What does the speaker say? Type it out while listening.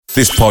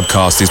This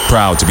podcast is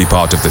proud to be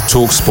part of the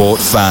TalkSport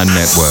Fan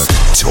Network.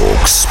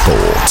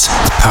 TalkSport.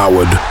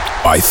 Powered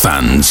by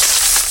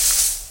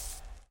fans.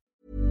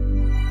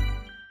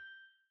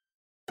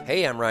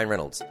 Hey, I'm Ryan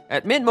Reynolds.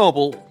 At Mint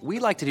Mobile, we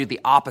like to do the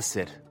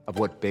opposite of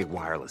what Big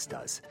Wireless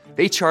does.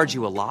 They charge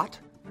you a lot,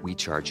 we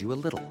charge you a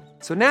little.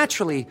 So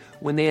naturally,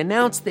 when they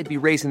announced they'd be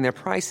raising their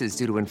prices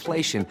due to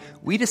inflation,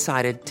 we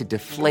decided to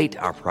deflate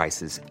our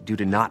prices due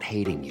to not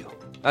hating you.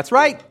 That's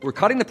right. We're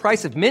cutting the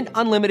price of Mint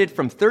Unlimited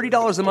from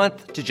 $30 a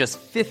month to just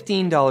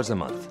 $15 a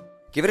month.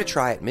 Give it a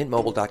try at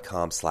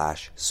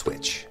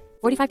mintmobile.com/switch.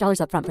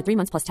 $45 up front for 3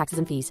 months plus taxes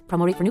and fees.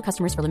 Promo rate for new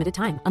customers for limited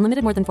time.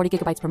 Unlimited more than 40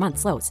 gigabytes per month.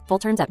 Slows full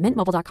terms at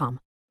mintmobile.com.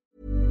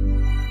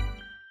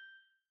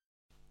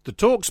 The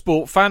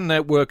TalkSport Fan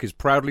Network is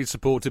proudly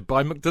supported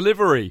by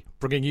McDelivery,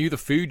 bringing you the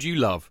food you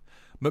love.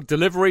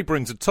 McDelivery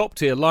brings a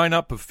top-tier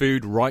lineup of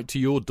food right to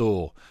your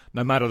door.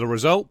 No matter the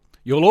result,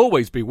 you'll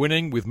always be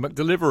winning with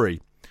McDelivery.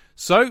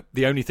 So,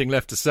 the only thing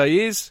left to say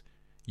is,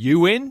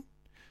 you win?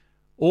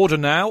 Order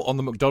now on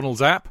the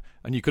McDonald's app,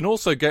 and you can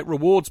also get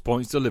rewards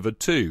points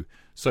delivered too,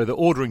 so that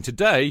ordering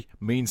today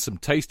means some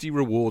tasty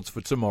rewards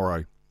for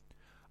tomorrow.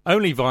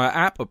 Only via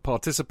app at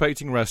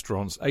participating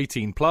restaurants.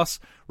 18 plus.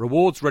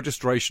 Rewards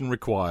registration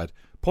required.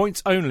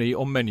 Points only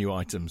on menu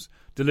items.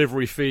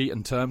 Delivery fee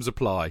and terms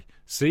apply.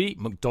 See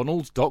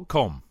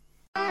mcdonalds.com.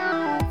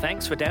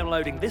 Thanks for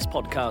downloading this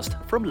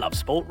podcast from Love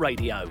Sport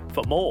Radio.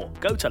 For more,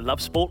 go to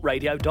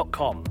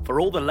lovesportradio.com for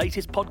all the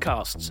latest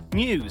podcasts,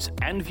 news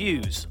and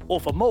views.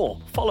 Or for more,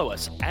 follow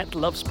us at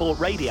Love Sport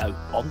Radio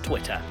on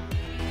Twitter.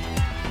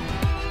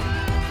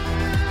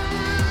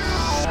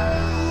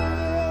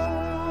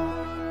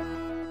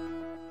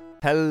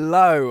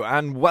 Hello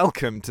and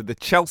welcome to the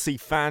Chelsea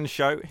Fan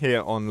Show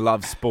here on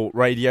Love Sport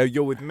Radio.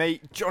 You're with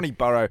me, Johnny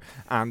Burrow,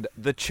 and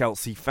the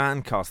Chelsea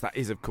Fancast. That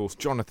is, of course,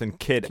 Jonathan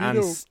Kidd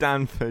and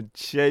Stanford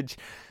Chidge.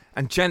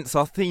 And gents,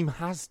 our theme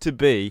has to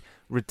be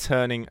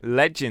returning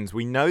legends.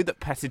 We know that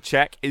Petr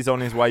Cech is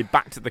on his way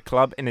back to the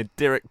club in a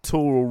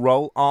directorial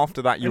role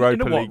after that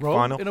Europa League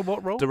final. In a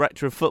what role?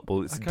 Director of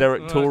football. It's a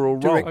directorial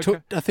role.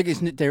 Okay. I think,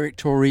 isn't it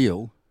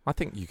directorial? I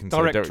think you can say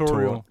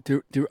directorial.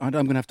 I'm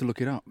going to have to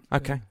look it up.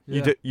 Okay,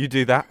 Yeah. You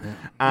do that. Yeah.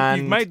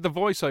 And You've made the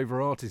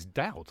voiceover artist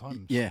doubt.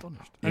 I'm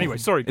astonished. Anyway,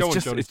 sorry, go on,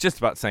 Johnny. It's just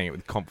about saying it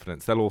with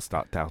confidence. They'll all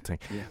start doubting.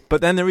 Yeah. But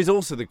then there is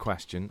also the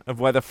question of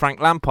whether Frank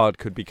Lampard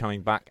could be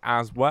coming back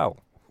as well.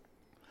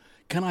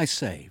 Can I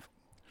say,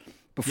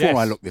 before Yes,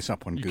 I look this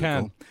up on you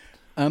Google,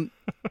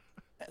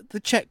 the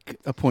Czech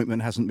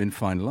appointment hasn't been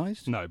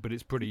finalised? No, but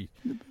it's pretty...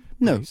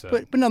 No,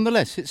 certain. but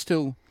nonetheless, it's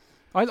still...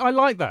 I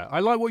like that. I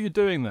like what you're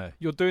doing there.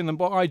 You're doing them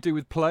what I do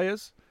with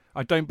players.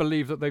 I don't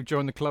believe that they've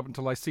joined the club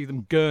until I see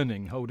them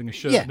gurning, holding a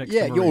shirt next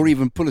to Marine. or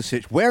even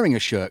Pulisic wearing a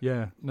shirt.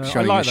 Yeah, no,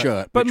 showing I like a that.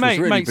 shirt, but which mate, was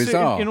really mate,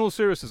 bizarre. In all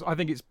seriousness, I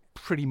think it's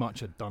pretty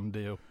much a done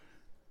deal.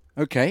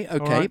 Okay,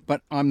 right.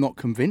 but I'm not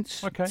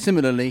convinced. Okay.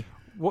 Similarly,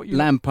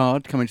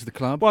 Lampard coming to the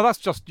club. Well, that's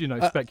just,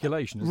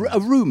 speculation, isn't it? A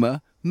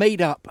rumour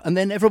made up, and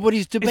then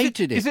everybody's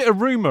debated it. Is it a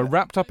rumour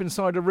wrapped up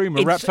inside a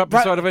rumour, wrapped up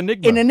inside of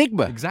Enigma? In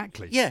Enigma.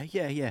 Exactly. Yeah.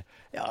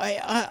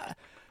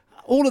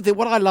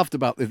 What I loved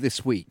about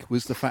this week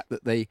was the fact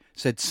that they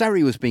said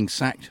Sarri was being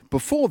sacked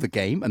before the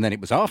game, and then it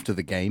was after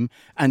the game,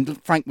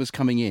 and Frank was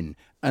coming in.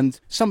 And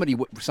somebody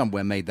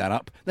somewhere made that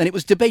up. Then it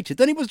was debated.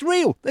 Then it was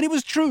real. Then it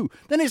was true.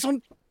 Then it's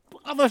on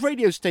other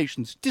radio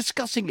stations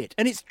discussing it,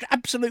 and it's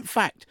absolute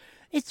fact.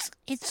 It's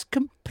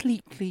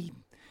completely...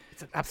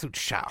 It's an absolute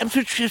shout.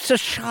 It's a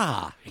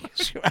shower.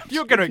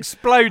 You're going to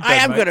explode. I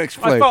am mate. going to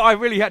explode. I thought I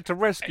really had to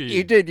rescue you.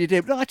 You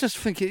did. But I just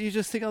think you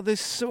just think, oh,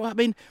 this. So, I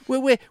mean,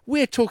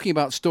 we're talking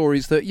about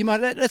stories that you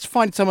might. Let's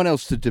find someone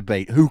else to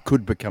debate who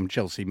could become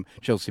Chelsea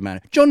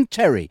manager. John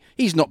Terry.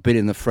 He's not been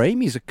in the frame.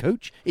 He's a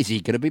coach. Is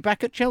he going to be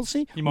back at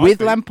Chelsea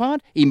with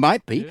Lampard? He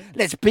might be. Yeah.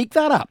 Let's pick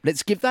that up.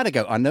 Let's give that a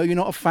go. I know you're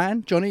not a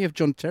fan, Johnny, of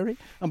John Terry,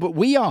 but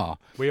we are.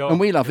 And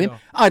we love him.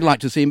 I'd like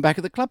to see him back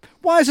at the club.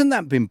 Why hasn't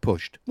that been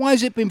pushed? Why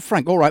has it been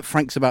Frank? All right,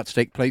 Frank's about to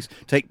take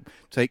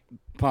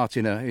part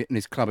in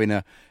his club in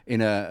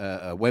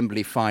a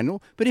Wembley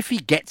final. But if he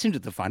gets into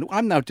the final,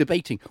 I'm now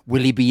debating: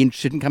 will he be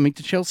interested in coming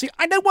to Chelsea?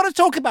 I don't want to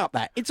talk about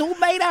that. It's all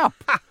made up.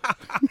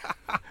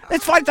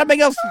 Let's find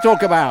something else to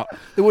talk about.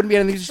 There wouldn't be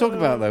anything to talk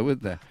about, though, would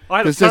there?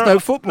 Because there's no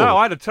football. No,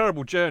 I had a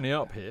terrible journey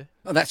up here.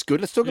 Oh, that's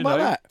good. Let's talk about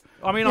that.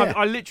 I mean,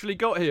 I literally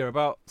got here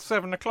about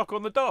 7 o'clock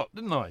on the dot,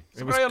 didn't I?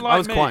 I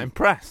was quite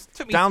impressed.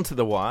 Took me down to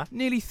the wire.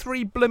 Nearly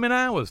 3 blooming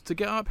hours to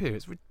get up here.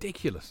 It's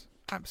ridiculous.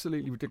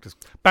 Absolutely ridiculous.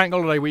 Bank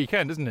holiday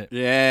weekend, isn't it?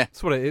 Yeah.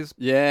 That's what it is.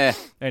 Yeah.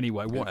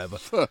 Anyway, whatever.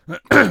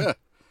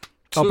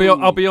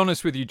 I'll be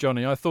honest with you,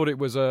 Johnny. I thought it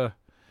was a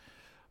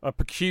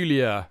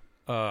peculiar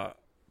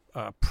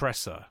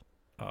presser,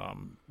 with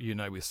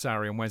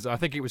Sarri on Wednesday. I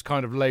think it was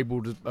kind of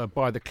labelled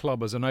by the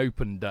club as an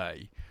open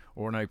day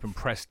or an open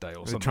press day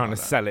or something. They're trying like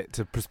to that. sell it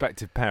to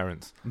prospective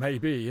parents.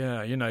 Maybe,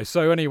 yeah.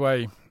 So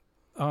anyway,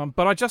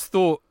 but I just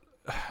thought,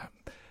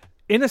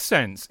 in a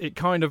sense, it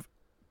kind of...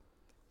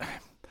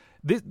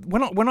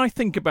 When I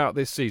think about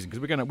this season,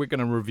 because we're going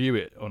to review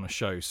it on a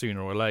show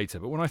sooner or later,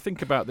 but when I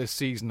think about this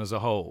season as a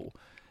whole,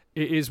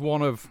 it is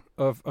one of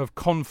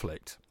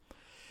conflict.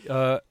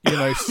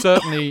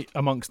 Certainly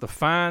amongst the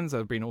fans,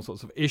 there have been all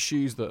sorts of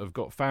issues that have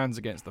got fans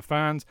against the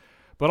fans.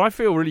 But I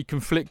feel really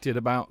conflicted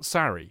about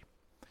Sarri.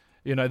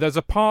 There's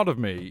a part of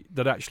me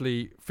that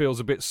actually feels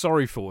a bit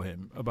sorry for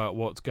him about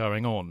what's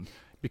going on.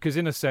 Because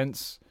in a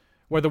sense,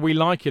 whether we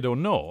like it or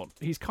not,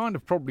 he's kind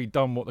of probably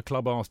done what the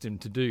club asked him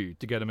to do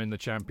to get him in the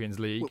Champions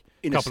League,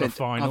 couple of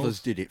finals. Others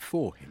did it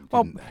for him,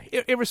 didn't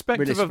they?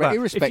 Irrespective of that.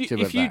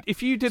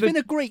 If you did it's been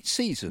a great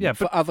season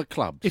for other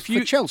clubs.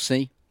 For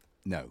Chelsea,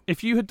 no.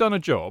 If you had done a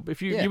job,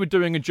 if you were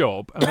doing a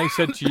job and they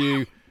said to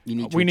you,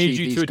 we need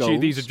you to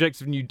achieve these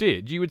objectives, and you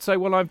did, you would say,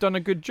 well, I've done a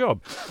good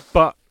job.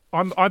 But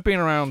I've been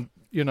around,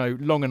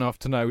 long enough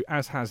to know,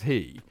 as has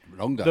he,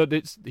 longer.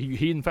 That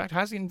he in fact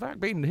has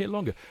been here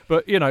longer.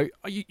 But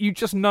you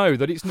just know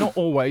that it's not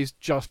always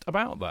just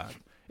about that.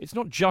 It's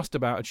not just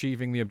about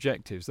achieving the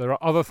objectives. There are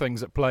other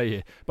things at play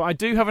here. But I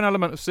do have an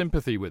element of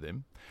sympathy with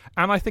him,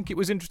 and I think it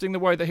was interesting the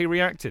way that he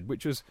reacted,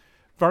 which was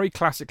very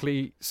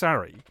classically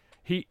Sarri.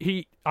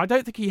 I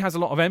don't think he has a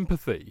lot of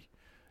empathy.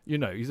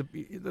 I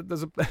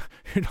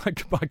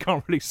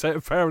can't really say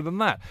it fairer than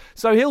that.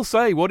 So he'll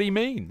say what he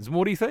means and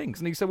what he thinks,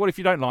 and he said, "Well, if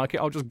you don't like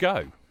it, I'll just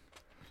go."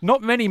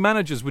 Not many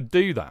managers would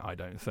do that, I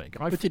don't think.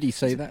 But did he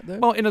say that though?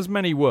 Well, in as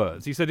many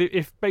words, he said,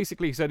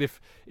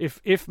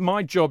 "If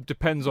my job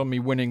depends on me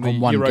winning the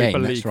Europa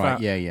League,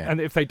 and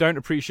if they don't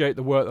appreciate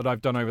the work that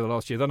I've done over the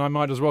last year, then I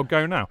might as well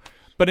go now."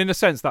 But in a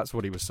sense, that's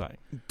what he was saying.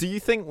 Do you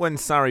think when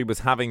Sarri was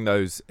having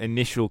those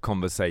initial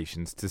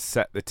conversations to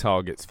set the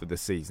targets for the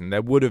season,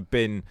 there would have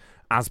been,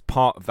 as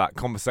part of that,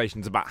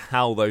 conversations about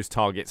how those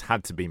targets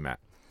had to be met?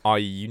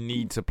 I.e., you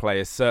need to play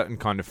a certain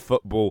kind of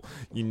football,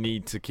 you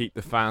need to keep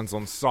the fans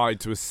on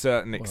side to a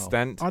certain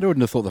extent. I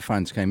wouldn't have thought the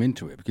fans came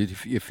into it, because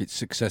if it's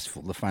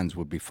successful, the fans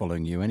would be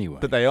following you anyway.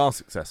 But they are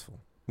successful.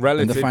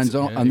 Relative and the fans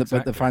aren't,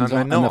 but the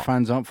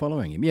fans aren't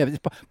following him. Yeah,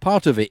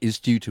 part of it is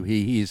due to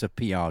he is a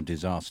PR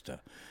disaster,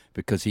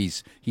 because he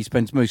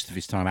spends most of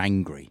his time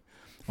angry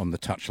on the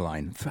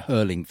touchline,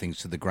 hurling things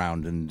to the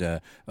ground,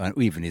 and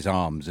even his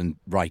arms, and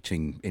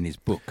writing in his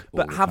book.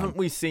 But haven't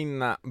we seen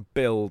that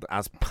build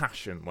as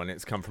passion when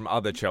it's come from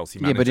other Chelsea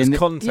managers?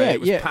 Conte,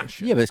 it was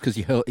passion. Yeah, but it's because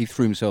he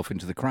threw himself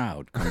into the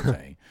crowd,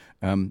 Conte.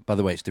 By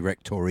the way, it's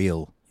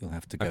directorial. You'll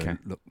have to go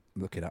and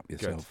look it up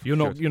yourself.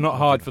 Good. You're not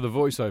hard for the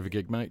voiceover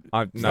gig, mate.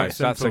 No,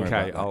 that's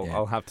okay.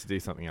 I'll have to do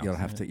something else. You'll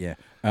have to,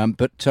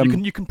 but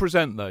you can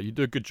present though. You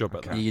do a good job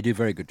at that. You do a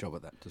very good job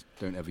at that. Just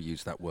don't ever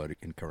use that word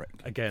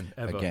incorrectly. Again,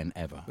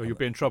 ever. Or you'll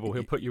be in trouble.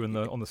 He'll put you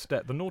on the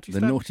step, the naughty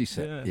step. The naughty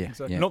step. Yeah,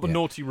 exactly. Not the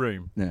naughty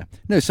room.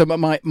 No. So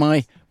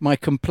my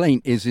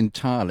complaint is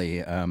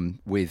entirely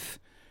with.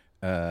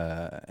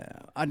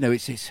 I know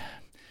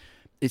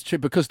it's true,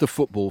 because the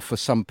football, for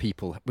some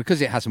people, because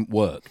it hasn't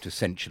worked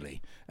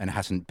essentially, and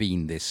hasn't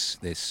been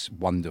this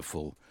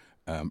wonderful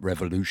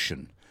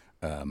revolution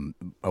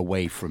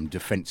away from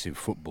defensive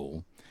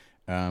football,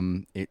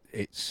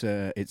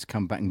 it's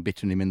come back and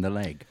bitten him in the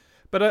leg.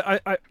 But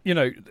I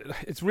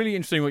it's really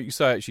interesting what you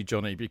say, actually,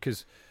 Johnny,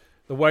 because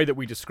the way that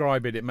we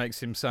describe it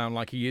makes him sound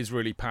like he is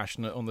really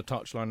passionate on the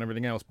touchline and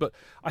everything else. But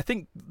I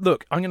think,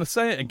 look, I'm going to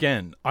say it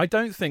again. I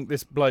don't think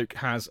this bloke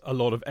has a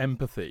lot of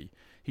empathy.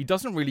 He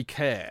doesn't really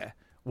care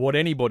what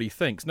anybody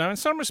thinks. Now, in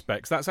some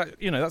respects, that's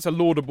a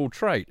laudable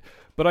trait.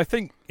 But I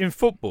think in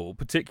football,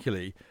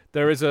 particularly,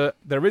 there is a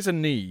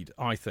need,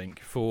 I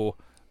think, for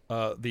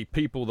the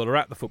people that are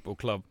at the football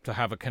club to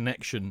have a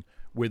connection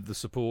with the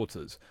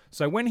supporters.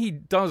 So when he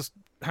does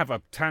have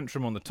a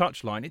tantrum on the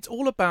touchline, it's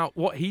all about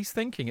what he's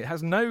thinking. It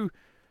has no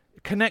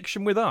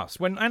connection with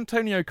us. When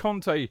Antonio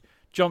Conte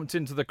jumped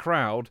into the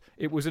crowd,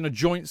 it was in a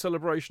joint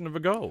celebration of a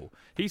goal.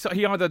 He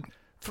either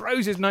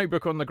throws his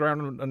notebook on the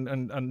ground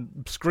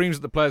and screams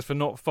at the players for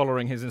not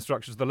following his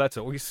instructions to the letter,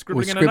 or he's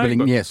scribbling in a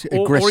notebook. Yes,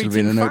 aggressively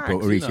in a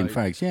notebook, or eating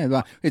fags.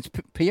 Yeah, it's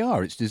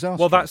PR, it's disastrous.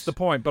 Well, that's the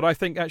point. But I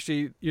think,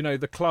 actually,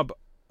 the club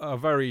are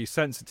very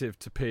sensitive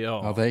to PR.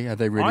 Are they? Are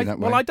they really that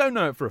way? Well, I don't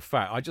know it for a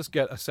fact. I just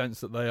get a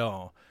sense that they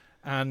are.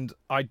 And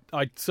I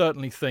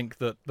certainly think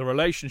that the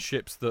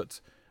relationships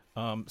that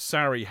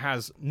Sarri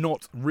has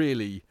not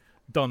really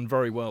done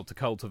very well to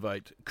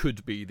cultivate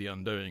could be the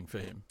undoing for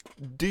him.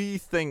 Do you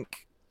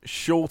think,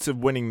 short of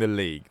winning the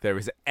league, there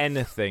is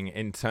anything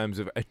in terms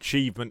of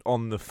achievement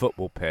on the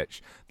football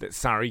pitch that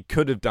Sarri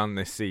could have done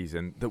this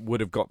season that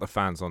would have got the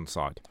fans on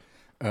side?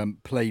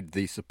 Played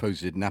the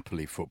supposed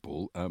Napoli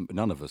football.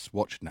 None of us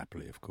watched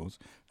Napoli, of course.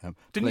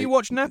 Didn't you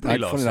watch Napoli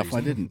last season? Funny enough,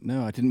 I didn't.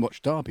 No, I didn't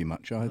watch Derby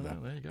much either.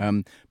 Oh, there you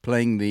go.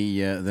 Playing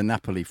the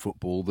Napoli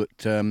football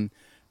that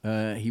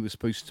he was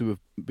supposed to have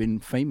been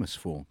famous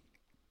for.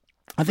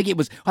 I think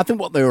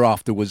what they were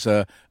after was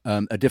a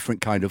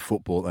different kind of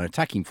football, an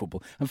attacking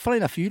football. And funny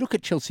enough, if you look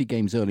at Chelsea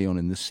games early on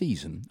in the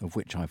season, of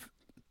which I've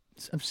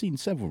seen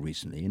several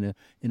recently, in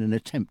an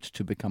attempt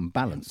to become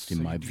balanced,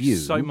 in my view.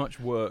 So much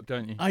work,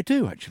 don't you? I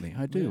do, actually.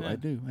 I do.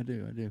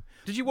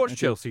 Did you watch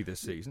Chelsea this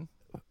season?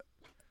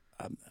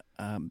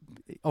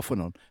 Off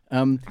and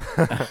on.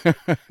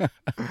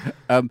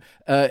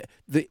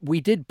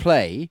 We did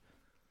play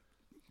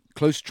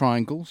close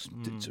triangles,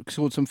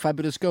 scored some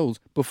fabulous goals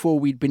before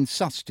we'd been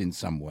sussed in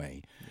some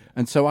way.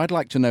 And so I'd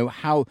like to know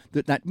how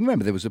that.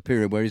 Remember, there was a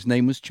period where his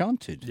name was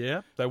chanted.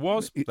 Yeah, there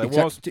was.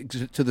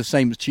 To the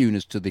same tune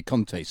as to the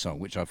Conte song,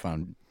 which I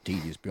found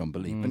tedious beyond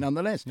belief. But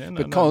nonetheless, and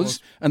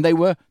they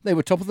were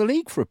top of the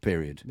league for a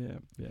period.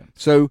 Yeah.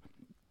 So,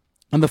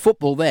 and the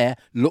football there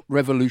looked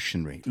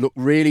revolutionary, looked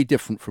really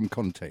different from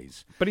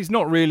Conte's. But he's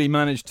not really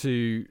managed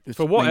to,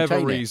 for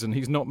whatever reason,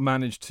 he's not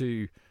managed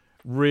to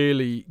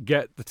really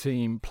get the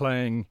team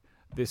playing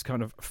this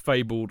kind of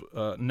fabled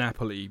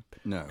Napoli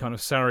kind of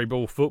Sarri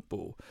ball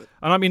football.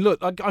 And I mean, look,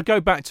 I go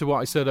back to what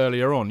I said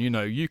earlier on. You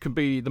know, you can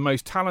be the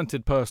most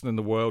talented person in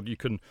the world. You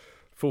can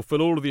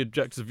fulfill all of the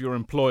objectives of your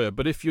employer.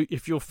 But if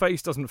your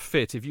face doesn't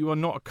fit, if you are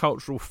not a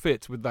cultural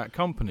fit with that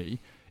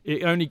company,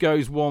 it only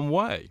goes one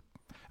way.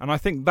 And I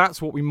think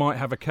that's what we might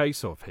have a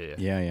case of here.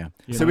 Yeah.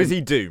 So is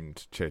he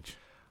doomed, Chidge?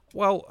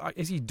 Well,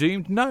 is he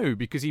doomed? No,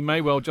 because he may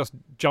well just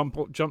jump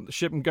the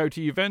ship and go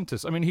to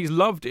Juventus. I mean, he's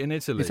loved it in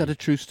Italy. Is that a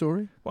true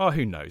story? Well,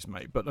 who knows,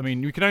 mate? But, I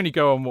mean, we can only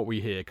go on what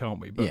we hear, can't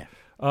we? But,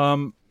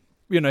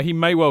 you know, he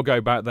may well go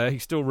back there.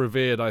 He's still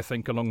revered, I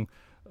think,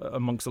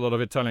 amongst a lot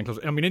of Italian clubs.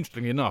 I mean,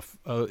 interestingly enough,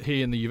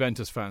 he and the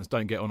Juventus fans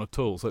don't get on at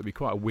all, so it'd be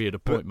quite a weird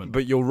appointment.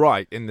 But you're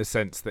right in the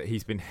sense that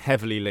he's been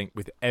heavily linked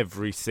with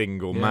every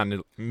single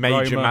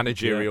major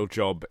managerial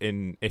job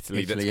in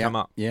Italy that's come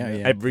up.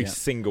 Every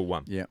single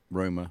one. Yeah,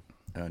 Roma.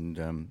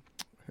 And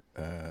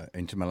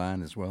Inter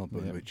Milan as well,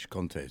 but which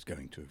Conte is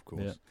going to, of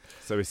course. Yeah.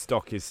 So his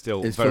stock is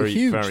still it's very,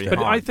 huge, very but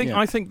high.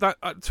 I think that,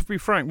 to be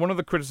frank, one of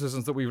the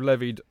criticisms that we've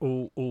levied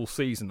all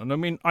season, and I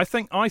mean, I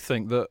think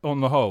that on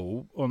the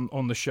whole,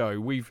 on the show,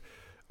 we've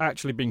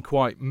actually been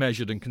quite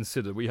measured and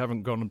considered. We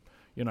haven't gone,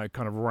 you know,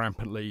 kind of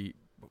rampantly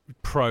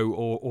pro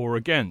or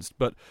against.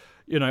 But,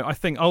 you know, I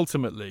think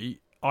ultimately,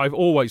 I've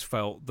always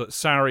felt that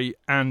Sarri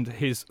and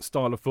his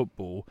style of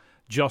football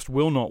just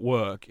will not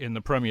work in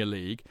the Premier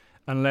League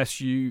unless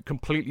you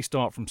completely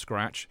start from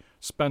scratch,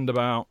 spend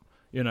about,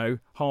 you know,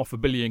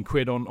 £500 million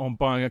on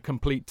buying a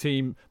complete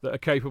team that are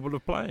capable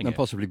of playing and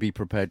possibly be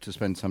prepared to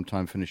spend some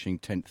time finishing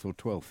 10th or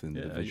 12th in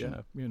the division.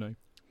 Yeah, you know.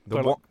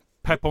 Like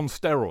Pep on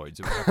steroids.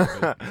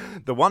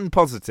 The one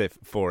positive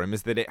for him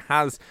is that it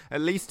has, at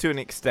least to an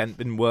extent,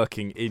 been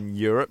working in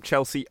Europe.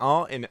 Chelsea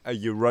are in a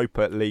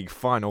Europa League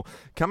final.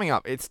 Coming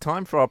up, it's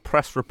time for our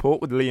press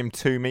report with Liam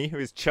Toomey, who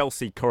is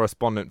Chelsea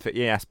correspondent for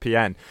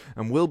ESPN,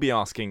 and we'll be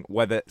asking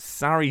whether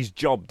Sarri's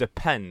job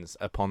depends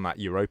upon that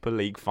Europa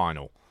League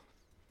final.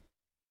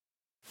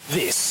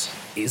 This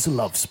is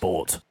Love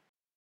Sport.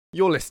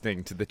 You're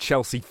listening to the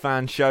Chelsea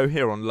Fan Show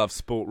here on Love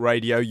Sport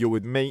Radio. You're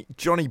with me,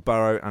 Johnny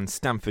Burrow and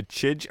Stamford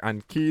Chidge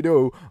and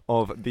Kido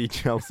of the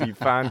Chelsea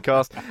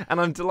Fancast.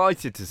 And I'm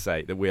delighted to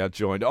say that we are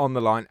joined on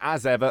the line,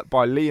 as ever,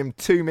 by Liam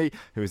Toomey,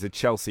 who is a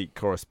Chelsea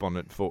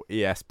correspondent for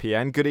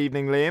ESPN. Good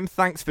evening, Liam.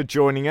 Thanks for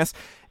joining us.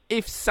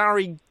 If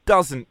Sarri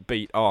doesn't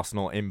beat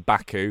Arsenal in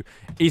Baku,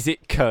 is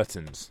it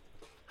curtains?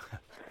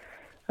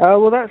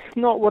 Well, that's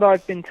not what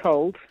I've been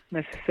told,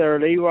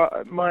 necessarily.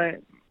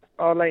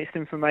 Our latest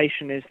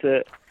information is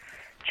that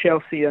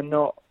Chelsea are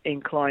not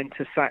inclined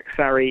to sack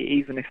Sarri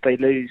even if they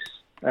lose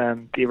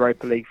the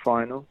Europa League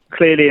final.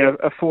 Clearly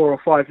a 4 or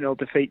 5-0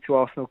 defeat to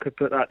Arsenal could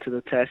put that to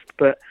the test,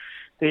 but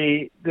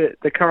the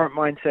current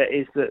mindset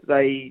is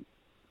that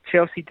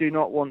Chelsea do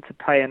not want to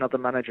pay another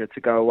manager to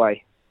go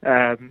away.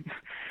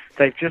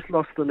 They've just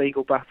lost the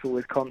legal battle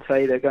with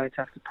Conte. They're going to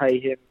have to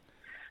pay him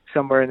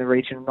somewhere in the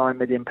region of £9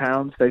 million.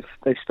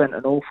 They've spent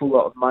an awful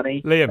lot of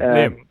money.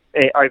 Liam.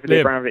 Over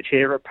the Abramovich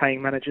era,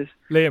 paying managers.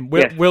 Liam,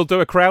 we'll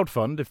do a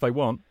crowdfund if they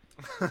want.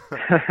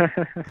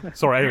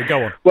 Sorry, anyway,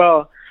 go on.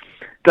 Well,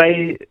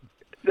 the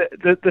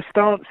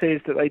stance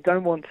is that they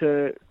don't want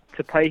to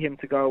pay him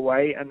to go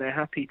away, and they're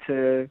happy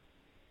to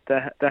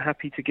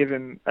give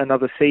him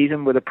another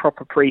season with a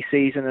proper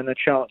pre-season and a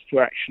chance to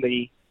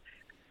actually,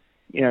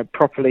 you know,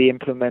 properly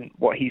implement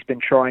what he's been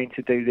trying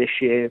to do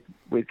this year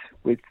with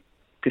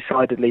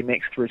decidedly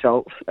mixed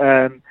results.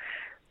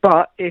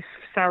 But if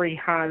Sarri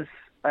has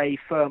a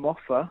firm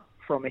offer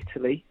from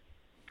Italy,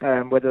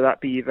 whether that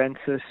be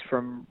Juventus,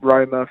 from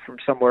Roma, from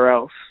somewhere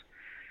else,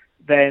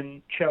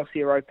 then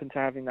Chelsea are open to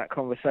having that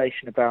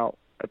conversation about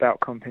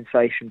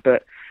compensation.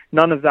 But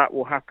none of that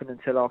will happen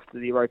until after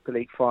the Europa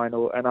League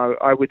final. And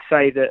I would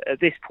say that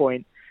at this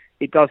point,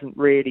 it doesn't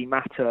really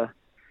matter.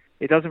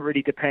 It doesn't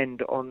really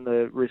depend on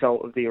the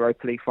result of the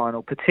Europa League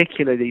final,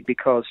 particularly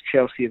because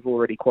Chelsea have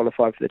already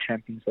qualified for the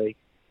Champions League.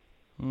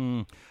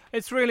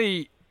 It's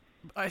really...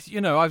 You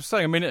know, I was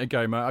saying a minute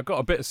ago, mate, I've got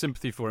a bit of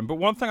sympathy for him. But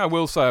one thing I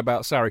will say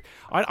about Sarri,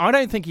 I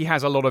don't think he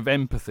has a lot of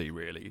empathy,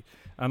 really.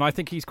 And I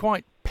think he's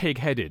quite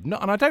pig-headed. No,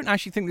 and I don't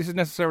actually think this is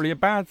necessarily a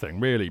bad thing,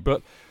 really.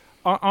 But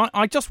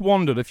I just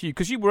wondered if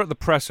because you were at the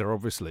presser,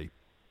 obviously.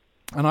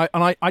 And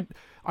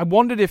I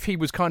wondered if he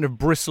was kind of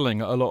bristling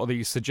at a lot of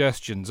these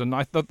suggestions. And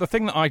the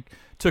thing that I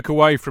took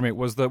away from it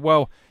was that,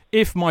 well,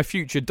 if my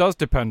future does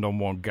depend on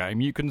one game,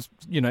 you can,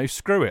 you know,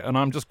 screw it, and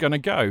I'm just going to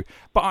go.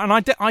 But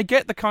I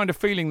get the kind of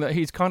feeling that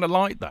he's kind of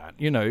like that.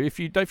 You know, if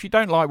you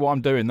don't like what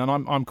I'm doing, then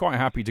I'm quite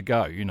happy to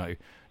go. You know,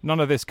 none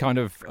of this kind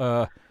of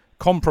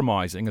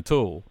compromising at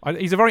all.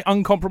 He's a very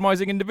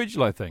uncompromising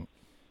individual, I think.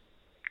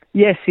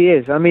 Yes, he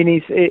is. I mean,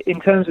 he's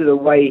in terms of the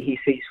way he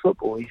sees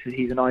football,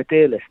 he's an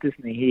idealist,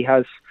 isn't he?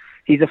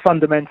 He's a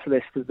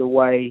fundamentalist of the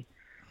way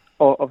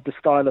of the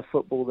style of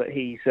football that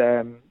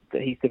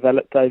he's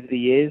developed over the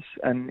years,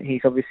 and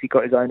he's obviously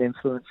got his own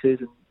influences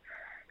and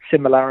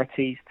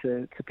similarities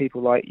to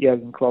people like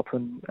Jurgen Klopp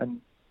and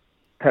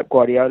Pep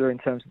Guardiola in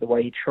terms of the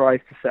way he tries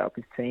to set up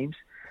his teams.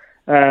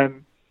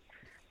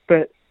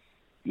 But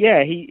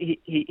yeah,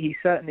 he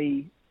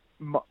certainly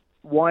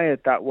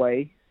wired that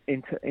way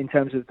in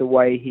terms of the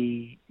way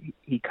he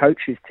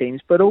coaches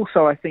teams. But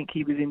also, I think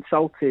he was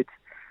insulted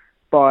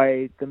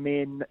by the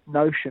mere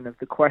notion of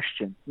the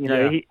question. You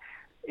know,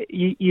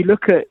 you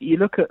look at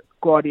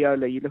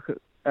Guardiola, you look at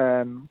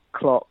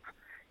Klopp,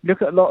 you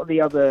look at a lot of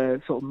the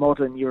other sort of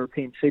modern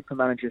European super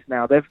managers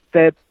now.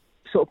 They're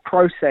sort of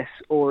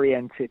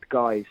process-oriented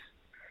guys.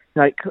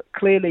 Like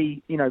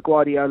clearly, you know,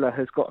 Guardiola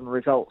has gotten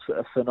results at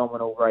a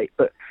phenomenal rate,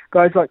 but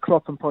guys like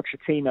Klopp and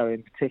Pochettino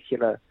in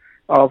particular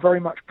are very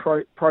much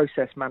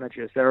process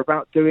managers. They're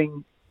about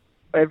doing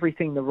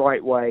everything the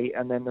right way,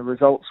 and then the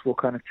results will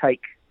kind of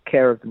take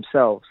care of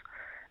themselves.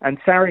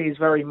 And Sarri is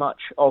very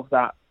much of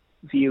that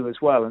view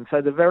as well. And so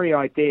the very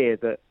idea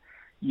that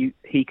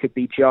he could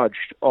be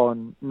judged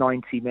on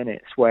 90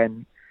 minutes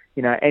when,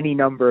 you know, any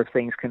number of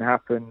things can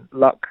happen,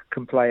 luck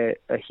can play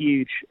a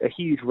huge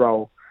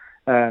role,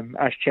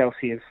 as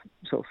Chelsea have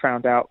sort of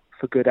found out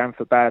for good and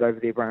for bad over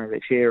the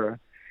Abramovich era.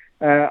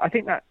 I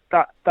think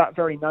that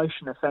very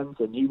notion offends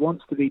him. He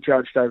wants to be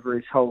judged over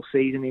his whole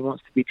season. He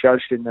wants to be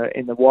judged in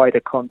the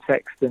wider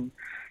context. And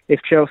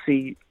if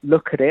Chelsea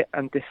look at it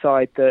and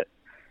decide that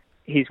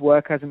his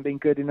work hasn't been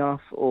good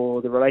enough,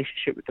 or the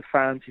relationship with the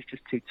fans is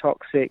just too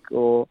toxic,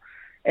 or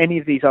any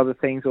of these other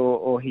things,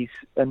 or he's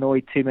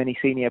annoyed too many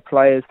senior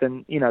players,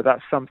 then, you know,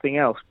 that's something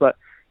else. But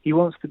he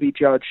wants to be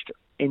judged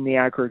in the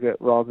aggregate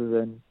rather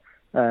than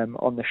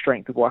on the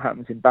strength of what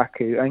happens in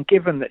Baku. And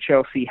given that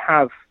Chelsea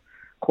have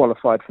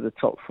qualified for the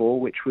top four,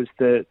 which was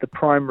the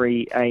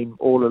primary aim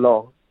all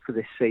along for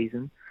this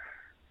season,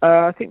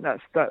 I think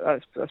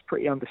that's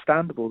pretty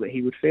understandable that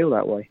he would feel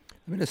that way.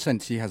 In a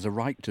sense, he has a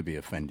right to be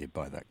offended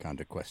by that kind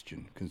of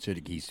question,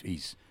 considering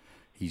he's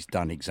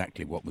done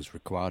exactly what was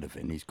required of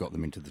him. He's got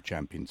them into the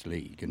Champions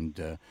League,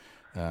 and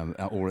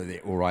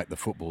all right, the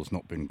football's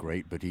not been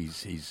great, but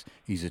he's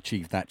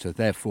achieved that. So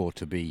therefore,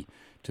 to be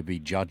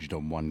judged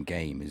on one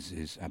game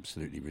is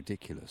absolutely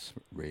ridiculous,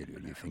 really,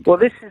 when you think. Well,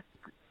 about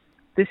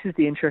this is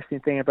the interesting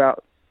thing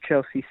about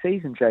Chelsea's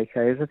season,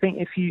 JK, is I think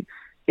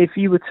if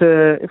we were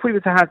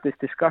to have this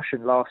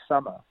discussion last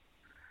summer,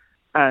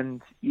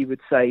 and you would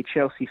say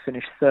Chelsea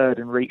finished third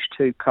and reached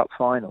 2 cup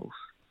finals,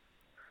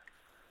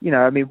 you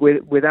know, I mean,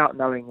 without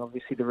knowing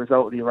obviously the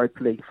result of the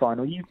Europa League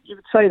final, you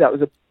would say that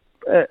was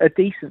a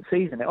decent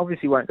season. It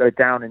obviously won't go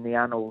down in the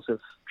annals of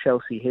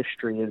Chelsea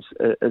history as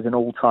an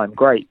all-time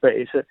great, but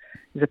it's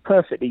a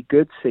perfectly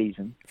good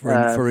season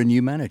for a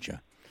new manager.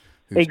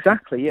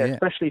 Exactly, yeah,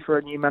 especially for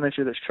a new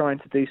manager that's trying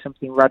to do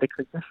something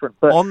radically different.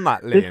 But on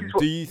that, Liam,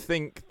 do you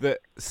think that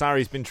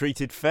Sarri's been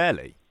treated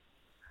fairly?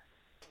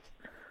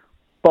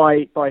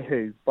 By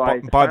who?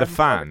 By the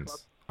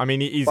fans. I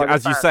mean, he's,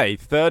 as you say,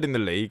 third in the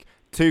league,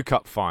 2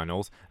 cup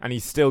finals, and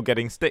he's still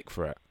getting stick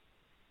for it.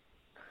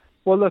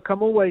 Well, look,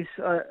 I'm always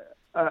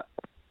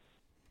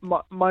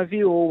my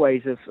view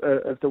always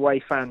of the way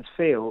fans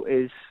feel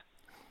is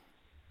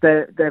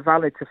they're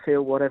valid to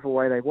feel whatever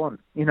way they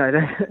want. You know,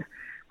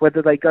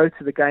 whether they go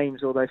to the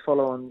games or they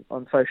follow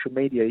on social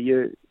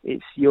media,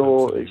 it's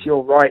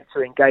your right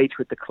to engage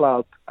with the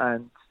club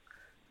and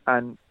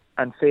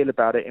feel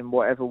about it in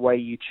whatever way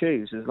you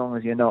choose, as long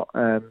as you're not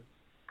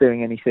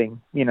doing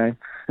anything, you know,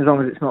 as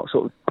long as it's not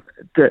sort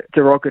of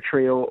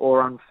derogatory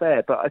or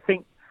unfair. But I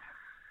think,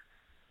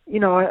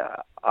 you know,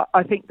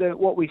 I think that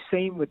what we've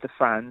seen with the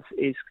fans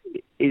is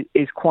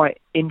quite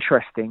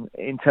interesting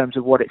in terms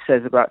of what it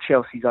says about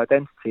Chelsea's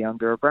identity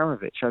under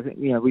Abramovich. I think,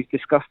 you know, we've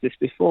discussed this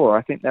before.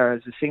 I think there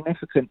is a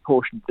significant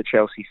portion of the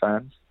Chelsea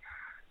fans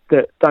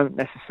that don't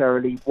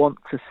necessarily want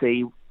to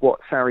see what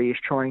Sarri is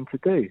trying to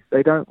do.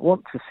 They don't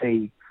want to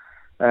see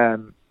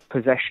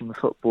possession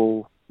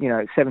football, you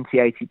know,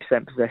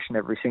 70-80% possession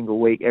every single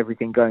week,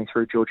 everything going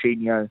through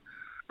Jorginho,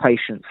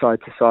 patient side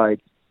to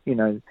side. You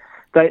know,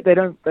 they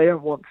don't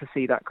want to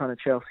see that kind of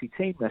Chelsea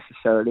team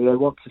necessarily. They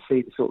want to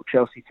see the sort of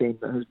Chelsea team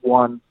that has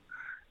won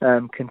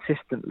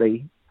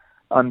consistently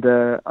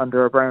under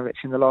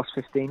Abramovich in the last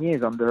 15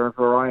 years, under a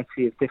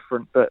variety of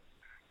different but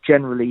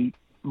generally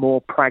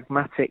more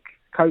pragmatic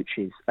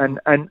coaches. And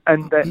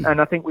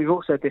I think we've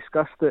also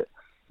discussed that,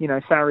 you know,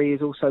 Sarri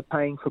is also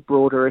paying for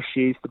broader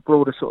issues, the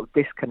broader sort of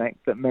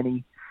disconnect that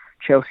many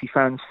Chelsea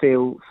fans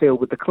feel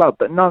with the club.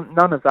 But none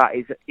of that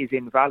is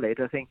invalid.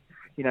 I think,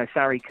 you know,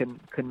 Sarri can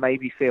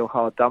maybe feel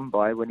hard done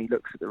by when he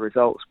looks at the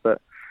results,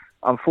 but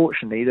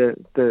unfortunately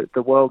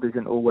the world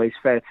isn't always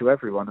fair to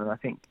everyone, and I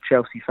think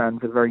Chelsea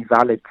fans are very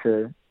valid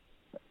to,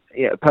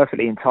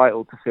 perfectly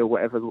entitled to feel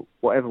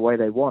whatever way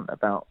they want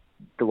about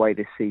the way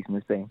this season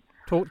has been.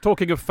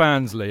 Talking of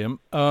fans, Liam,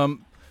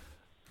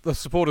 the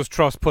Supporters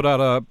Trust put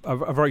out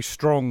a very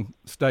strong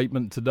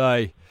statement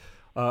today,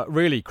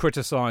 really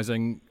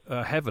criticising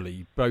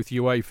heavily both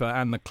UEFA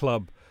and the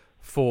club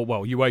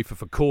UEFA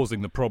for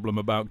causing the problem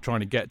about trying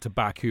to get to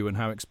Baku and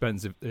how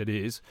expensive it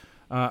is,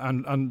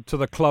 and to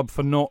the club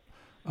for not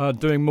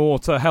doing more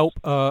to help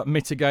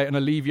mitigate and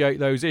alleviate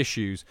those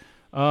issues.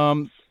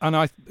 And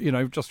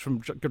just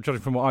judging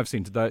from what I've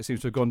seen today, it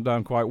seems to have gone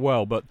down quite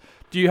well. But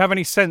do you have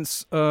any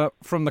sense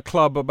from the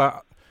club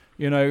about,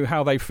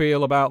 how they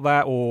feel about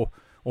that, or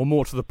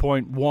more to the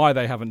point, why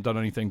they haven't done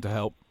anything to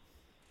help?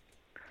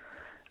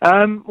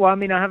 I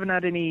haven't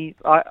had any.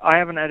 I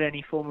haven't had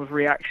any form of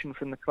reaction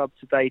from the club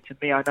today. To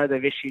me, I know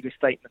they've issued a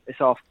statement this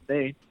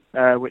afternoon,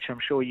 which I'm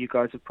sure you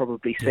guys have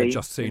probably seen. Yeah,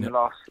 just seen it.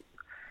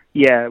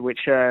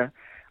 Which I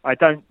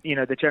don't.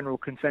 The general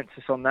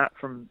consensus on that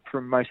from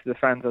most of the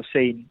fans I've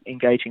seen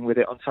engaging with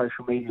it on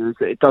social media is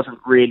that it doesn't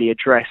really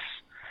address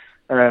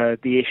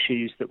the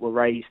issues that were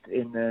raised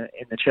in the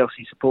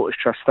Chelsea Supporters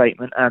Trust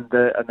statement and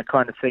the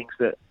kind of things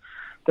that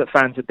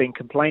fans have been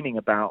complaining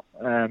about.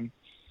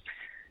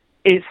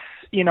 It's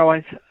in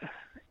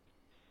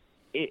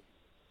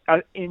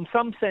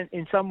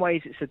some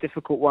ways it's a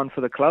difficult one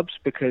for the clubs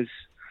because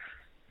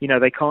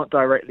they can't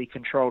directly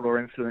control or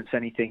influence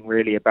anything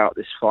really about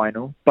this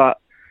final, but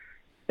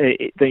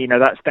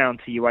that's down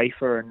to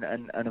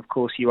UEFA and of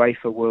course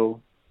UEFA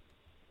will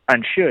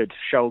and should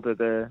shoulder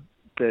the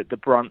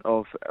brunt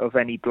of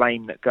any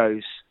blame that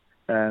goes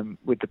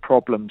with the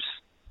problems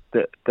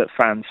that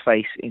fans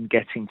face in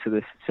getting to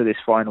this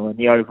final and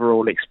the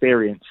overall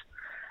experience.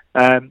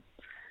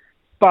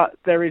 But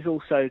there is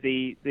also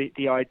the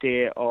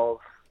idea of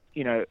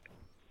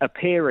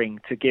appearing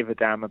to give a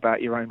damn about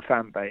your own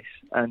fan base,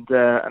 and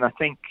I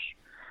think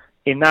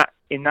in that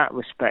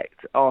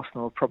respect,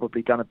 Arsenal have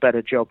probably done a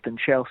better job than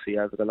Chelsea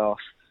over the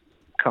last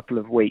couple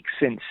of weeks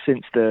since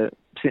the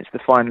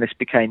finalists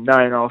became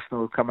known.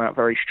 Arsenal have come out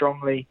very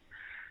strongly,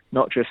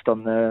 not just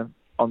on the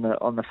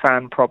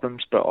fan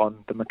problems, but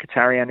on the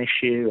Mkhitaryan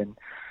issue, and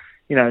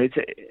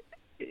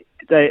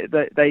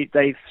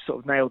they've sort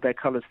of nailed their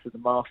colours to the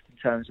mast in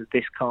terms of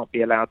this can't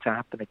be allowed to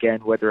happen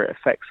again, whether it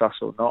affects us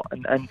or not.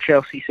 And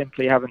Chelsea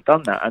simply haven't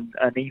done that.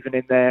 And even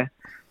in their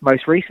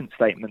most recent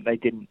statement, they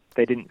didn't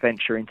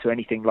venture into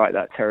anything like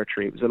that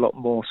territory. It was a lot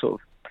more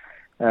sort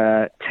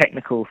of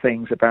technical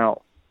things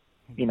about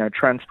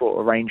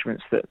transport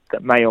arrangements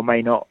that may or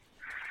may not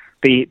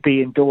be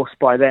endorsed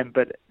by them.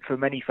 But for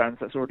many fans,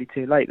 that's already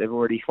too late. They've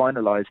already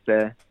finalised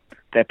their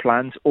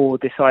plans or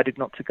decided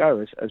not to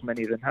go, as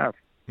many of them have.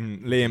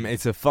 Liam,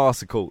 it's a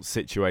farcical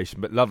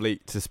situation, but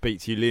lovely to speak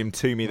to you. Liam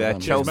Toomey there,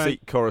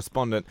 Chelsea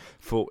correspondent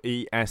for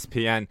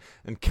ESPN.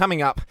 And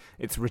coming up,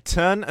 it's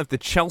Return of the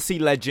Chelsea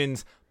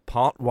Legends,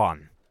 Part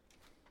 1.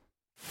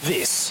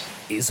 This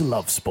is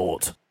Love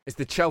Sport. It's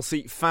the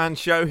Chelsea Fan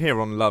Show here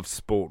on Love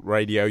Sport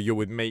Radio. You're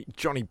with me,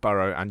 Johnny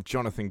Burrow, and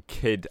Jonathan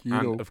Kidd,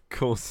 and of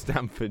course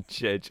Stamford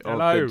Chidge of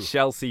the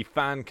Chelsea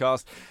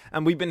Fancast.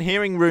 And we've been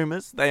hearing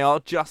rumours, they are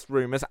just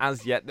rumours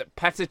as yet, that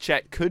Petr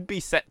Cech could be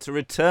set to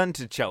return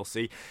to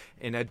Chelsea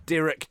in a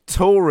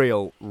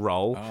directorial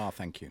role.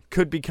 Thank you.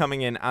 Could be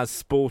coming in as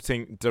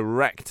sporting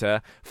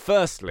director.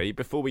 Firstly,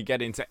 before we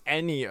get into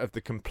any of the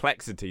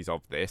complexities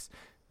of this,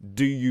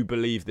 do you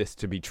believe this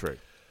to be true?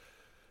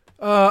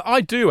 I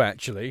do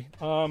actually.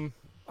 I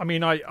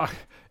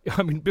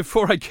mean,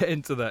 before I get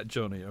into that,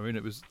 Johnny. I mean,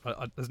 it was.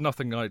 There's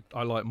nothing I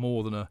like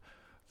more than a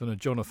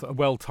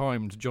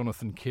well-timed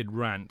Jonathan Kidd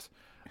rant,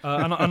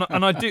 and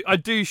I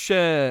do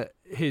share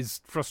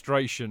his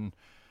frustration.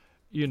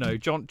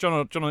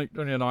 Johnny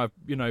and I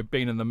have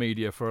been in the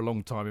media for a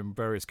long time in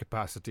various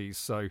capacities,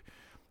 so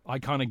I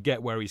kind of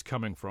get where he's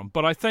coming from.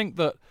 But I think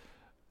that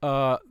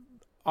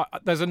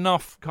there's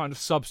enough kind of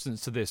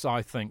substance to this,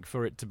 I think,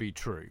 for it to be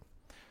true.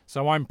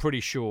 So I'm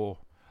pretty sure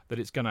that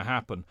it's going to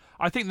happen.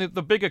 I think that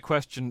the bigger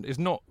question is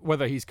not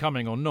whether he's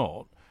coming or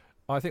not.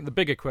 I think the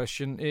bigger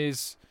question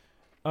is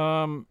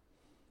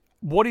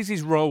what is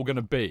his role going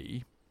to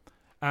be?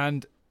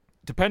 And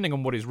depending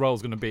on what his role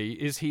is going to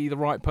be, is he the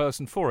right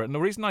person for it? And the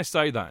reason I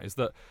say that is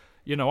that,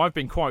 I've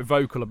been quite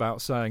vocal about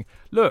saying,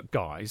 look,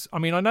 guys, I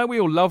mean, I know we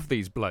all love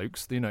these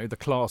blokes, the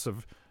class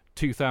of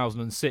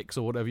 2006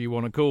 or whatever you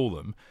want to call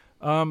them.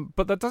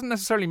 But that doesn't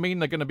necessarily mean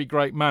they're going to be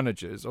great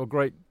managers or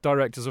great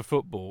directors of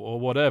football or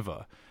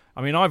whatever.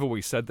 I mean, I've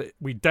always said that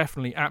we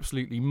definitely,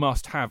 absolutely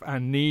must have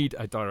and need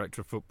a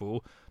director of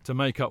football to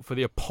make up for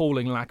the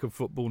appalling lack of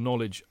football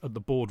knowledge in the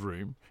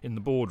boardroom.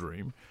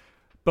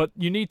 But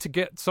you need to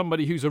get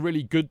somebody who's a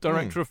really good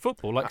director of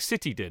football, like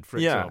City did, for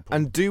example.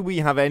 And do we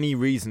have any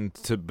reason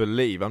to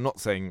believe, I'm not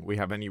saying we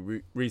have any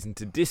reason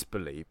to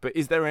disbelieve, but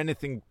is there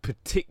anything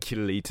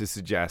particularly to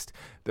suggest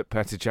that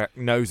Petr Cech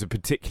knows a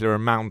particular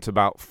amount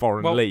about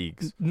foreign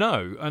leagues?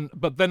 No,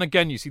 but then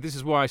again, you see, this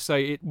is why I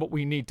say what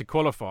we need to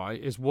qualify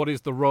is what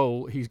is the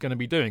role he's going to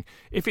be doing.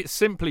 If it's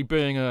simply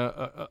being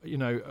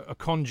a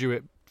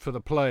conduit for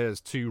the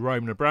players to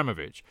Roman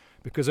Abramovich,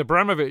 because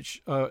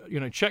Abramovich,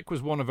 Cech was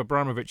one of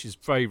Abramovich's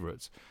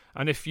favourites.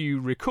 And if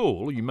you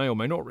recall, you may or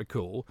may not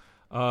recall,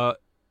 Cech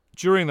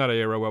during that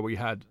era where we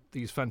had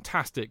these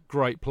fantastic,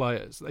 great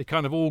players, they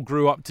kind of all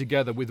grew up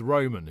together with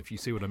Roman, if you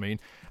see what I mean.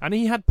 And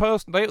he had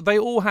they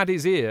all had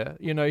his ear.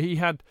 He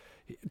had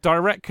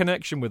direct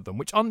connection with them,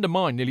 which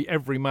undermined nearly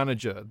every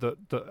manager that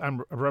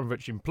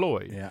Abramovich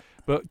employed. Yeah.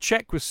 But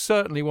Cech was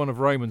certainly one of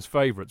Roman's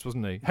favourites,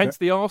 wasn't he? Hence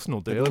the Arsenal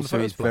deal. And in the also,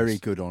 first he's very place.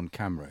 good on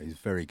camera. He's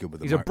very good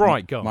with He's a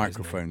bright guy,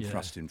 microphone isn't he?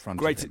 thrust in front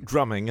Great of him. at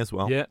drumming as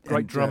well. Yeah, great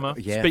And, drummer.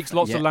 yeah, Speaks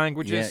lots yeah, of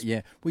languages.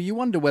 Yeah. Well, you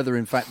wonder whether,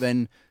 in fact,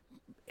 then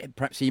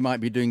perhaps he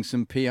might be doing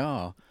some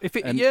PR. If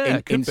it,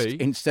 it could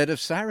be. Instead of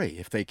Sarri,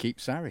 if they keep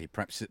Sarri,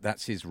 perhaps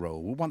that's his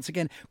role once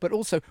again. But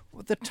also,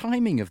 the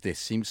timing of this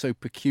seems so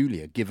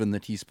peculiar, given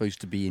that he's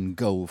supposed to be in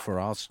goal for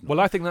Arsenal. Well,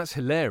 I think that's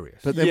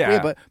hilarious. But then,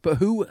 Yeah. but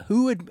who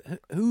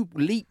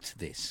leaked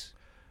this?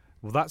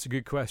 Well, that's a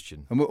good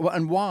question.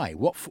 And why?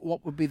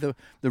 What would be the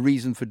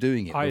reason for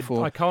doing it? I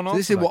can't answer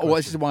This is that this is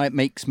question. why it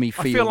makes me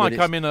feel. I feel like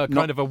that I'm in a it's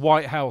kind of a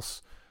White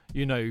House,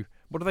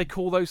 what do they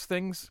call those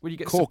things? When you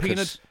get Caucus.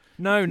 subpoenaed?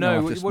 No,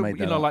 I've just made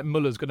that up. like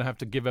Mueller's going to have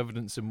to give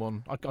evidence in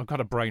one. I've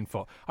got a brain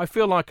fart. I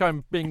feel like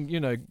I'm being,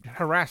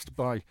 harassed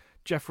by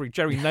Jerry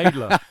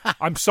Nadler.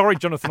 I'm sorry,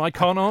 Jonathan, I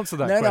can't answer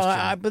that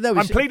question. but that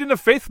was, I'm pleading the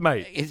fifth,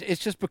 mate.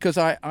 It's just because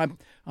I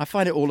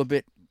find it all a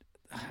bit.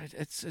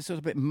 It's sort of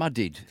a bit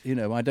muddied,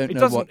 I don't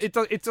know what. It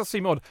does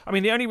seem odd. I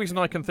mean, the only reason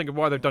I can think of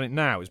why they've done it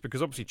now is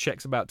because obviously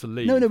Czech's about to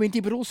leave. No,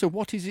 indeed, but also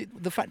what is it?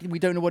 The fact that we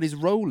don't know what his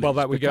role is. Well,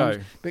 there we go.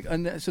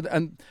 And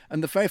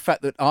the very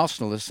fact that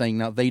Arsenal are saying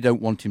now they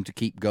don't want him to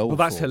keep goal. Well,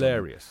 that's for them.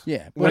 hilarious.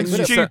 Yeah, When It's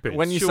you, stupid,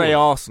 when you surely. say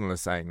Arsenal are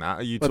saying that,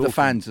 are you but talking? the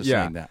fans are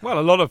saying that. Well,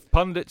 a lot of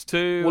pundits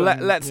too. Well,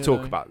 and, let's you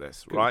talk know. about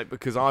this, right?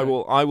 Because I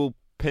will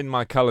pin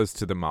my colours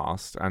to the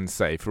mast and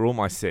say, for all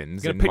my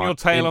sins, You're going to pin your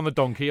tail on the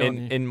donkey, aren't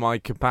you? in my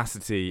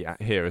capacity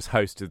here as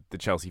host of the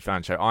Chelsea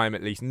Fan Show, I am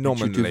at least Which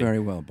nominally. you do very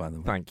well, by the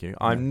way. Thank you.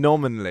 I'm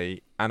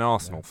nominally an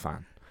Arsenal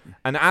fan,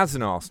 and as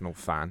an Arsenal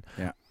fan,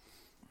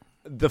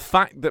 the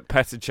fact that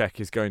Petr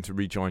Cech is going to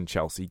rejoin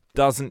Chelsea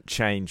doesn't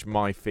change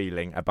my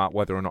feeling about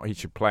whether or not he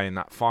should play in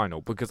that final,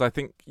 because I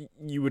think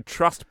you would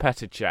trust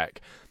Petr Cech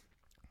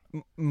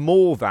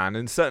more than,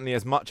 and certainly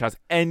as much as,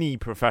 any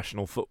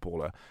professional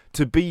footballer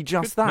to be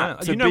just Good that.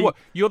 man. You know what?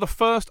 You're the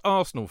first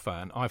Arsenal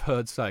fan I've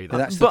heard say that. But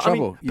that's the But I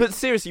trouble. mean, but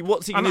seriously,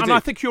 what's he going to do? And I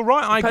think you're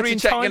right. I agree Petr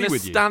Cech entirely gonna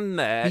with you. stand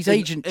there. He's in-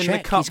 Agent in the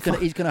Cech. cup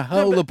He's going to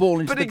hurl the ball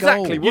into but the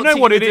exactly, goal. You what's know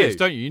he what it gonna is, do?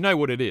 don't you? You know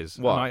what it is.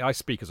 What? And I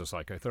speak as a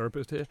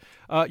psychotherapist here.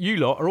 You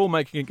lot are all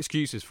making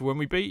excuses for when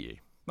we beat you.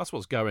 That's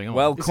what's going on.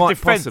 Well, It's quite a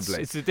defense.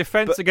 possibly. It's a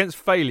defense But- against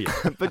failure.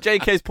 But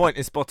JK's point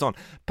is spot on.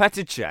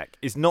 Petr Cech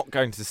is not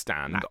going to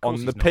stand Nah, of course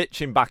on the he's not.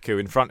 pitch in Baku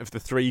in front of the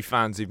 3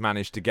 fans who've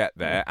managed to get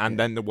there and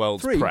then the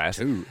world's 3, press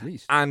 2 at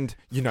least. and,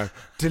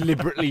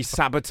 deliberately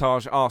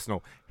sabotage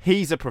Arsenal.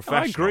 He's a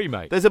professional. I agree,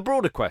 mate. There's a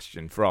broader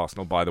question for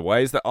Arsenal, by the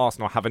way, is that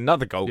Arsenal have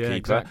another goalkeeper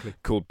exactly.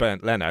 called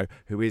Bernd Leno,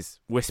 who is,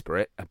 whisper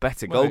it, a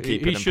better Well,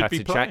 goalkeeper he than should be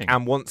Petr Cech playing.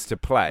 and wants to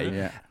play.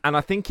 Yeah. And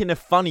I think in a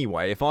funny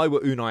way, if I were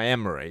Unai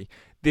Emery,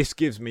 this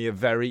gives me a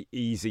very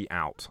easy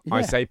out. I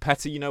Yeah. say,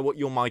 Petr, you know what?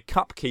 You're my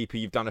cup keeper.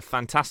 You've done a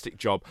fantastic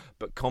job,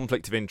 but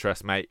conflict of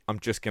interest, mate. I'm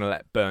just going to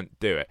let Bernd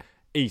do it.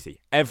 Easy.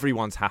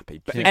 Everyone's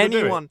happy. But Think he'll do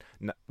it? anyone...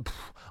 No,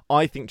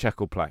 I think Cech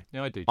will play.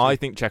 Yeah, I do. I too.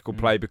 think Cech will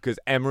play because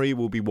Emery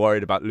will be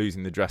worried about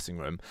losing the dressing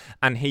room,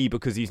 and he,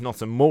 because he's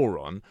not a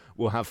moron,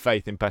 will have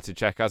faith in Petr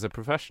Cech as a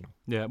professional.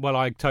 Yeah, well,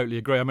 I totally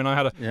agree. I mean,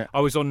 Yeah. I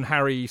was on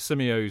Harry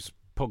Symeo's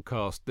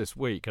podcast this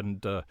week,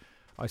 and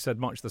I said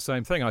much the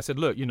same thing. I said,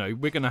 look,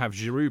 we're going to have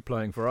Giroud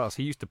playing for us.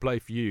 He used to play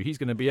for you. He's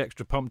going to be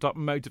extra pumped up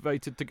and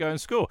motivated to go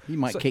and score. He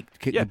might kick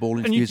yeah, the ball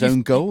and into his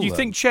own goal. You though.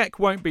 think Cech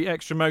won't be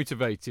extra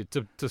motivated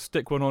to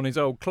stick one on his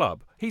old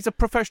club? He's a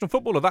professional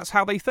footballer. That's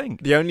how they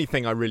think. The only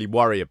thing I really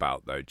worry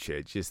about, though,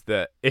 Chidge, is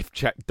that if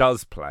Cech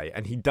does play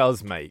and he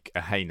does make a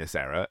heinous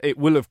error, it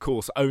will, of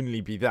course, only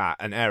be that,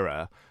 an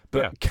error.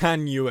 But Yeah.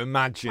 can you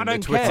imagine I the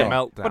don't Twitter care.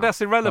 meltdown? But that's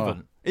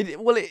irrelevant. It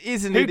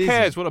isn't. Who it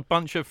cares isn't. what a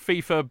bunch of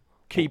FIFA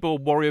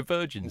keyboard warrior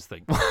virgins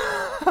think?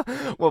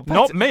 Well,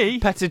 Not me.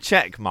 Petr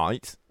Cech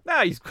might.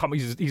 No,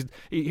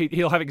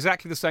 he'll have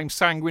exactly the same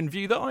sanguine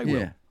view that I will.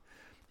 Yeah.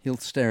 He'll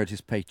stare at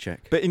his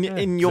paycheck. But in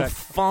your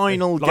exactly.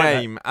 final Like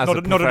that. game as not,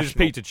 a not at his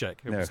professional... Peter check,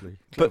 obviously.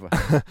 Clever.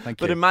 Thank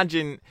But you.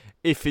 imagine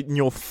if in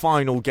your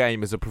final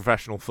game as a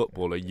professional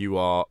footballer you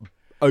are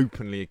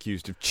openly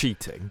accused of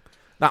cheating.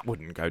 That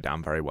wouldn't go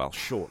down very well,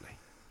 surely.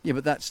 Yeah,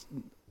 but that's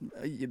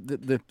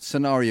the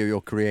scenario you're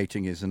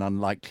creating is an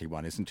unlikely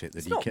one, isn't it? That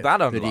It's he not ca- that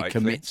that he unlikely.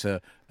 commits an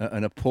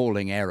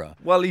appalling error.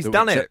 Well, he's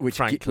done it, which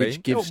frankly.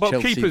 which gives well,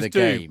 Chelsea keepers the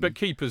do, game. but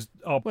keepers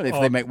are. Well, if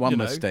are, they make one you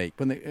know, mistake,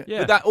 when they, Yeah.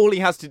 But that all he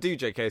has to do,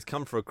 JK, is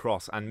come for a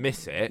cross and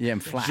miss it. Yeah,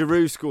 and flap.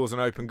 Giroud scores an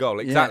open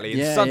goal, exactly.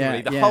 yeah, and suddenly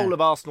yeah, the yeah. whole of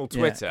Arsenal Yeah,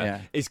 Twitter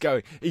yeah. is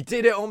going, he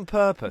did it on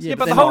purpose. Yeah, but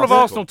but the they're whole of not.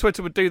 Arsenal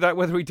Twitter would do that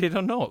whether he did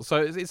or not. So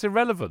it's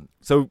irrelevant.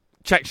 So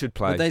Cech should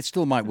play. but they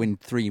still might win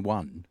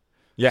 3-1.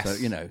 yes,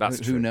 So, that's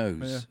who true. knows?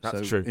 Yeah. That's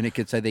So- true. And it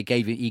could say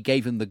he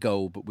gave him the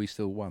goal, but we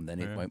still won. Then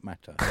it Yeah. won't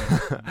matter.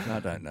 I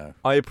don't know.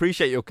 I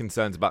appreciate your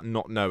concerns about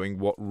not knowing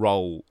what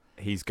role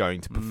he's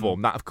going to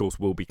perform. That, of course,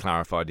 will be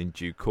clarified in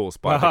due course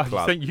by the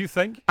club. You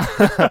think?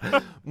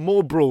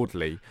 More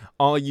broadly,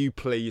 are you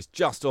pleased,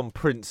 just on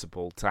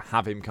principle, to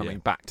have him coming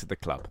back to the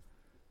club?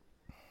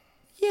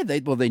 Yeah,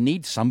 they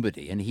need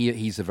somebody, and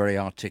he's a very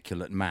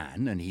articulate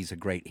man, and he's a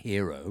great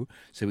hero,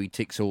 so he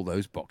ticks all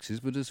those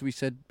boxes. But as we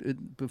said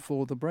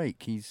before the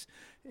break, is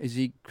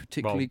he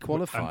particularly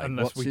qualified?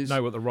 Unless we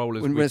know what the role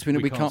is,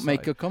 we can't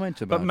make a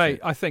comment about it. But mate,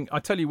 I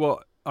tell you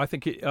what, I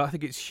think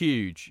it's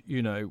huge.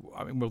 You know,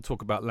 I mean, we'll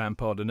talk about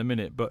Lampard in a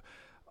minute, but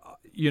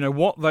you know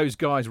what those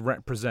guys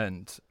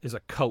represent is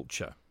a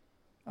culture.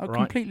 I right?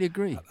 completely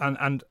agree.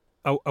 And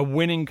a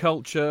winning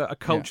culture, a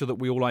culture that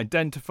we all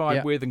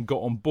identified with and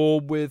got on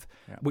board with,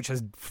 which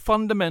has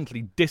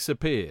fundamentally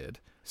disappeared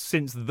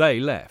since they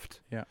left.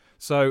 Yeah.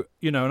 So,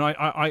 you know, and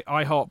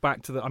I hark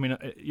back to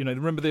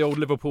remember the old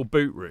Liverpool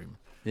boot room?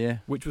 Yeah.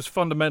 Which was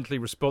fundamentally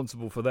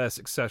responsible for their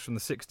success from the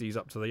 60s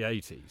up to the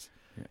 80s.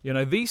 Yeah. You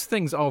know, these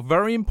things are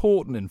very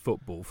important in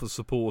football for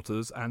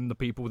supporters and the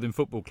people within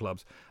football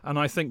clubs. And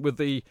I think with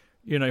the,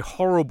 you know,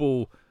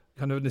 horrible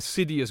kind of an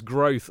insidious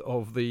growth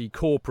of the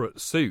corporate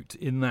suit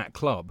in that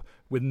club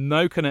with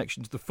no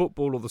connection to the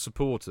football or the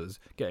supporters,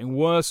 getting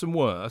worse and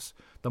worse,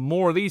 the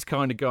more of these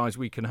kind of guys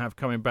we can have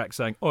coming back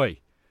saying, oi,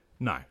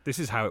 no, this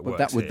is how it works.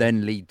 That would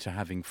then lead to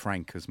having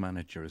Frank as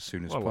manager as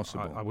soon as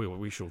possible.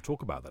 We shall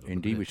talk about that.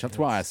 Indeed, that's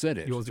why I said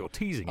it. You're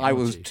teasing. I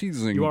was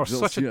teasing. You are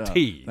such a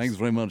tease. Thanks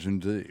very much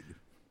indeed.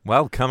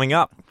 Well, coming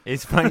up,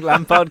 is Frank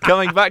Lampard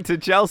coming back to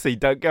Chelsea?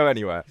 Don't go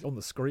anywhere. It's on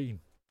the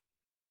screen.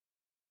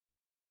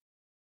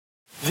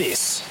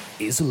 This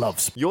is Love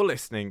Sport. You're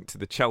listening to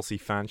the Chelsea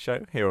Fan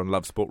Show here on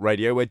Love Sport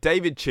Radio, where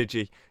David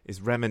Chidgey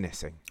is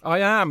reminiscing. I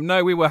am.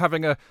 No, we were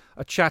having a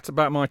chat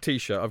about my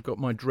T-shirt. I've got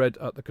my Dread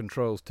at the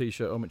Controls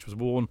T-shirt on, which was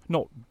worn,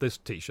 not this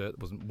T-shirt, it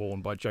wasn't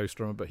worn by Joe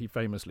Strummer, but he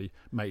famously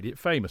made it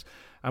famous.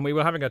 And we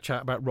were having a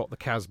chat about Rock the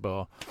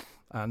Casbah.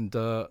 And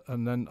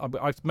then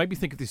I made me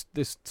think of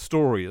this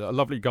story that a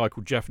lovely guy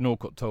called Jeff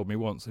Norcott told me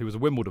once, who was a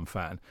Wimbledon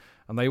fan.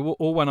 And they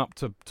all went up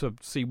to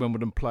see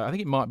Wimbledon play. I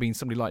think it might have been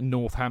somebody like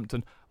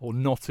Northampton or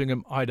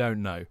Nottingham, I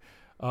don't know.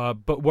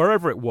 But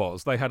wherever it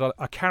was, they had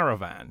a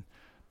caravan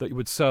that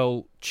would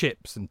sell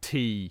chips and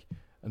tea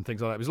and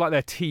things like that. It was like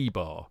their tea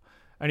bar.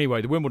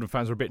 Anyway, the Wimbledon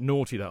fans were a bit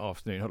naughty that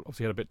afternoon.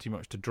 Obviously had a bit too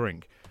much to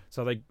drink.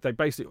 So they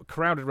basically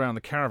crowded around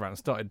the caravan and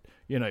started,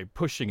 you know,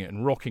 pushing it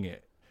and rocking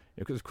it.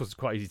 Because of course it's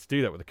quite easy to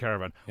do that with a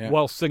caravan,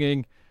 while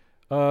singing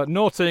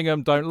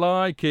Nottingham don't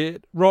like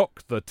it,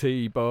 rock the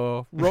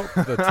tea-bar, rock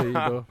the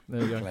tea-bar.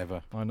 There you go.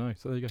 Clever. I know,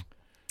 so there you go.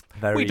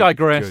 Very we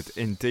digress. Good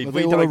indeed. Were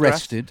they all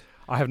arrested?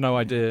 I have no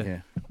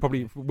idea.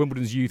 Probably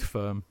Wimbledon's youth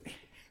firm.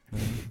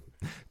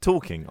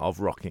 Talking of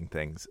rocking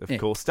things, of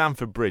course,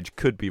 Stamford Bridge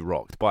could be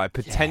rocked by a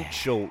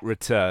potential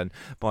return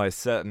by a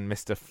certain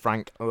Mr.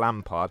 Frank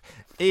Lampard.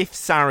 If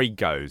Sarri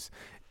goes,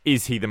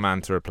 is he the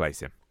man to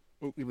replace him?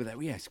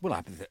 Yes. Well,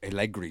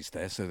 Allegri's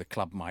there, so the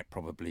club might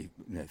probably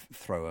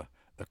throw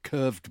a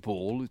curved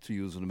ball, to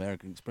use an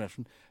American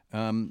expression,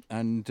 and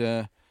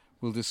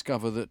we'll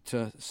discover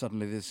that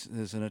suddenly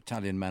there's an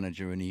Italian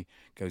manager and he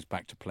goes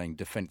back to playing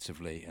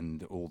defensively,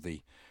 and all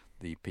the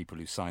people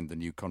who signed the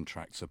new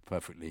contracts are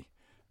perfectly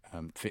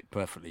fit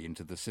perfectly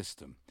into the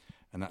system.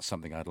 And that's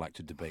something I'd like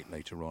to debate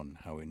later on,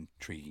 how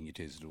intriguing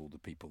it is that all the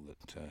people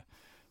that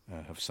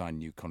have signed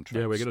new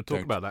contracts. Yeah, we're going to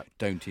talk about that.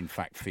 Don't in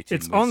fact fit in.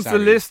 It's on the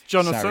list,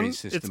 Jonathan.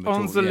 It's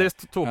on the list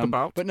to talk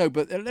about. But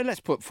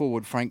let's put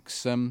forward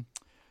Frank's the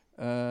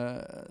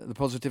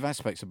positive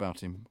aspects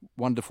about him.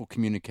 Wonderful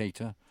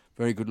communicator,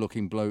 very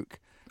good-looking bloke.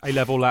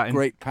 A-level Latin.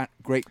 Great.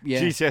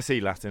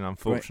 GCSE Latin,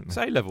 unfortunately. It's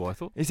A-level, I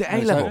thought. Is it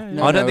A-level?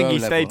 No, I don't think he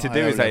stayed to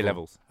do his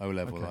A-levels.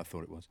 O-level, okay. I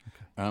thought it was.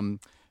 Okay.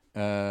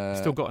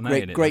 Still got an A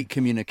in it. Great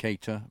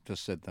communicator.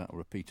 Just said that. I'll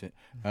repeat it.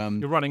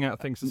 You're running out of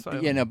things to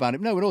say. Yeah, no, about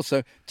him. No, but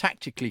also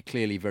tactically,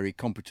 clearly very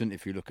competent.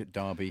 If you look at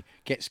Derby,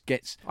 gets.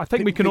 I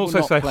think we can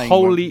also say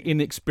wholly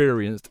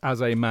inexperienced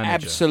as a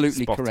manager.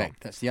 Absolutely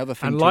correct. That's the other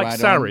thing. And to like add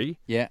Sarri,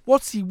 on.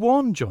 What's he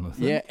won,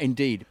 Jonathan? Yeah,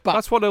 indeed. But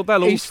that's what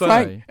they'll all say.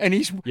 Frank, and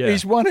he's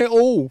won it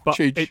all. But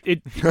but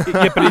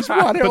he's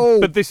won it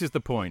all. But this is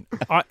the point.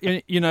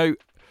 And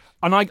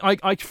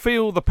I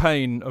feel the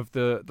pain of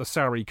the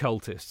Sarri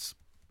cultists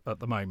at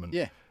the moment.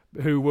 Yeah.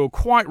 Who will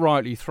quite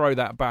rightly throw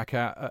that back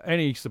at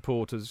any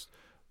supporters,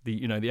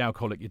 the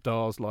alcoholic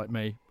yadars like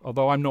me,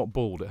 although I'm not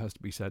bald, it has to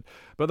be said.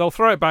 But they'll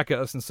throw it back at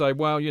us and say,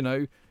 well,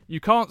 you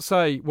can't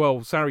say,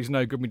 well, Sarri's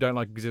no good, we don't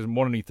like him because he doesn't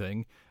want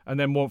anything, and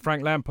then want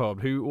Frank Lampard,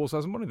 who also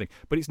hasn't won anything.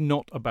 But it's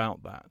not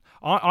about that.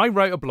 I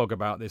wrote a blog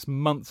about this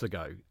months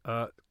ago,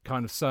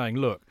 kind of saying,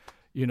 look,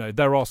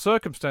 there are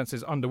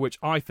circumstances under which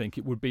I think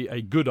it would be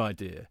a good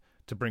idea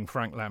to bring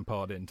Frank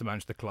Lampard in to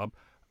manage the club,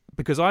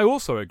 because I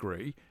also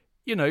agree,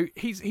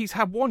 he's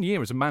had 1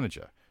 year as a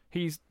manager.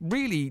 He's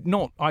really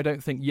not, I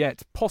don't think,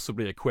 yet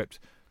possibly equipped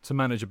to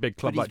manage a big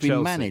club like Chelsea. But he's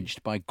been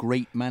managed by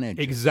great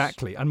managers.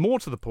 Exactly. And more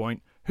to the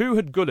point, who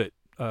had Gullit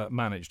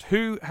managed?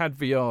 Who had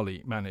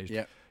Vialli managed?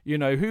 Yep.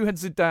 Who had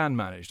Zidane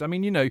managed? I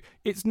mean,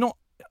 it's not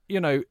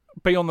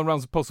be on the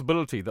realms of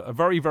possibility that a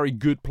very, very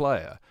good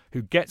player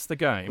who gets the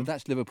game. But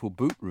that's Liverpool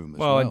boot room as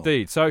well. Well,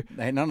 indeed. So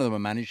none of them are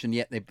managed, and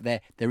yet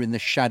they're in the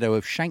shadow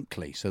of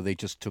Shankly, so they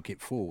just took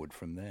it forward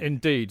from there.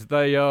 Indeed,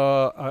 they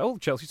are.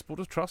 Chelsea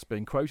Supporters Trust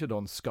being quoted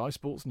on Sky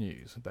Sports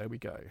News. There we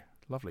go.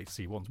 Lovely to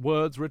see one's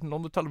words written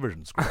on the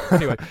television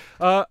screen.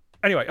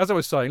 Anyway, as I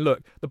was saying,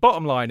 look, the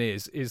bottom line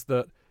is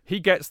that he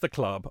gets the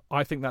club.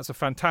 I think that's a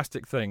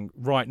fantastic thing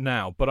right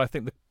now. But I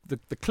think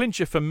the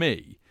clincher for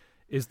me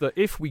is that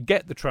if we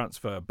get the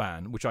transfer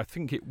ban, which I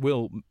think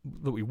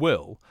we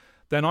will,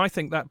 then I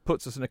think that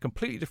puts us in a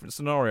completely different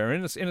scenario.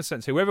 In a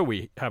sense, whoever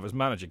we have as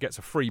manager gets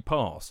a free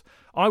pass.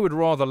 I would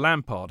rather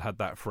Lampard had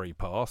that free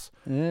pass,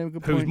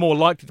 who's more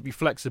likely to be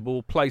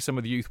flexible, play some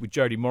of the youth with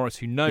Jody Morris,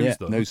 who knows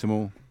them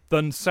all,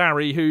 than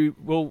Sarri, who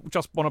will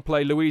just want to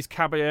play Luis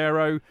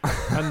Caballero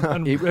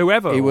and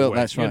whoever. He will,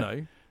 that's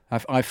right.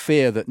 I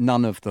fear that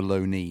none of the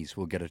loanees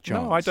will get a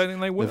chance. No, I don't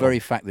think they will. The very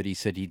fact that he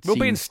said we'll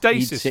be in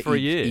stasis for a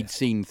year. He'd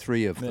seen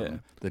 3 of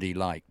them that he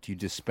liked. You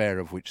despair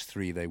of which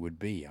 3 they would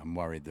be. I'm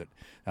worried that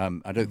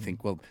I don't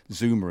think. Well,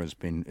 Zuma has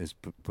been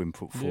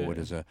put forward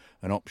as an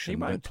option. He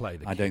won't play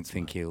the kids. I don't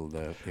think he'll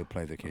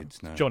play the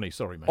kids. No. Johnny,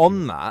 sorry, mate.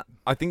 On that,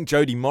 I think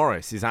Jody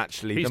Morris is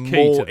actually the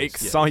more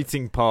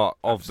exciting part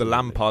of the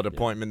Lampard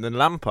appointment than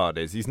Lampard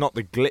is. He's not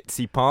the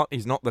glitzy part.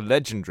 He's not the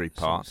legendary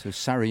part. So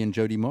Sarri and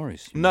Jody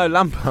Morris. No,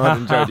 Lampard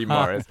and Jody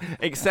Morris,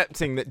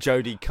 accepting that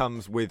Jody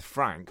comes with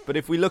Frank. But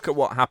if we look at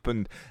what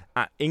happened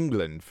at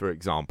England, for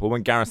example,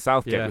 when Gareth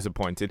Southgate was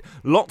appointed,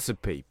 lots of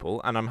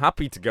people, and I'm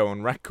happy to go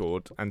on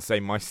record and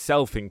say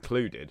myself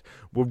included,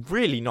 were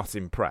really not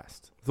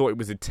impressed. Thought it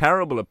was a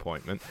terrible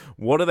appointment.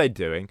 What are they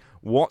doing?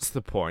 What's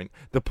the point?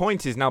 The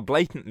point is now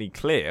blatantly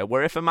clear,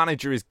 where if a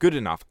manager is good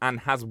enough and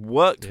has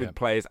worked with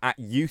players at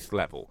youth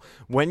level,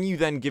 when you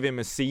then give him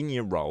a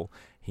senior role,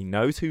 he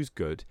knows who's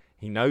good.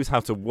 He knows how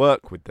to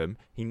work with them.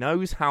 He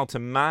knows how to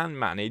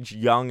manage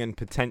young and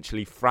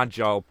potentially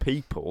fragile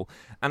people.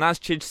 And as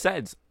Chidge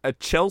said, a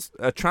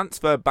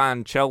transfer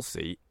ban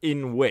Chelsea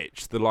in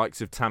which the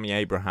likes of Tammy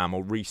Abraham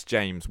or Reece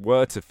James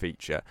were to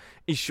feature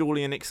is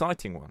surely an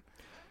exciting one.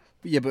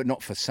 Yeah, but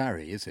not for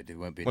Sarri, is it? It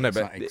won't be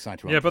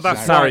exciting. Yeah, but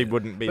Sarri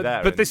wouldn't be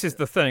there. But this is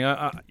the thing.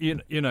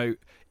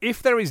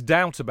 If there is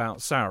doubt about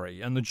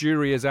Sarri, and the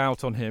jury is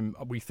out on him,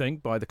 we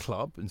think, by the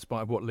club, in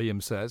spite of what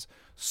Liam says,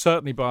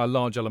 certainly by a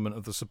large element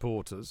of the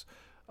supporters,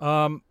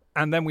 and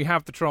then we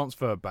have the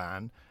transfer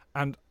ban,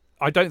 and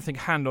I don't think,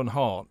 hand on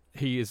heart,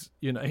 he is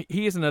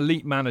an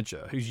elite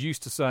manager who's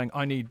used to saying,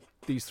 I need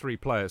these 3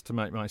 players to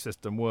make my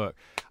system work.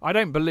 I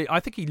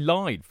think he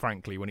lied,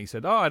 frankly, when he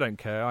said, I don't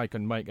care, I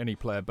can make any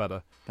player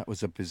better. That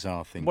was a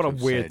bizarre thing. What to a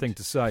have weird said. thing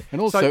to say. And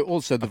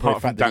also the very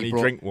fact that he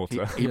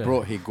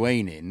brought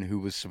Higuain in, who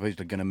was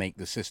supposedly going to make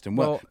the system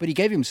well, but he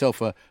gave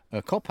himself a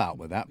cop-out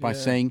with that by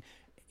saying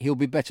he'll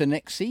be better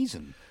next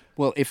season.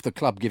 Well, if the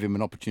club give him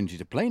an opportunity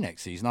to play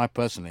next season, I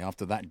personally,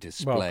 after that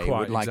display,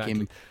 would like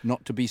him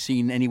not to be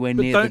seen anywhere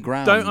near the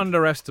ground. Don't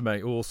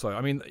underestimate also. I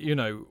mean,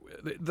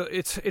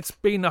 it's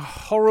been a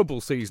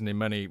horrible season in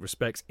many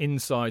respects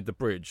inside the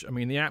bridge. I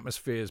mean, the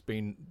atmosphere's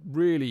been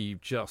really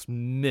just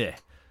meh.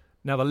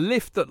 Now, the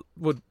lift that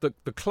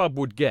the club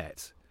would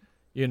get,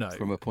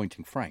 from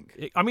appointing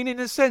Frank. I mean, in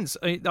a sense,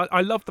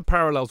 I love the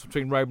parallels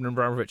between Roman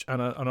Abramovich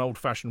and an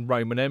old-fashioned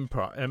Roman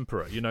emperor, in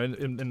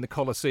the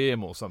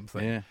Colosseum or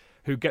something. Yeah.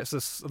 Who gets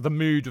us the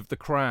mood of the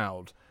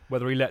crowd,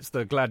 whether he lets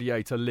the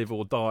gladiator live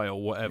or die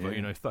or whatever,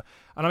 And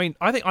I mean,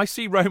 I think I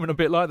see Roman a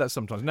bit like that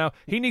sometimes. Now,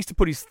 he needs to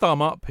put his thumb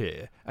up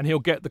here, and he'll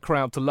get the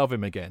crowd to love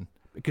him again,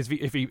 because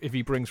if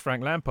he brings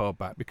Frank Lampard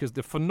back, because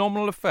the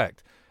phenomenal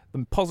effect,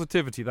 the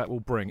positivity that will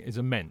bring is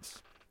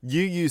immense.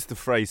 You used the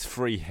phrase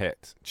free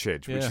hit,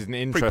 Chidge, which is an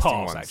interesting free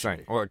pass, one.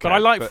 Actually. Okay, but I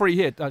like free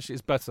hit, actually,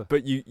 it's better.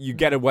 But you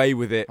get away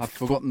with it. I've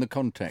forgotten the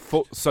context.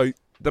 So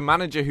the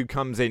manager who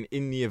comes in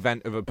the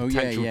event of a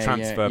potential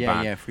transfer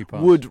ban free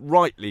pass, would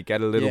rightly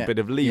get a little bit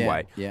of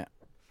leeway. Yeah.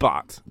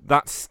 But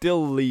that's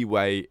still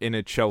leeway in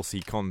a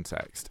Chelsea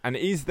context. And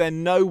is there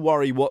no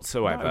worry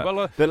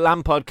whatsoever that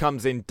Lampard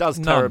comes in, does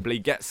terribly,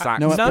 gets sacked?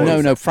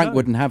 No. Frank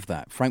wouldn't have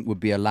that. Frank would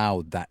be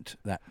allowed that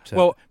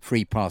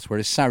free pass,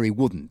 whereas Sarri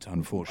wouldn't,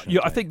 unfortunately.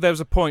 Yeah, I think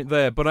there's a point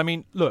there. But I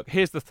mean, look,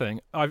 here's the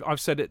thing.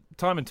 I've said it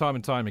time and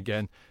time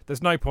again.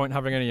 There's no point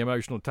having any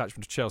emotional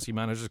attachment to Chelsea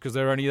managers because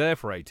they're only there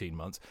for 18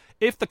 months.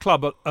 If the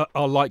club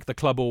are like the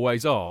club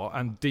always are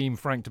and deem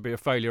Frank to be a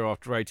failure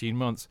after 18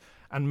 months,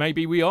 and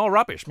maybe we are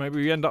rubbish.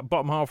 Maybe we end up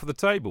bottom half of the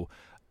table.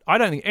 I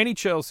don't think any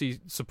Chelsea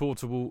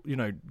supporter will,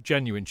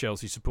 genuine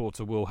Chelsea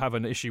supporter will have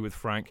an issue with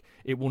Frank.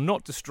 It will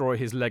not destroy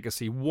his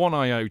legacy one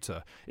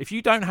iota. If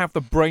you don't have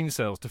the brain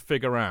cells to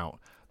figure out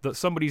that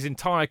somebody's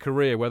entire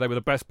career, where they were the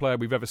best player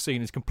we've ever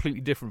seen, is completely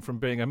different from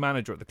being a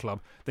manager at the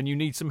club, then you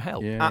need some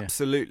help. Yeah.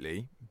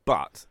 Absolutely.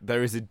 But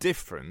there is a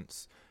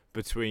difference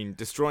between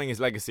destroying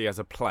his legacy as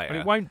a player... And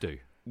it won't do.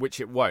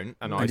 which it won't,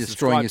 and I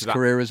destroying his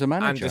career as a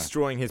manager. And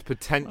destroying his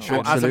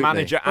potential as a Absolutely.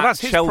 manager Well, at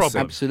that's his Chelsea.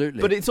 problem.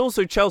 Absolutely. But it's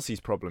also Chelsea's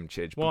problem,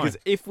 Chidge, Why? because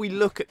if we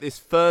look at this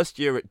first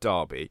year at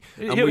Derby...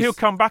 He'll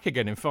come back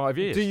again in 5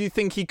 years. Do you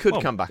think he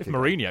could come back if again?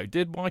 Mourinho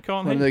did, why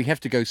can't Well, he? they have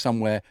to go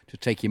somewhere to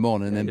take him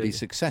on and then be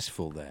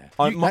successful there.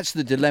 That's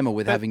the dilemma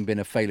with having been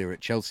a failure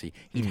at Chelsea.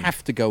 He'd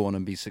have to go on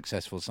and be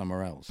successful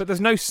somewhere else. But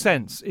there's no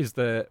sense, is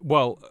there?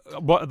 Well,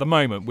 what at the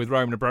moment with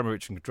Roman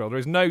Abramovich in control, there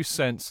is no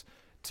sense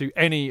to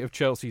any of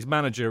Chelsea's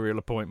managerial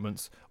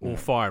appointments or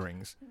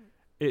firings.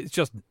 It's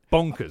just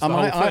bonkers. The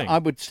whole thing. I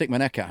would stick my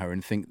neck at her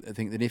and think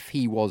that if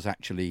he was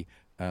actually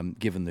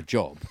given the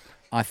job,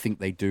 I think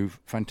they do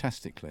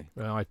fantastically.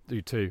 Well, I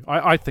do too.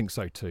 I think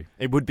so too.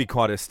 It would be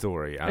quite a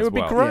story as well. It would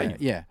be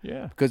great. Yeah.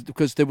 Yeah.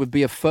 Because there would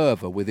be a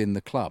fervour within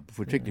the club,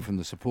 particularly from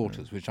the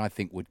supporters, which I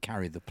think would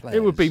carry the players.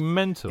 It would be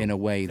mental. In a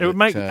way that... It would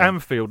make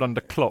Anfield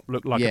under Klopp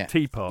look like a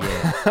tea party.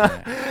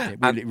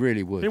 It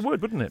really would. It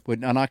would, wouldn't it?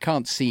 And I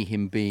can't see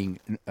him being...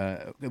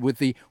 with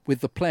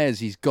the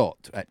players he's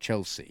got at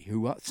Chelsea,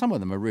 some of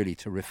them are really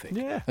terrific,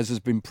 as has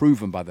been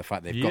proven by the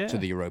fact they've got to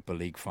the Europa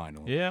League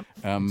final. Yeah,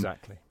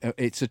 exactly.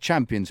 It's a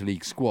Champions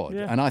League squad,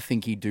 Yeah. and I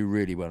think he'd do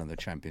really well in the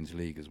Champions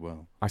League as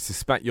well. I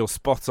suspect you're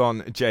spot on,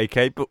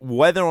 JK, but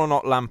whether or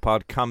not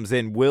Lampard comes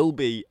in will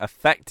be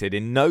affected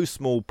in no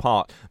small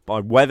part by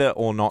whether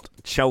or not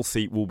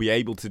Chelsea will be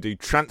able to do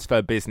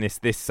transfer business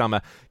this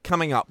summer.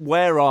 Coming up,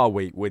 where are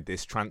we with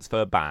this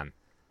transfer ban?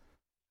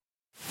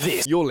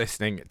 You're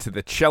listening to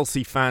the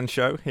Chelsea Fan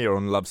Show here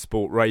on Love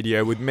Sport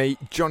Radio with me,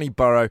 Johnny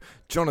Burrow,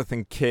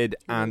 Jonathan Kidd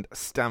and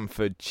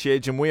Stamford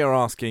Chidge, and we are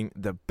asking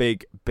the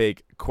big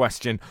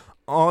question.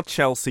 Are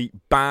Chelsea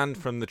banned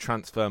from the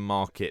transfer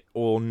market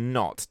or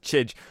not?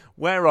 Chidge,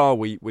 where are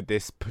we with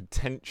this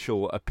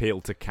potential appeal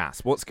to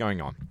CAS? What's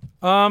going on?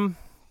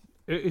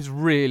 It is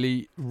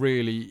really,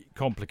 really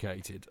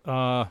complicated.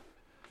 From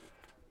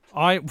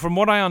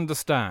what I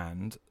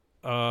understand,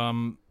 there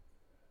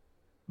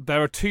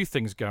are two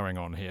things going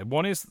on here.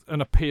 One is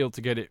an appeal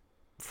to get it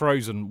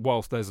frozen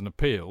whilst there's an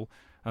appeal,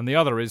 and the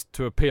other is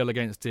to appeal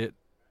against it,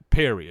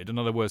 period. In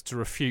other words, to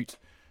refute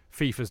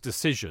FIFA's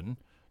decision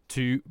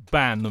to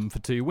ban them for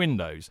 2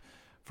 windows.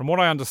 From what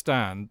I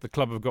understand, the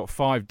club have got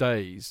 5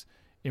 days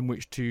in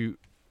which to,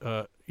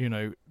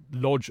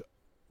 lodge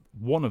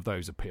one of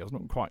those appeals.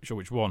 Not quite sure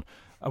which one.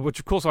 Which,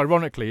 of course,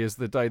 ironically, is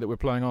the day that we're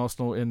playing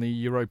Arsenal in the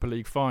Europa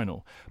League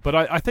final. But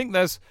I think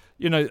there's,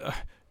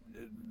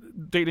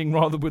 dealing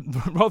rather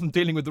than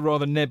dealing with the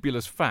rather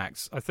nebulous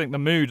facts, I think the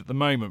mood at the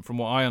moment, from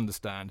what I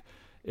understand,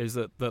 is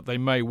that they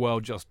may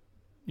well just,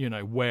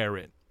 wear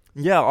it.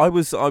 Yeah, I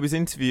was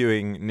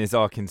interviewing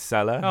Nizar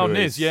Kinsella. Oh,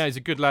 Niz, he's a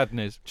good lad,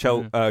 Niz.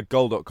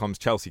 Goal.com's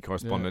Chelsea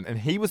correspondent, and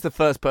he was the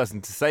first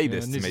person to say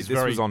this to me. This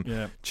was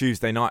on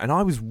Tuesday night, and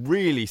I was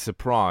really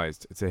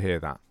surprised to hear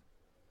that.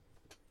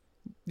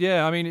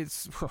 Yeah, I mean,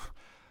 it's...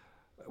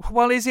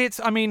 Well, is it?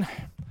 I mean,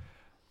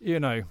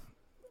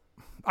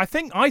 I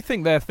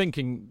think their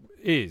thinking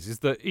is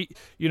that,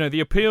 the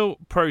appeal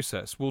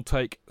process will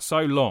take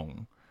so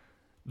long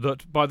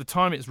that by the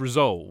time it's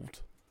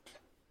resolved...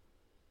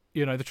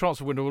 the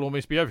transfer window will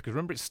almost be over, because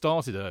remember it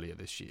started earlier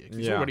this year.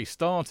 It's already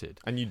started.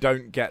 And you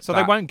don't get So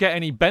they won't get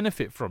any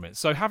benefit from it.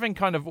 So having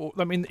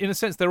in a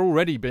sense, they're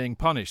already being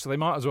punished, so they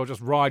might as well just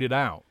ride it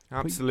out.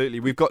 Absolutely.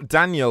 We've got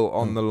Daniel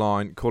on the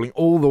line, calling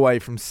all the way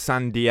from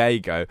San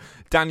Diego.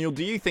 Daniel,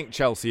 do you think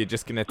Chelsea are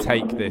just going to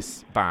take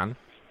this ban?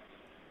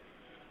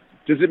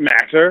 Does it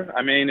matter?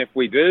 I mean, if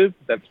we do,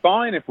 that's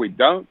fine. If we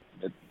don't,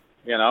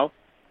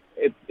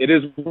 It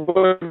is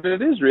what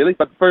it is, really.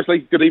 But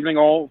firstly, good evening,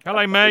 all.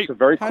 Hello, mate. It's a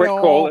very quick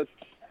Hello. call.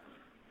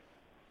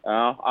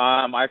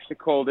 I actually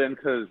called in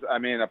because,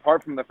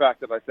 apart from the fact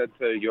that I said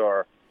to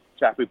your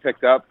chap who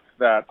picked up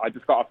that I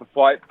just got off a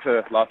flight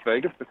to Las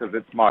Vegas because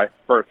it's my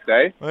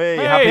birthday. Hey,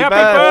 happy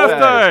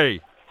birthday!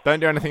 Don't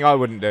do anything I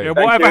wouldn't do. Yeah,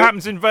 whatever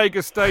happens in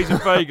Vegas stays in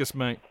Vegas,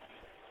 mate.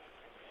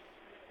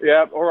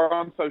 Yeah, or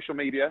on social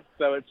media,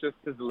 so it's just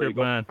as illegal.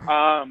 Good man.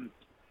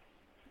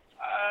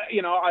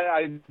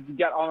 I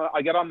get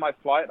on my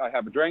flight, I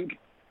have a drink,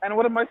 and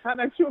what am I sat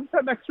next to? I'm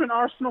sat next to an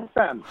Arsenal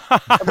fan.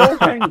 Of all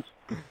things.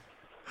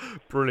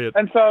 Brilliant.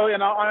 And so,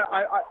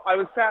 I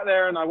was sat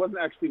there and I wasn't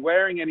actually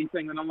wearing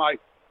anything, and I'm like,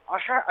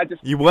 I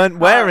just... You weren't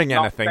wearing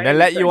anything. They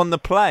let you on the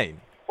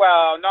plane.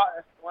 Well,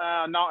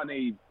 not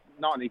any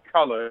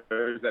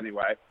colours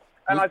anyway.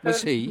 And I said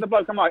to the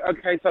bloke, I'm like,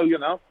 okay, so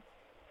no,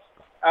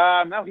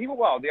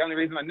 the only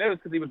reason I knew is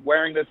because he was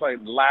wearing this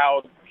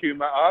loud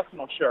Puma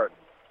Arsenal shirt.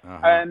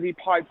 Uh-huh. And he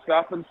pipes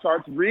up and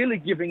starts really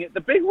giving it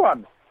the big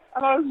one.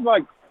 And I was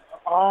like,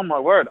 oh my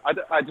word,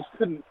 I just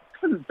couldn't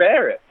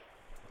bear it.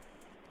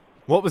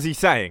 What was he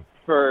saying?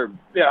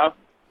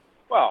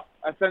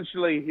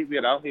 Essentially, he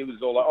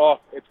was all like, oh,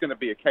 it's going to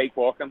be a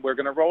cakewalk and we're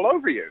going to roll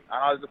over you.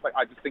 And I was just like,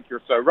 I just think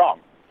you're so wrong.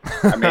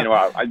 I mean,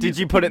 did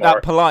you put it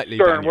that politely,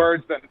 certain Daniel?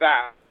 words than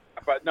that.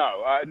 But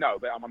no,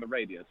 but I'm on the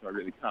radio, so I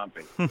really can't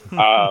be.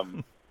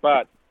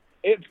 But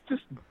it's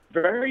just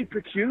very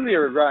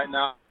peculiar right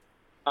now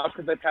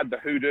because they've had the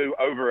hoodoo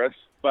over us.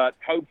 But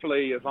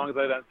hopefully, as long as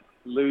they don't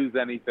lose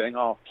anything,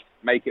 I'll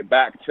make it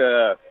back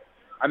to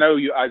I know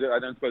you. I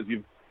don't suppose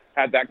you've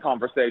had that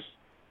conversation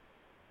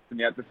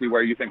yet to see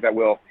where you think that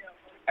will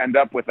end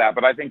up with that.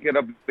 But I think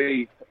it'll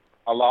be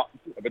a lot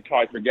of a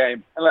tighter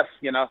game, unless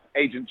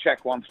Agent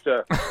Czech wants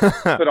to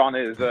put on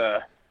his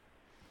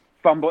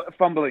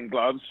fumbling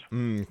gloves.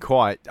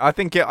 Quite. I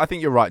think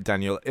you're right,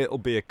 Daniel. It'll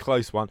be a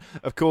close one.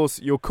 Of course,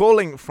 you're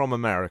calling from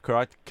America.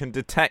 I can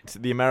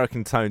detect the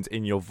American tones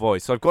in your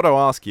voice. So I've got to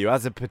ask you,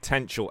 as a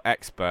potential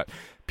expert,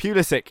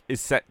 Pulisic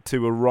is set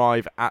to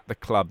arrive at the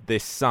club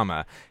this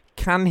summer.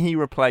 Can he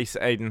replace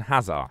Eden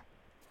Hazard?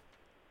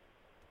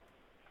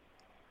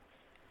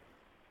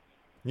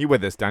 You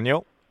with us,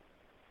 Daniel?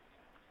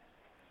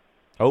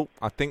 Oh,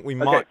 I think we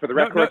might. Okay, for the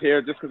record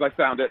here, just because I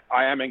sound it,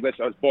 I am English.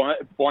 I was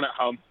born at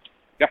home.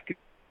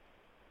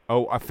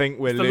 Oh, I think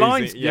we're the losing.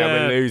 Lines,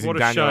 we're losing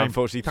Daniel, shame.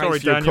 unfortunately. Sorry,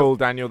 Thanks for your call,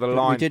 Daniel. The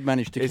line. We did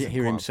manage to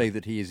hear him say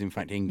that he is, in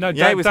fact, English.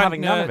 No, he was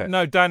having none of it.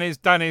 No, Dan is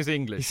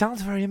English. He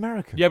sounds very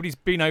American. Yeah, but he's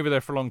been over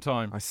there for a long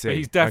time. I see. But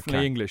he's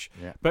definitely English.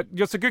 Yeah. But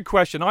it's a good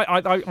question.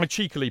 I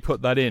cheekily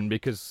put that in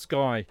because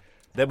Sky...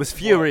 There was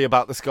fury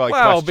about the Sky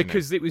Well, questioning.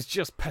 because it was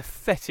just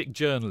pathetic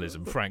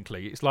journalism,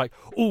 frankly. It's like,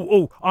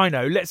 I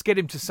know, let's get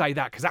him to say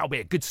that because that'll be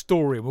a good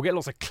story and we'll get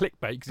lots of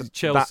clickbait because it's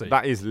Chelsea.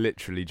 That is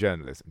literally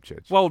journalism,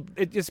 Chidge. Well,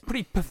 it's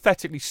pretty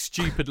pathetically,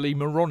 stupidly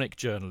moronic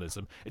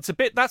journalism. It's a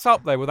bit, that's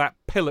up there with that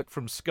pillock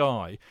from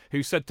Sky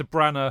who said to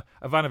Brana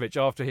Ivanovic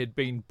after he'd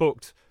been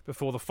booked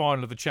before the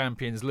final of the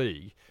Champions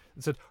League,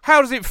 and said,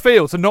 how does it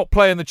feel to not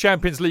play in the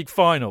Champions League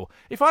final?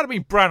 If I'd have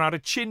been Brana, I'd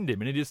have chinned him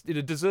and he'd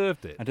have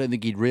deserved it. I don't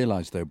think he'd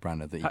realised, though,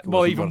 Brana, that he well,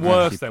 wasn't even actually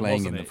worse then,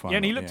 playing wasn't in it? the final. Yeah,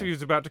 and he looked like he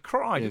was about to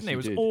cry, Yes, didn't he? It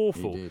was he did.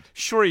 awful. He did.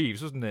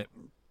 Shreves, wasn't it?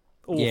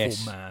 Awful,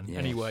 Yes. man. Yes.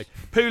 Anyway,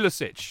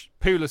 Pulisic.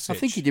 I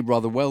think he did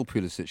rather well,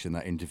 Pulisic, in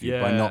that interview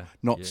by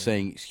not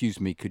saying, excuse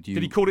me, could you...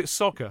 Did he call it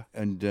soccer?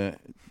 And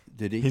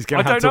did he? He's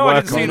going I to have don't to know, I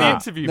work didn't see on the that.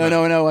 interview.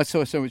 No, I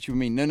saw what you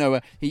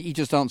mean. He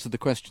just answered the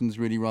questions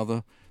really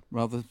rather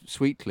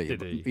sweetly.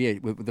 Did he? Yeah,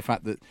 with the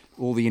fact that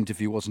all the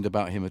interview wasn't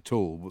about him at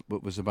all,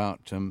 but was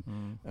about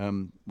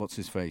what's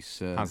his face?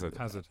 Hazard.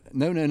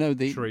 No.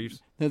 The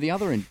Shreves. No, the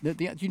other.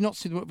 You not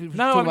see the? No, I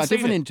haven't about a seen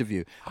different it.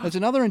 interview. There's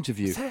another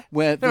interview There?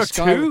 where There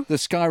are the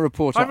Sky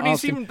reporter I haven't even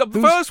asked him, seen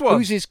the first one.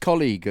 Who's his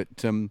colleague at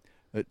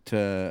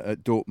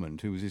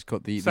Dortmund? Who was his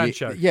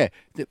Sancho.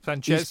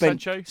 Sanchez.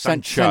 Sancho?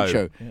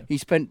 Sancho. Yeah. He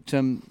spent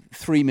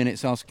 3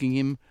 minutes asking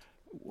him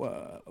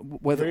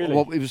whether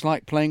what it was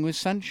like playing with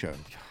Sancho,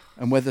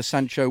 and whether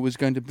Sancho was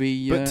going to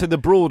be. But to the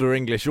broader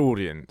English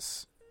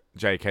audience,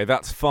 JK,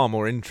 that's far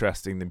more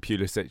interesting than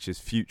Pulisic's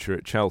future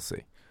at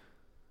Chelsea.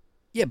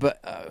 Yeah,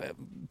 but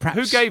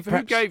perhaps Who gave?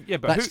 Yeah,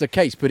 but that's the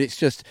case. But it's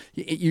just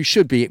you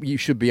should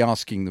be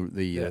asking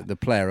the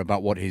player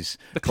about what his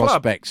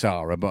prospects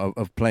are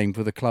of playing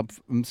for the club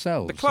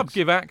themselves. The club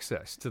give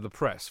access to the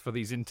press for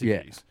these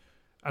interviews.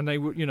 And they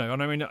will,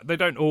 and I mean, they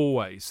don't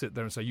always sit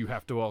there and say you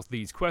have to ask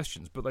these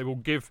questions, but they will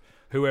give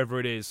whoever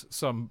it is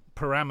some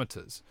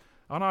parameters.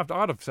 And I'd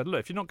have said,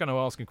 look, if you're not going to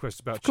ask him questions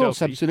about of course,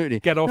 Chelsea,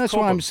 absolutely. get off. That's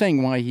why I'm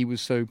saying why he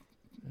was so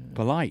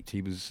polite.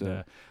 He was.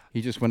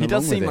 He just went. He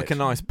along does seem with like it. a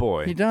nice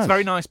boy. He does. He's a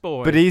very nice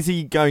boy. But is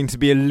he going to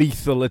be a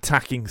lethal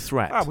attacking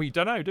threat? Well, we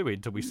don't know, do we,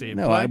 until we see him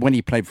No, play? when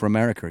he played for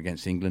America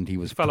against England, he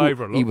was fell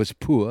over a lot. He was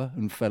poor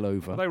and fell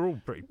over. Well, they were all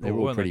pretty poor. They were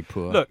all weren't pretty they?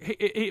 poor. Look,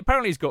 he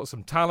apparently he's got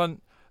some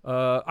talent.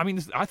 I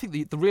mean, I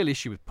think the real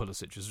issue with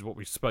Pulisic is what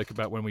we spoke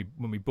about when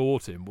we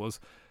bought him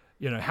was,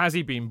 has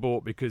he been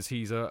bought because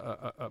he's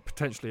a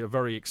potentially a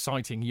very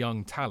exciting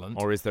young talent,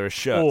 Or is there a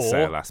shirt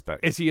sale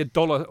aspect? Is he a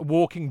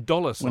walking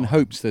dollar sign? One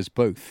hopes there's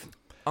both.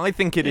 I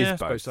think it Yeah,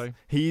 is I both. suppose so.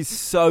 He's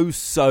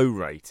so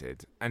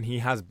rated, and he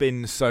has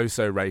been so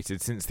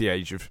rated since the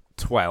age of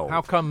 12.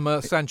 How come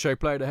Sancho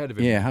played ahead of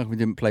him? Yeah, how come he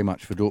didn't play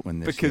much for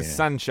Dortmund this Because year?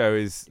 Sancho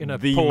is In a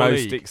the poor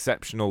most league.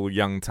 exceptional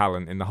young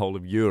talent in the whole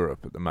of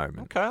Europe at the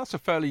moment. Okay, that's a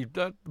fairly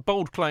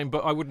bold claim, but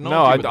I would not.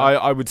 No,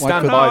 I would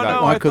stand by that.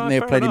 No, Why I- couldn't they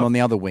have fair played him enough. on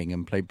the other wing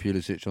and played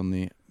Pulisic on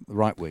the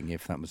right wing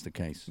if that was the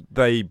case?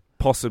 They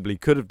possibly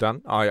could have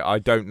done. I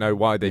don't know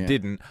why they Yeah,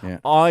 didn't. yeah.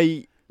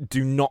 I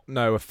do not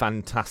know a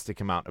fantastic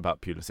amount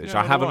about Pulisic.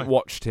 Yeah, I haven't I.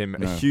 watched him a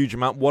No. huge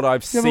amount. What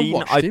I've You haven't seen,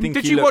 watched I him? think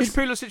Did he you watch looks...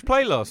 Pulisic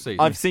play last season?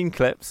 I've seen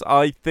clips.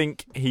 I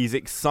think he's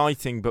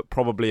exciting, but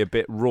probably a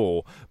bit raw.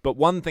 But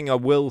one thing I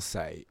will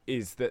say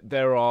is that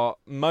there are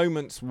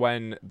moments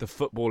when the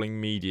footballing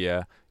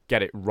media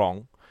get it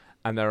wrong,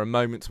 and there are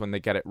moments when they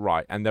get it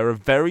right. And there are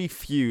very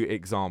few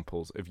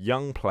examples of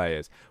young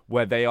players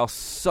where they are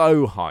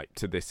so hyped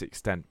to this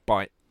extent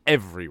by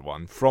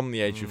everyone from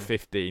the age of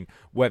 15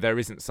 where there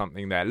isn't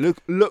something there.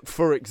 Look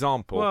for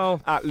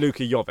example, at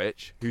Luka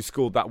Jovic, who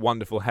scored that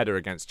wonderful header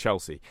against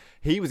Chelsea.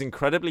 He was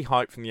incredibly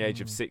hyped from the age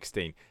of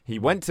 16. He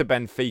went to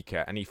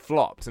Benfica and he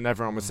flopped, and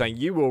everyone was saying,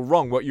 you were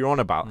wrong, what you're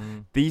on about.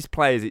 These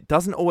players, it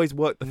doesn't always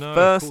work the No, of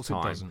first course it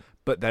time, doesn't.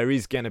 but there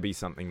is going to be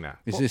something there.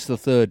 Is this the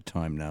third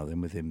time now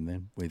then with him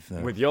then? With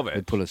Jovic?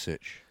 With Pulisic?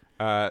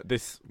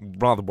 This,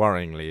 rather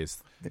worryingly,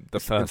 is the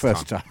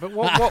first time. time. But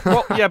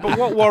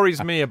what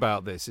worries me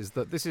about this is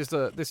that this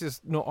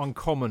is not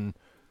uncommon.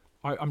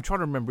 I'm trying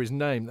to remember his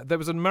name. There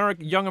was an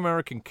young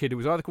American kid who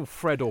was either called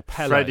Fred or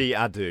Pele. Freddie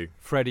Adu.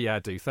 Freddie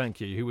Adu, thank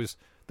you. Who was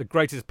the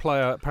greatest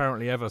player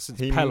apparently ever since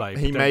Pele.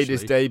 He made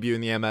his debut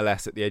in the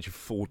MLS at the age of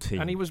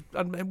 14. And he was,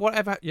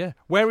 whatever, yeah.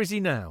 Where is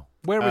he now?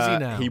 Where is he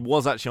now? He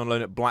was actually on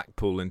loan at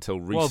Blackpool until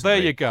recently. Well, there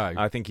you go.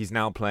 I think he's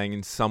now playing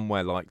in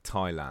somewhere like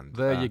Thailand.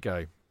 There you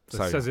go.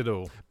 That says it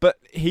all. But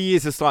he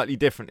is a slightly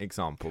different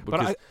example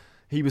because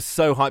he was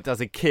so hyped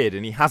as a kid,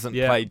 and he hasn't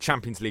played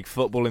Champions League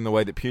football in the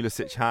way that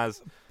Pulisic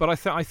has. But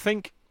I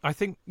think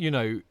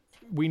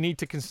we need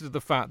to consider the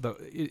fact that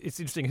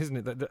it's interesting, isn't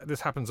it, that this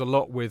happens a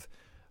lot with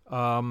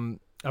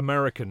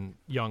American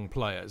young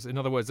players. In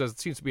other words, there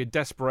seems to be a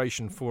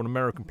desperation for an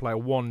American player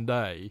one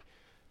day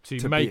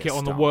to make it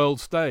on the world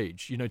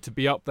stage, to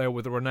be up there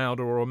with a Ronaldo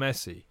or a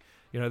Messi.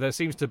 There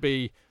seems to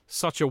be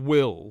such a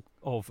will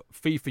of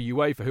FIFA,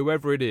 UEFA,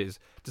 whoever it is,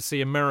 to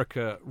see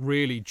America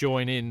really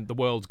join in the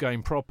world's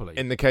game properly.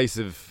 In the case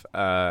of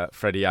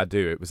Freddie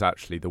Adu, it was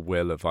actually the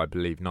will of, I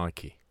believe,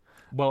 Nike.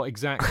 Well,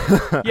 exactly.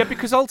 Yeah,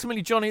 because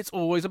ultimately, Johnny, it's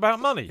always about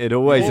money. It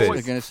always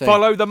is.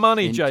 Follow the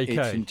money, JK.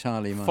 It's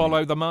entirely money.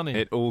 Follow the money.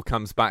 It all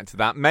comes back to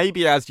that.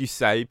 Maybe, as you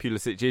say,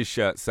 Pulisic is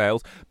shirt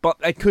sales, but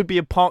there could be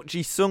a Park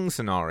Ji-sung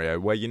scenario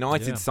where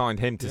United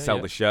signed him to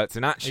sell the shirts,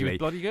 and actually, he was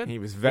bloody good. He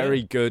was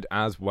very good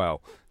as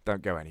well.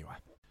 Don't go anywhere.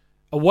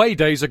 Away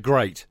days are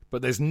great,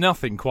 but there's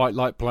nothing quite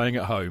like playing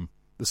at home.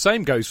 The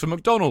same goes for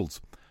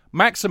McDonald's.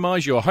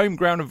 Maximise your home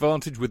ground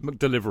advantage with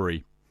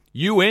McDelivery.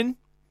 You in?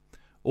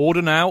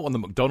 Order now on the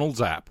McDonald's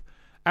app.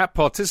 At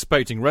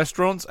participating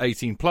restaurants,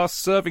 18 plus,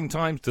 serving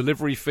times,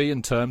 delivery fee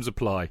and terms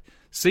apply.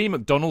 See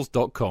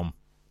mcdonalds.com.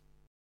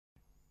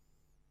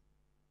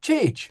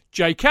 Chidge.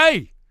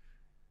 JK,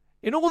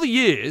 in all the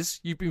years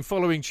you've been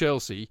following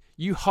Chelsea,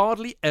 you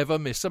hardly ever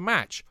miss a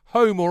match,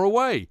 home or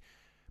away.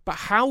 But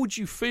how would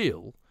you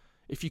feel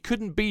if you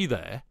couldn't be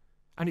there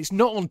and it's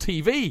not on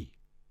TV?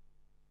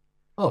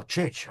 Oh,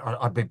 Chidge,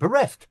 I'd be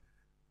bereft.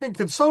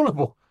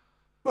 Inconsolable.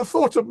 The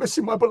thought of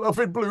missing my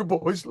beloved Blue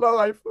Boys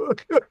live.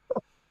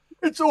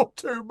 It's all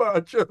too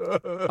much.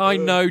 I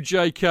know,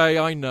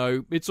 JK, I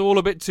know. It's all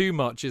a bit too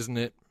much, isn't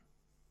it?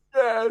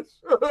 Yes.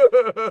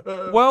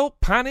 Well,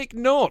 panic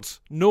not.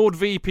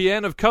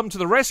 NordVPN have come to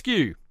the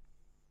rescue.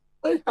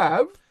 They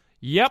have?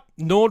 Yep,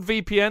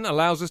 NordVPN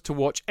allows us to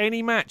watch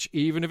any match,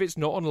 even if it's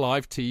not on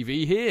live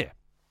TV here.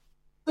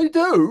 They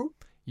do?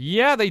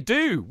 Yeah, they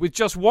do. With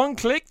just one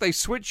click, they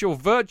switch your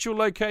virtual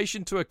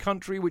location to a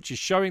country which is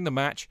showing the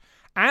match,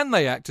 and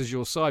they act as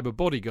your cyber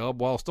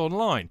bodyguard whilst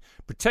online,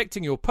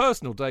 protecting your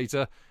personal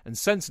data and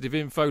sensitive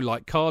info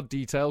like card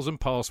details and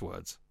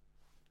passwords.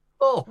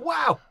 Oh,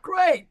 wow,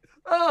 great.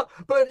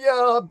 But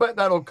yeah, I bet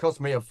that'll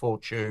cost me a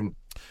fortune.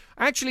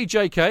 Actually,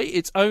 JK,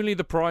 it's only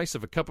the price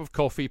of a cup of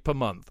coffee per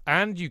month,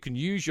 and you can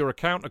use your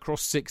account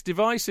across 6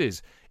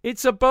 devices.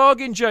 It's a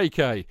bargain,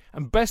 JK,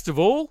 and best of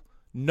all,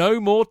 no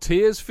more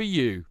tears for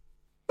you.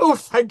 Oh,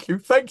 thank you,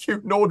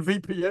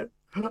 NordVPN.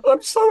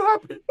 I'm so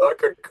happy I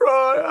could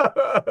cry.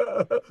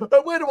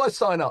 Where do I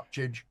sign up,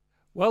 Chidge?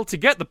 Well, to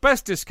get the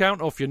best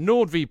discount off your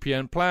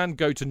NordVPN plan,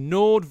 go to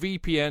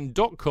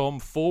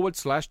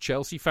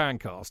nordvpn.com/Chelsea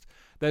Fancast.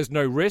 There's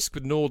no risk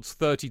with Nord's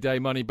 30-day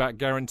money-back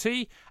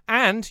guarantee,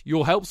 and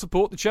you'll help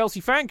support the Chelsea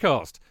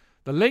Fancast.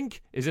 The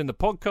link is in the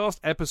podcast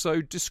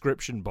episode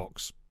description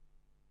box.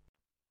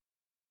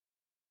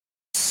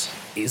 This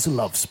is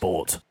Love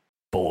Sport.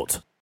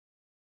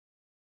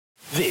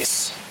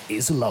 This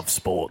is Love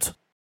Sport.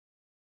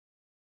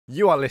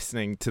 You are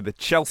listening to the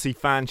Chelsea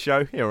Fan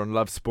Show here on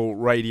Love Sport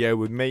Radio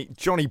with me,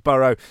 Johnny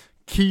Burrow,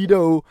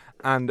 Kido,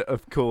 and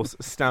of course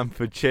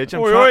Stamford Chidge.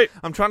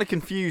 I'm trying to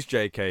confuse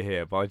JK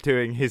here by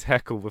doing his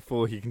heckle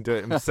before he can do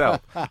it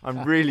himself.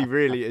 I'm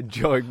really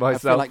enjoying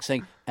myself. I feel like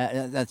saying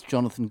that's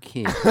Jonathan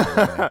Kidd.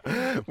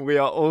 We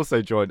are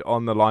also joined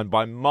on the line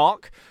by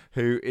Mark,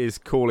 who is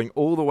calling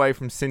all the way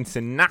from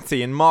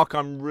Cincinnati. And Mark,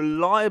 I'm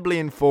reliably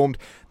informed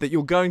that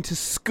you're going to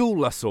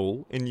school us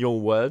all, in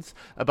your words,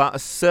 about a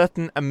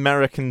certain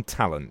American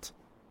talent.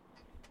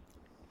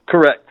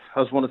 Correct.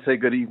 I just want to say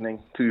good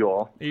evening to you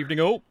all. Evening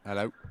all.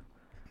 Hello.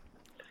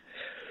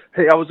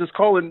 Hey, I was just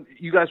calling.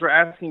 You guys were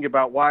asking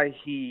about why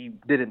he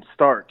didn't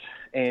start,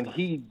 and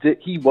he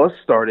was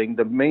starting.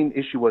 The main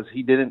issue was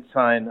he didn't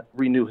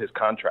renew his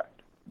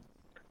contract,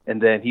 and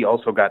then he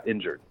also got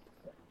injured.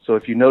 So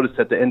if you notice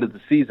at the end of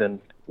the season,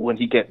 when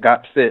he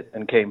got fit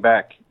and came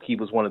back, he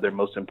was one of their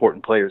most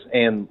important players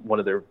and one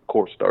of their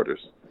core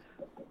starters.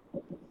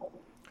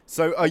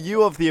 So are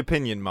you of the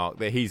opinion, Mark,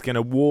 that he's going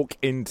to walk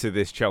into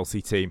this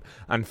Chelsea team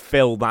and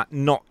fill that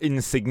not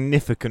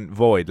insignificant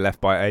void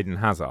left by Eden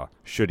Hazard,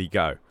 should he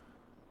go?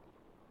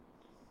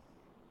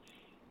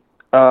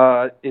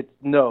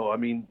 No. I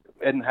mean,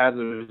 Eden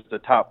Hazard is the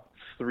top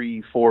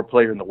 3-4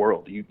 player in the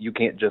world. You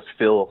can't just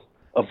fill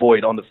a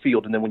void on the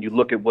field. And then when you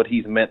look at what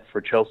he's meant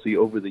for Chelsea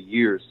over the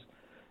years,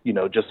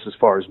 just as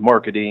far as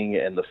marketing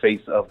and the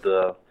face of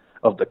the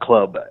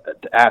club,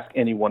 to ask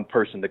any one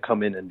person to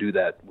come in and do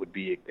that would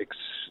be,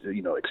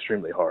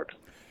 extremely hard.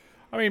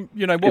 I mean,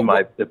 in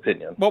my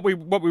opinion, what we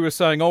were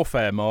saying off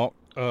air, Mark,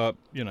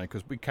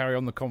 because we carry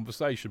on the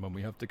conversation when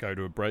we have to go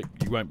to a break.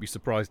 You won't be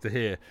surprised to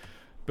hear.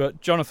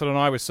 But Jonathan and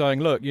I were saying,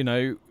 look,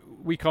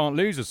 we can't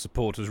lose as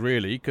supporters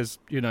really, because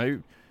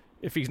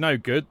If he's no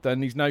good,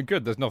 then he's no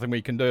good. There's nothing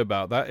we can do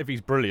about that. If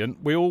he's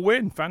brilliant, we all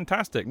win.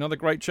 Fantastic. Another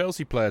great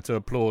Chelsea player to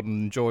applaud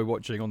and enjoy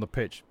watching on the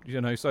pitch.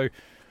 So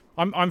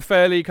I'm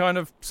fairly kind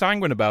of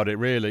sanguine about it,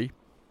 really.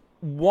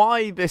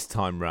 Why this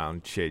time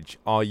round, Chidge,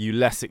 are you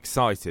less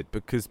excited?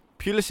 Because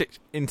Pulisic,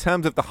 in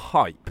terms of the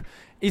hype,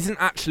 isn't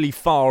actually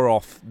far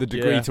off the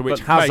degree to which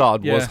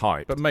Hazard was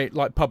hyped. But mate,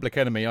 like Public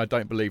Enemy, I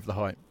don't believe the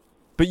hype.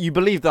 But you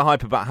believe the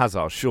hype about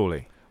Hazard,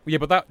 surely?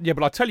 But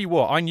I tell you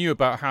what, I knew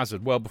about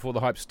Hazard well before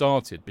the hype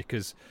started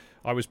because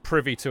I was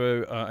privy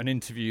to an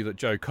interview that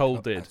Joe Cole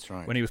did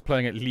when he was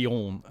playing at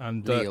Lyon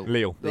and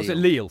Lille. Was it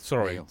Lille?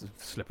 Sorry, Lille.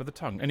 Slip of the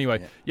tongue.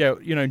 Anyway,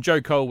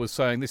 Joe Cole was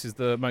saying this is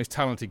the most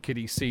talented kid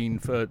he's seen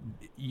for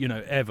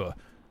ever,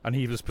 and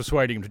he was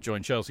persuading him to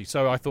join Chelsea.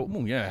 So I thought,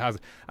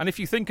 Hazard. And if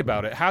you think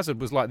about it, Hazard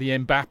was like the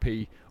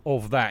Mbappe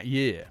of that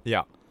year.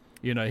 Yeah,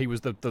 he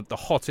was the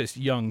hottest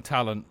young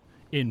talent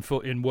in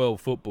world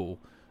football.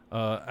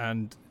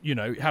 And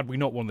had we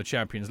not won the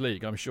Champions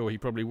League, I'm sure he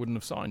probably wouldn't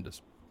have signed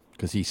us.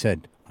 Because he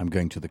said, I'm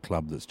going to the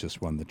club that's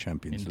just won the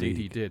Champions League.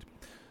 Indeed he did.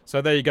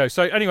 So there you go.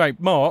 So anyway,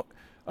 Mark,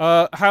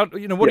 what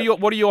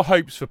are your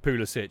hopes for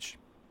Pulisic?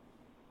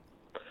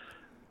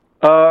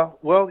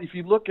 Well, if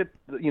you look at,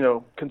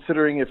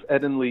 considering if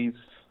Eden leaves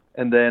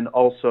and then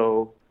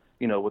also,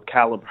 with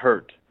Callum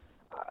hurt,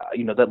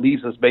 that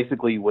leaves us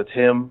basically with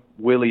him,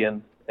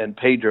 Willian, and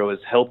Pedro as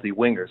healthy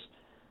wingers.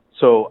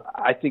 So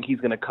I think he's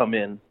going to come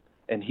in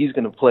and he's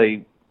going to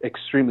play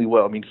extremely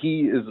well. I mean,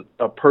 he is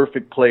a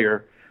perfect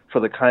player for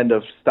the kind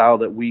of style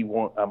that we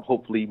want,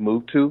 hopefully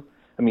move to.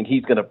 I mean,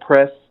 he's going to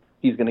press.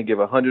 He's going to give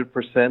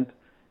 100%.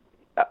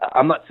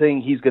 I'm not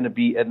saying he's going to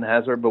be Eden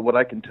Hazard, but what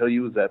I can tell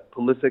you is that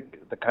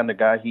Pulisic, the kind of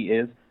guy he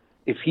is,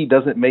 if he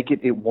doesn't make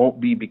it, it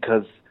won't be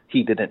because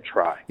he didn't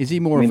try. Is he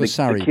more of a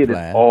Sarri the kid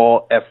player? Is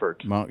all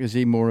effort. Mark, is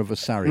he more of a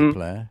Sarri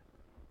player?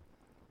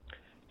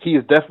 He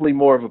is definitely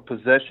more of a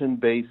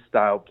possession-based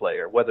style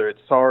player, whether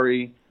it's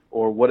Sarri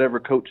or whatever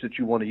coach that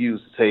you want to use,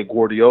 say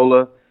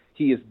Guardiola.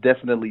 He is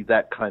definitely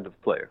that kind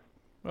of player.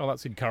 Well,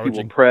 that's encouraging.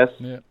 He will press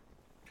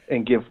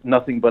and give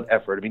nothing but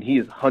effort. I mean, he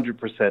is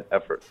 100%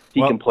 effort.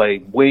 He can play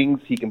wings.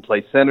 He can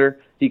play center.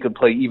 He can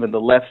play even the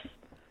left,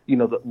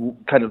 the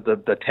kind of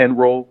the 10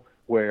 role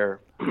where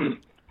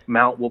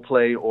Mount will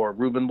play or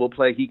Ruben will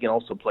play. He can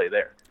also play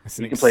there.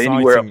 He can play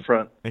anywhere up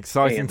front.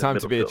 Exciting time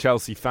to be a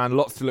Chelsea fan.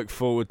 Lots to look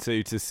forward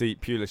to see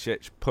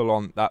Pulisic pull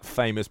on that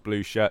famous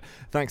blue shirt.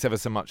 Thanks ever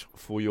so much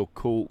for your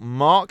call,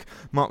 Mark.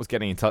 Mark was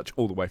getting in touch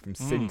all the way from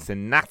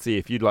Cincinnati.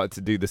 If you'd like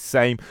to do the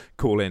same,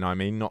 call in,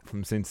 not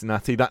from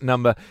Cincinnati. That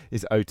number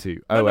is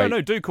 0208.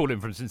 No, do call in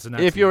from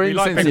Cincinnati. If you're in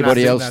Cincinnati.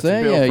 Anybody else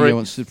there, you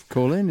want to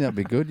call in, that'd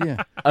be good,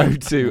 yeah.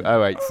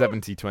 0208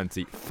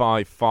 7020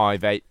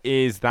 558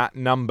 is that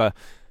number.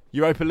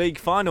 Europa League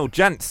final.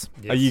 Gents,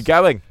 Are you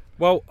going?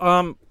 Well,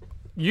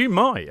 you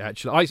might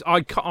actually.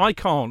 I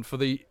can't for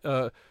the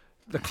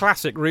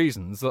classic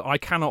reasons that I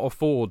cannot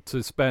afford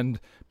to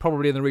spend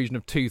probably in the region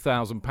of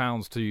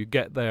 £2,000 to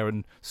get there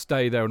and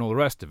stay there and all the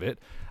rest of it,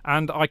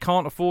 and I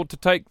can't afford to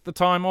take the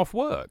time off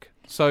work.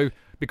 So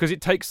because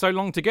it takes so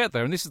long to get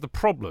there, and this is the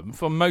problem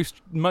for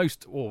most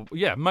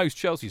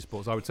Chelsea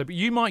supporters, I would say. But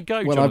you might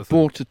go. Well, Jonathan.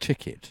 I bought a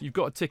ticket. You've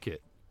got a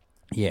ticket.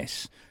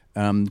 Yes.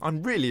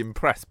 I'm really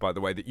impressed, by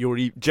the way, that you're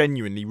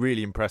genuinely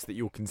really impressed that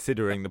you're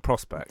considering the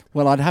prospect.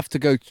 Well, I'd have to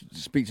go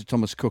speak to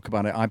Thomas Cook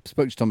about it. I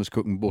spoke to Thomas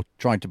Cook and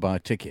tried to buy a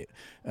ticket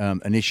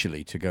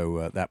initially to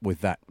go that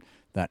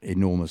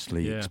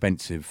enormously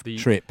expensive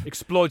trip.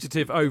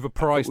 Exploitative,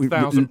 overpriced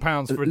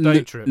 £1,000 for a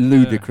day trip.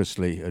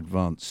 Ludicrously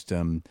advanced,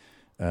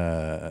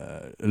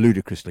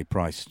 ludicrously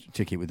priced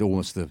ticket with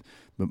almost the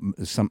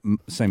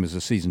same as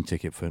a season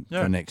ticket for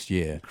next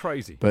year.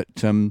 Crazy. But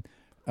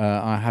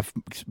I have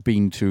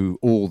been to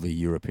all the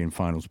European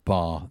finals,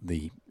 bar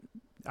the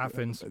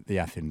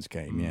Athens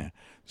game. Yeah.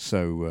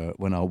 So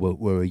when I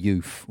were a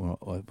youth,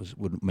 I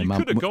wouldn't. You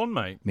could have gone,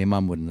 mate. My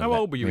mum wouldn't. How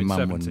old were you? My in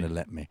mum wouldn't have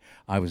let me.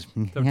 I was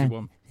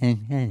 71.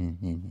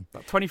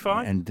 About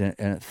 25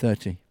 and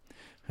 30.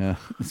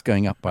 It's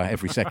going up by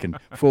every second.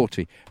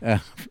 40,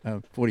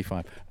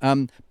 45.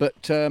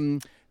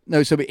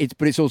 No. So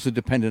it's also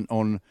dependent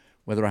on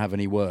whether I have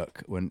any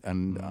work,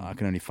 and I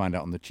can only find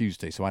out on the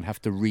Tuesday. So I'd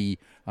have to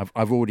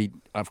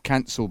I've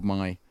cancelled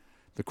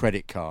the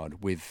credit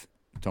card with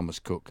Thomas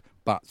Cook,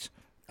 but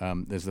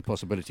there's the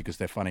possibility, because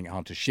they're finding it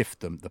hard to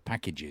shift the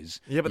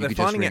packages. Yeah, but they're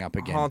finding it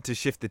hard to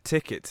shift the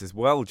tickets as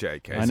well,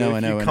 JK. I know.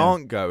 If you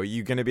can't go, are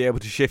you going to be able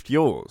to shift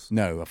yours?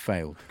 No, I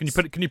failed.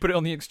 Can you put it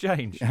on the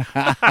exchange?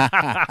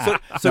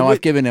 So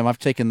I've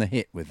taken the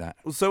hit with that.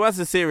 So as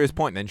a serious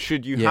point then,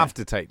 should you have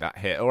to take that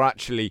hit, or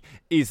actually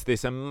is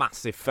this a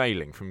massive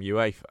failing from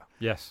UEFA?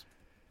 Yes.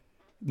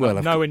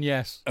 Well, no and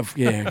yes.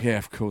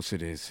 Of course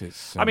it is.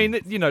 It's. I mean,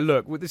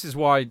 look, this is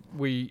why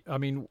we. I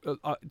mean, look,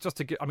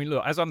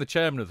 as I'm the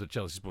chairman of the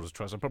Chelsea Supporters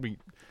Trust, I'm probably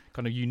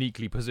kind of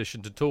uniquely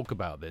positioned to talk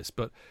about this.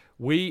 But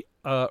we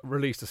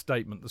released a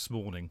statement this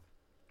morning,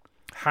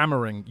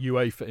 hammering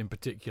UEFA in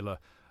particular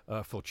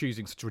for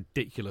choosing such a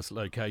ridiculous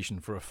location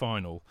for a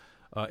final.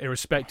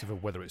 irrespective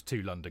of whether it's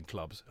two London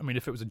clubs. I mean,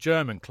 if it was a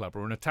German club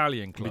or an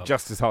Italian club, it'd be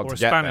just as hard or to a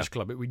get Spanish there.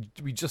 club, it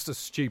would be just as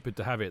stupid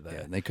to have it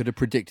there. Yeah, they could have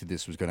predicted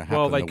this was going to happen.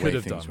 Well, they the could way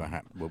have things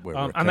done.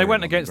 were And they went occurring on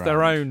the against their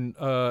ground.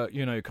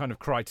 own, kind of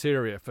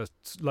criteria for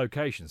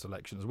location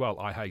selection as well,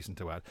 I hasten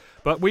to add.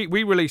 But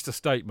we released a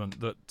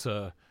statement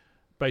that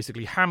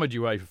basically hammered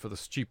UEFA for the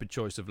stupid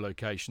choice of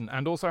location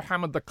and also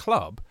hammered the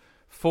club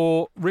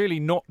for really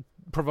not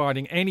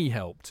providing any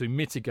help to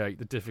mitigate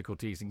the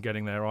difficulties in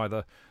getting there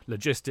either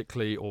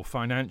logistically or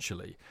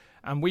financially.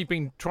 And we've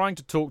been trying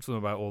to talk to them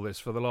about all this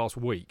for the last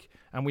week.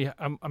 And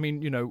I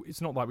mean,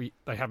 it's not like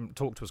they haven't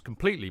talked to us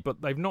completely,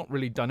 but they've not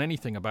really done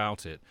anything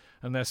about it.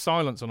 And their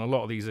silence on a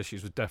lot of these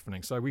issues was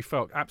deafening. So we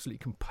felt absolutely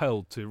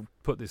compelled to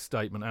put this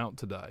statement out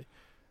today.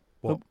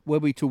 Were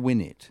we to win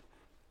it,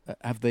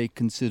 have they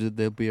considered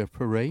there'll be a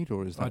parade,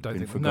 or has that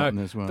been forgotten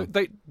as well?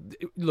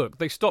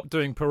 They stopped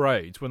doing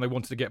parades when they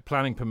wanted to get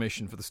planning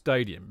permission for the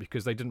stadium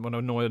because they didn't want to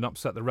annoy and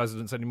upset the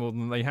residents any more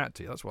than they had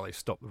to. That's why they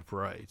stopped the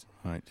parade.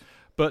 Right.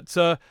 But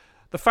the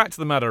fact of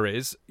the matter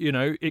is,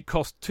 it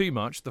cost too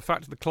much. The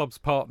fact of the club's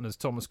partners,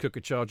 Thomas Cook,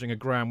 are charging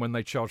 £1,000 when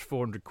they charge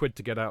 £400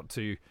 to get out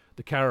to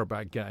the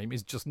Qarabag game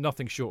is just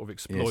nothing short of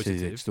exploitative. Yes, it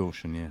is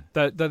extortion,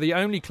 yeah. They're the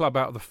only club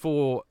out of the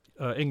four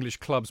English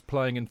clubs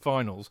playing in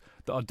finals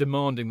that are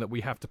demanding that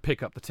we have to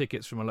pick up the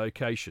tickets from a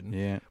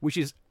location, which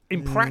is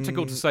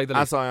impractical to say the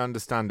least. As I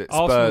understand it,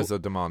 Arsenal, Spurs are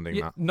demanding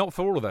that. Not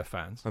for all of their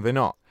fans. Are they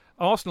not?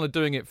 Arsenal are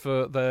doing it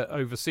for their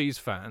overseas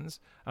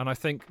fans, and I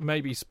think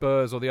maybe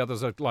Spurs or the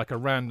others are like a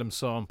random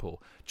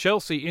sample.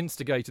 Chelsea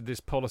instigated this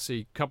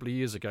policy a couple of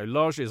years ago,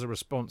 largely as a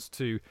response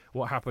to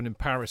what happened in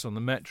Paris on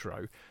the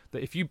Metro,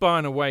 that if you buy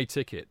an away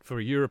ticket for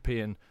a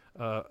European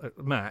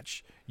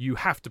match, you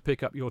have to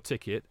pick up your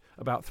ticket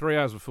about 3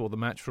 hours before the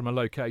match from a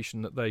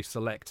location that they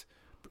select,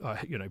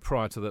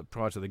 prior to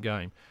the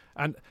game.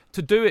 And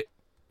to do it,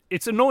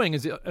 it's annoying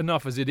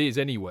enough as it is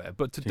anywhere,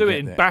 but to do it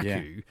in there,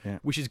 Baku, yeah.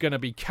 which is going to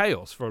be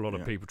chaos for a lot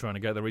of people trying to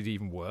get there, is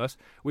even worse.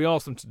 We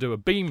asked them to do a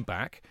beam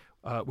back,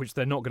 which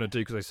they're not going to do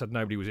because they said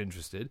nobody was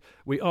interested.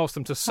 We asked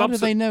them to How do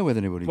they know whether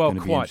anybody's going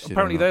to be interested?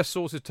 Apparently, or not? their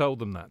sources told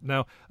them that.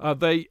 Now,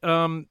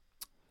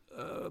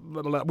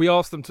 we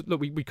asked them to look.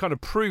 We kind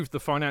of proved the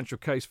financial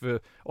case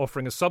for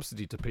offering a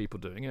subsidy to people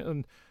doing it,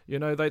 and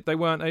they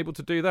weren't able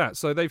to do that.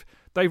 So they've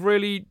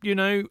really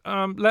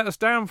let us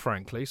down,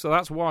 frankly. So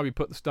that's why we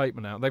put the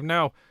statement out. They've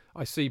now,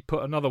 I see,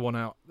 put another one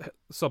out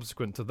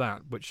subsequent to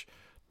that, which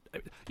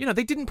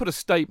they didn't put a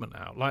statement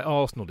out like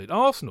Arsenal did.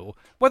 Arsenal,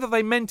 whether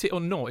they meant it or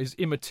not, is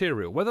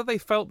immaterial. Whether they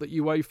felt that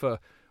UEFA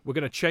were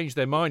going to change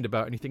their mind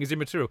about anything is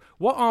immaterial.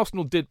 What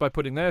Arsenal did by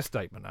putting their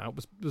statement out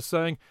was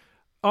saying,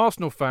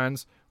 Arsenal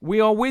fans,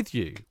 we are with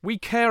you. We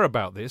care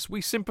about this.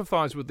 We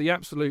sympathise with the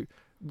absolute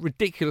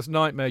ridiculous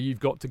nightmare you've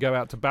got to go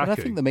out to Baku. But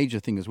I think the major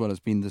thing as well has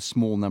been the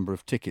small number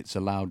of tickets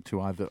allowed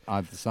to either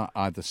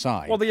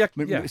side.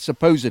 Well,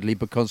 supposedly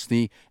because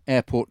the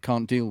airport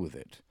can't deal with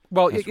it.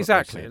 Well, That's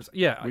exactly.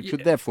 Yeah.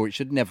 Therefore, it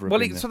should never have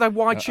been so then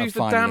why choose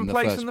the damn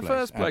place in the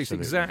first place?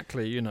 Absolutely.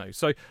 Exactly,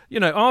 So,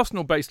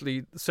 Arsenal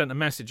basically sent a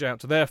message out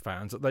to their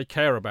fans that they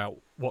care about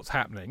what's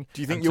happening.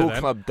 Do you think your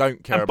club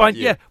don't care about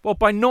you? Yeah, well,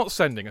 by not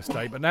sending a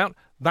statement out,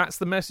 that's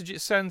the message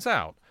it sends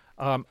out.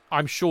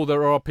 I'm sure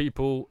there are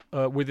people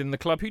within the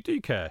club who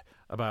do care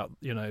about,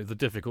 the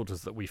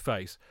difficulties that we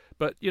face.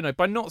 But,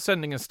 by not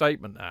sending a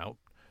statement out,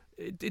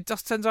 it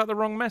just sends out the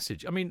wrong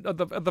message. I mean, at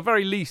the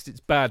very least, it's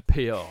bad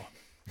PR.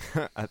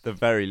 At the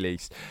very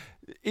least.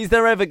 Is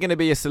there ever going to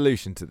be a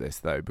solution to this,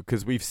 though?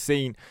 Because we've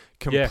seen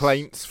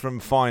complaints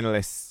from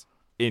finalists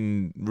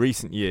in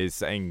recent years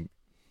saying,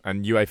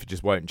 and UEFA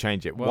just won't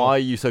change it. Why are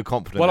you so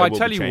confident? Well, I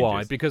tell you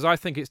why. Because I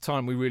think it's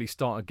time we really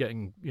started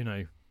getting,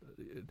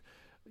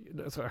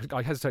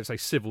 I hesitate to say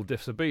civil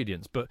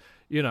disobedience, but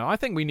I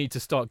think we need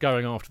to start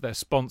going after their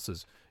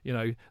sponsors.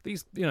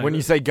 When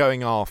you say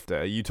going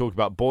after, you talk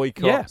about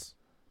boycotts. Yes.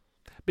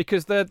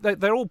 Because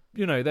they're all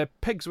they're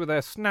pigs with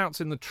their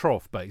snouts in the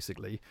trough,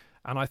 basically.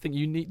 And I think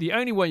the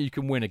only way you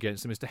can win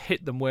against them is to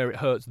hit them where it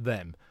hurts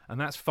them, and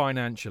that's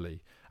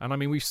financially. And I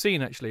mean, we've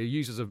seen actually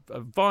users of a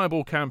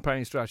viable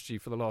campaign strategy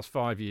for the last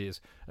 5 years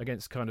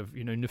against kind of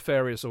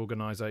nefarious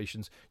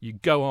organisations. You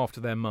go after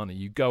their money,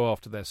 you go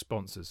after their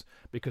sponsors,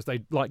 because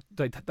they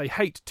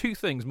hate two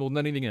things more than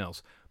anything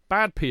else: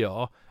 bad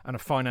PR and a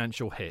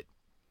financial hit.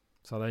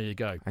 So there you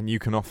go. And you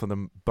can offer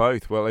them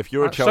both. Well, if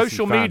you're a Chelsea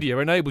social fan, media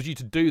enables you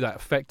to do that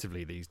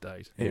effectively these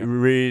days. It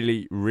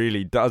really,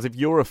 really does. If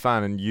you're a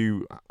fan and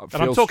you feel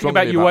and I'm talking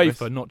about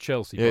UEFA, not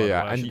Chelsea.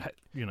 Yeah. I should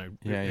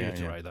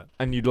reiterate that.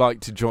 And you'd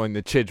like to join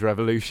the Chidge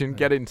Revolution,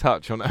 get in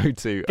touch on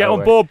 02. Get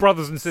on board,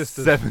 brothers and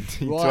sisters.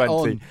 70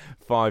 20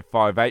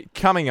 558.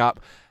 Coming up,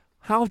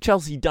 how have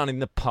Chelsea done in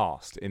the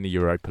past in the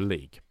Europa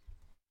League?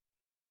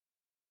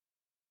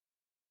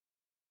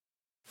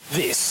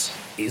 This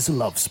is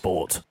Love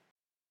Sport.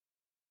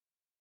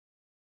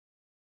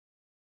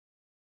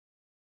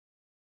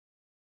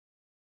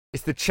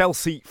 It's the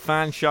Chelsea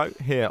Fan Show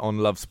here on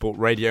Love Sport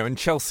Radio, and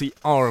Chelsea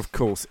are, of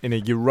course, in a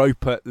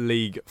Europa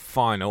League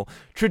final.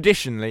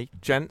 Traditionally,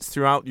 gents,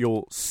 throughout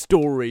your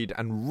storied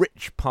and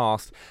rich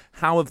past,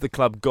 how have the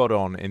club got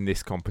on in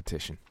this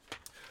competition?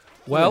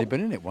 Well, they've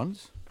been in it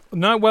once.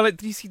 No,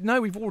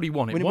 we've already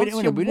won it once.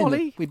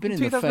 We've been in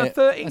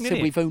 2013. I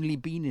said we've only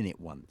been in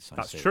it once.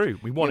 That's true.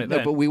 We won it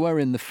then. But we were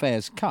in the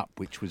Fairs Cup,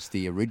 which was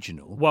the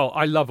original. Well,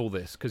 I love all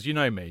this because you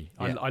know me.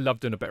 Yeah. I love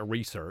doing a bit of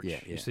research.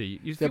 Yeah. You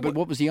see. But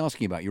what was he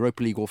asking about?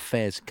 Europa League or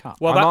Fairs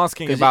Cup? Well, I'm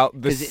asking about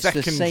the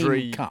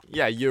secondary, the same cup.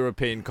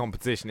 European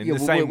competition in the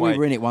same way. We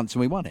were in it once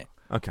and we won it.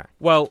 Okay.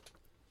 Well,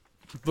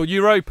 the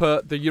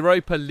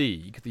Europa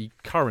League, the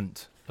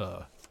current.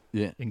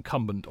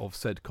 Incumbent of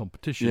said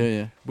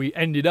competition, we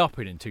ended up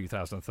in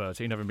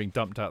 2013, having been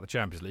dumped out of the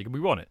Champions League, and we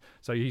won it.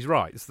 So he's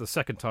right. It's the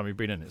second time we've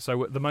been in it.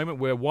 So at the moment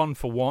we're 1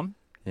 for 1.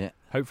 Yeah.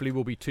 Hopefully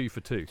we'll be 2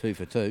 for 2. 2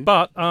 for 2.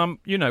 But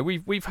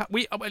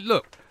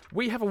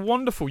we have a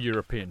wonderful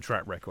European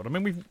track record. I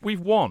mean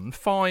we've won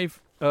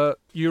 5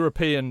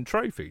 European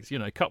trophies. You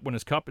know, Cup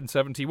Winners' Cup in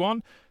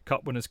 71,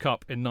 Cup Winners'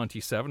 Cup in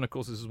 97. Of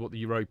course, this is what the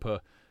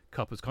Europa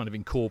Cup has kind of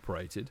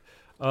incorporated.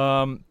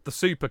 The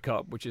Super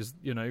Cup, which is,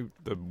 you know,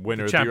 the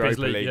winner of the Champions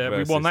Europa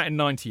League. We won that in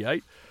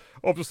 98.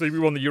 Obviously, we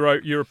won the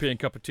European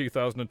Cup in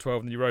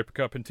 2012 and the Europa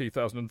Cup in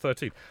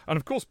 2013. And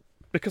of course,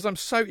 because I'm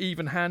so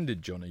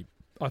even-handed, Johnny,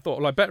 I thought,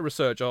 well, I better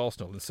research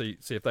Arsenal and see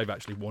if they've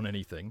actually won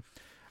anything.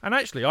 And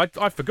actually,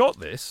 I forgot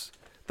this.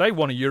 They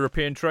won a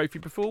European trophy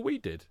before we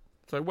did.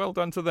 So well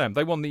done to them.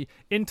 They won the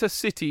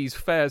Intercities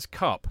Fairs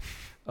Cup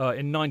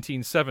in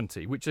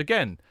 1970, which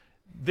again,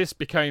 this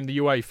became the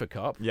UEFA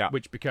Cup,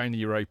 which became the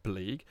Europa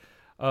League.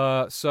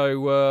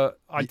 So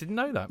I didn't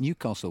know that.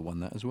 Newcastle won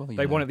that as well.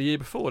 They won it the year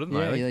before, didn't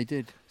they? Yeah, they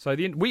did. So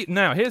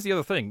now here's the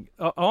other thing.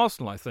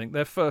 Arsenal, I think,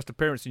 their first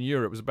appearance in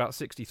Europe was about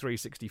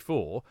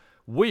 63-64.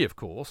 We, of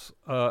course,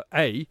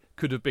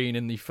 could have been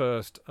in the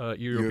first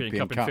European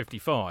Cup in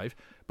 55,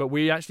 but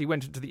we actually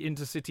went into the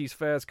Intercities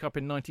Fairs Cup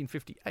in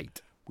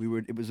 1958.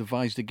 It was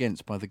advised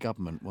against by the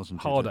government,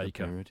 wasn't it?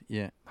 Hardacre.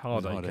 Yeah.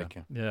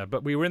 Hardacre. Yeah,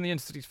 but we were in the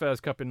Intercities Fairs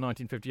Cup in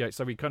 1958,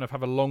 so we kind of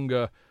have a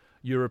longer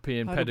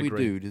European pedigree. How did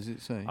we do? Does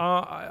it say?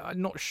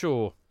 I'm not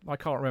sure. I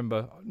can't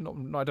remember.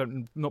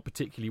 Not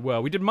particularly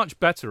well. We did much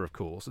better, of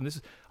course.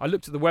 And I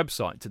looked at the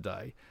website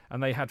today,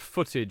 and they had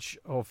footage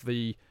of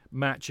the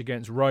match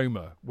against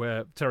Roma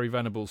where Terry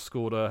Venables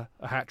scored a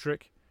hat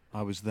trick.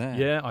 I was there.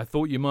 Yeah, I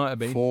thought you might have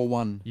been.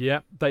 4-1.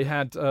 Yeah, they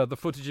had the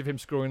footage of him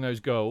scoring those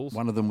goals.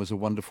 One of them was a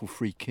wonderful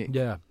free kick.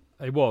 Yeah.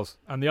 It was,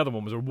 and the other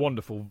one was a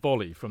wonderful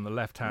volley from the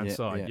left-hand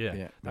side.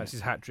 Yeah, that's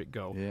his hat-trick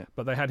goal. Yeah.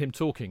 But they had him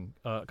talking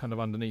kind of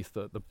underneath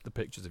the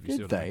pictures, if you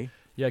see what I mean. Did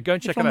they? Yeah, go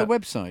and check it out. On the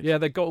website? Yeah,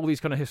 they've got all these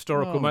kind of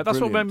historical moments. That's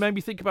what made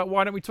me think about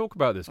why don't we talk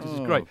about this, because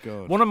it's great.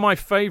 God. One of my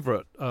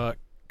favourite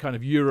kind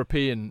of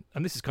European,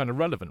 and this is kind of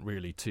relevant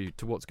really to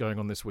what's going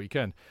on this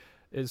weekend,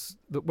 is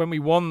that when we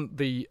won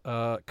the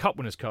Cup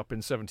Winners' Cup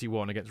in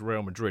 71 against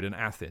Real Madrid in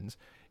Athens,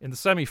 in the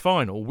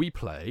semi-final we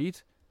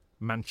played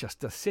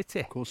Manchester City.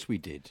 Of course we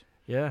did.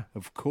 Yeah,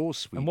 of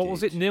course we did. And what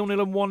was it,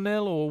 0-0 and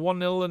 1-0, or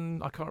 1-0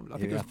 and I can't. I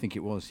think it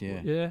was. Yeah.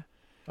 Yeah.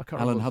 I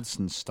can't Alan remember.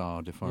 Hudson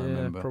starred, if I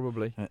remember.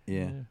 Probably.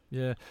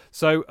 Yeah.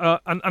 So,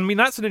 and I mean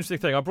that's an interesting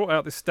thing. I brought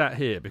out this stat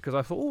here because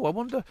I thought, I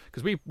wonder,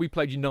 because we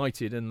played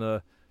United in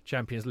the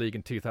Champions League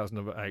in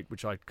 2008,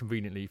 which I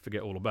conveniently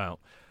forget all about.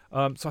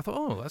 So I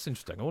thought, that's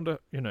interesting. I wonder,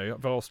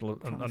 if Arsenal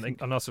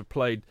and us have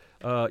played,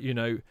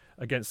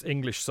 against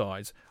English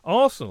sides.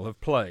 Arsenal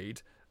have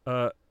played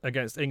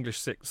against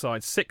English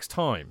sides 6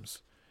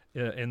 times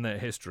in their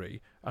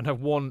history and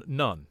have won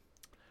none.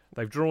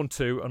 They've drawn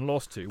 2 and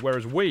lost 2,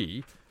 whereas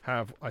we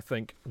have, I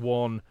think,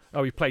 won...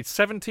 we've played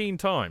 17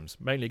 times,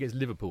 mainly against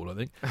Liverpool, I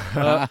think.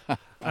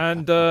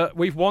 And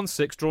we've won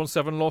 6, drawn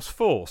 7, lost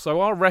 4. So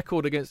our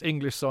record against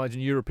English sides in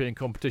European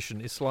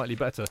competition is slightly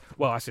better.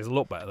 Well, actually, it's a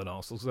lot better than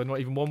Arsenal's, so they've not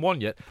even won 1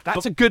 yet.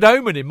 That's a good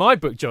omen in my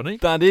book, Johnny.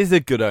 That is a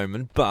good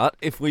omen, but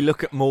if we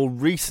look at more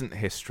recent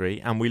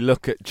history and we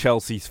look at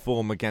Chelsea's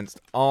form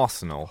against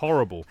Arsenal...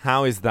 Horrible.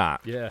 How is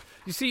that? Yeah.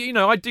 You see,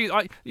 what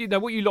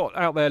you lot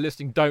out there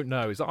listening don't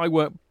know is that I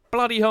work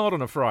bloody hard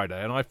on a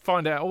Friday, and I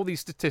find out all these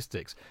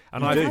statistics.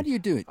 And how do you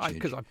do it,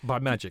 Chidge? By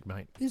magic,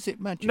 mate. Is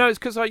it magic? No, it's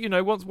because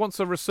once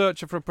a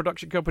researcher for a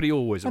production company,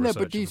 always a researcher.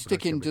 No, but do you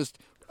stick in just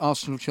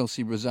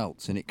Arsenal-Chelsea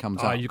results and it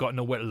comes out? You've got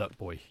no wet luck,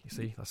 boy. You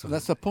see,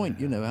 that's the point.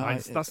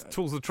 That's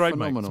tools of the trade,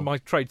 mate. It's my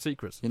trade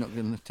secrets. You're not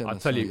going to tell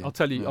us. I'll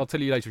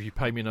tell you later if you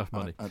pay me enough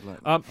money.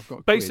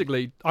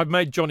 Basically, I've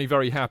made Johnny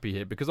very happy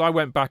here because I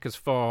went back as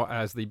far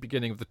as the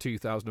beginning of the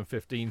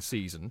 2015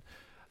 season,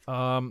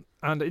 and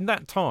in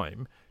that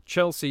time,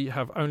 Chelsea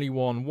have only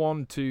won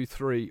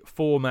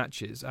 4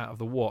 matches out of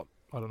the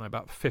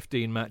about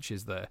 15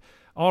 matches there.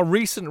 Our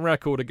recent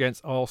record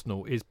against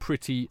Arsenal is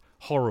pretty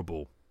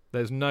horrible.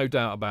 There's no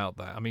doubt about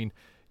that. I mean,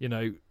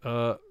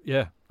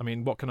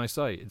 what can I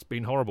say? It's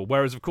been horrible.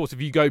 Whereas, of course,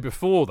 if you go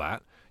before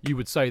that, you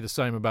would say the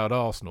same about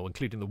Arsenal,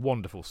 including the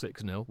wonderful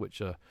 6-0,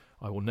 which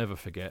I will never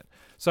forget.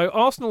 So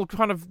Arsenal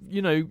kind of,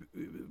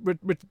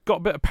 got a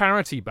bit of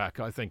parity back,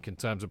 I think, in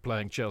terms of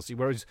playing Chelsea,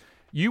 whereas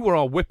you were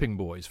our whipping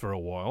boys for a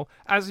while,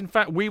 as in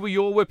fact we were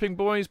your whipping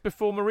boys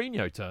before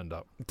Mourinho turned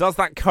up. Does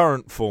that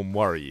current form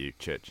worry you,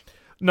 Chich?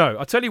 No,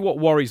 I tell you what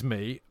worries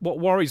me. What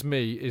worries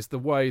me is the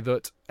way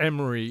that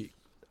Emery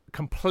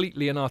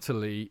completely and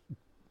utterly,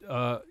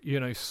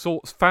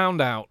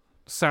 found out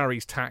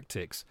Sarri's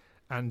tactics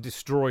and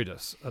destroyed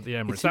us at the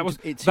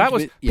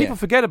Emirates. People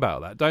forget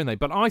about that, don't they?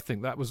 But I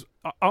think that was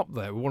up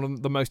there, one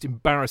of the most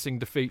embarrassing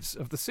defeats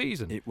of the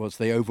season. It was.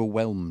 They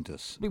overwhelmed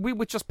us. We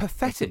were just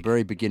pathetic. At the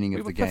very beginning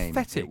of the game.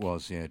 Pathetic. It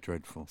was,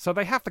 dreadful. So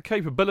they have the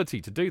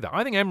capability to do that.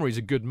 I think Emery's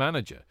a good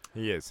manager.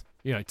 He is.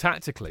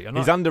 Tactically. And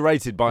he's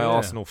underrated by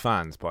Arsenal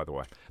fans, by the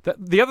way.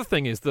 The other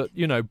thing is that,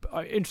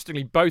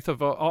 interestingly, both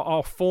of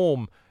our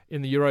form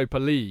in the Europa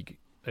League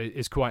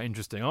is quite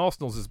interesting.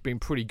 Arsenal's has been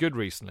pretty good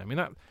recently. I mean,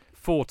 that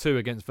 4-2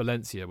 against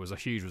Valencia was a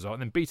huge result,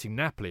 and then beating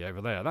Napoli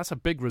over there, that's a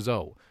big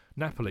result.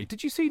 Napoli.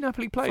 Did you see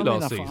Napoli play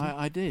last season?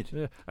 I did.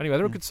 Yeah. Anyway,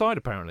 they're a good side,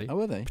 apparently. Oh,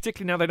 were they?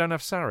 Particularly now they don't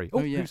have Sarri.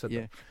 Who said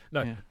that?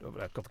 No,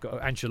 I've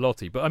got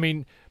Ancelotti. But, I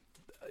mean,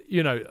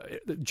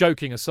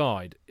 joking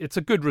aside, it's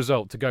a good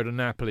result to go to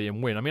Napoli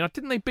and win. I mean,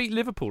 didn't they beat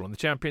Liverpool in the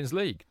Champions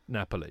League,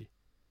 Napoli?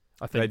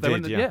 I think they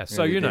did,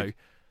 So,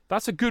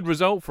 that's a good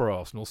result for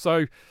Arsenal.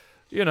 So,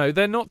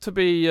 they're not to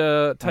be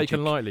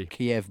taken lightly.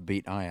 Kiev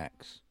beat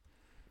Ajax.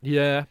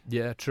 Yeah,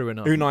 true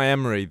enough. Unai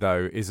Emery,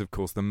 though, is of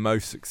course the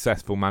most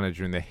successful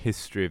manager in the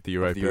history of the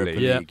Europa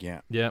League.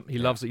 Yeah, he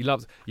loves it.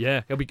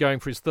 He'll be going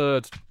for his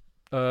third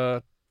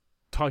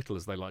title,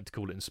 as they like to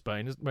call it in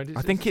Spain.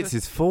 I think it's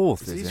his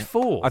fourth. Is his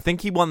fourth? I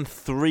think he won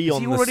three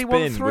on the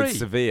spin with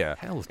Sevilla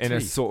in a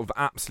sort of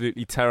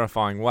absolutely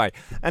terrifying way.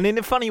 And in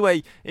a funny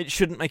way, it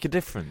shouldn't make a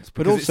difference.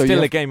 But also, it's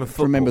still a game of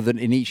football. Remember that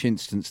in each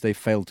instance, they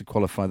failed to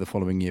qualify the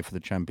following year for the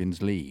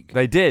Champions League.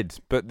 They did,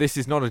 but this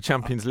is not a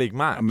Champions League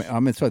match. I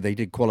mean, sorry, they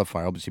did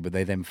qualify, obviously, but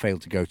they then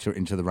failed to go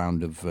into the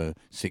round of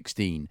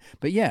 16.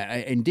 But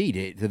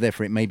indeed,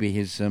 therefore, it may be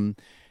his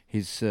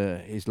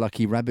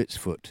lucky rabbit's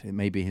foot. It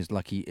may be his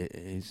lucky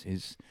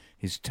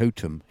his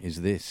totem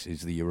is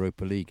the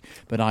Europa League.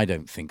 But I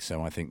don't think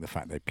so. I think the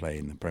fact they play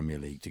in the Premier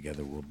League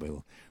together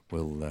will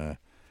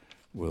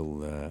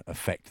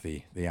affect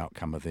the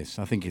outcome of this.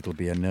 I think it'll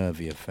be a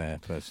nervy affair,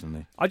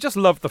 personally. I just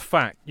love the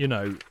fact,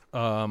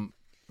 that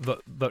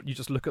you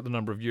just look at the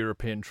number of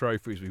European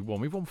trophies we've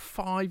won. We've won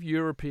 5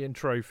 European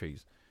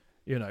trophies.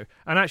 And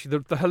actually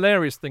the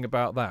hilarious thing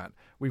about that,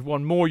 we've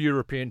won more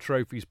European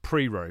trophies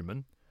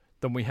pre-Roman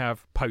than we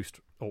have post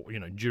or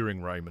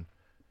during Roman.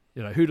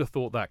 Who'd have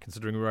thought that,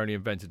 considering we were only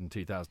invented in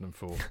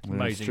 2004? Well,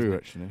 amazing. It's true,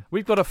 actually.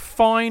 We've got a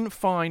fine.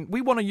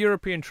 We won a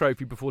European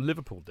trophy before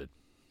Liverpool did,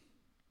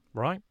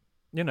 right?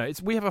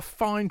 We have a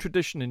fine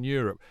tradition in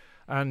Europe,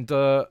 and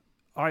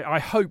I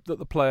hope that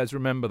the players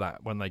remember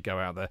that when they go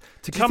out there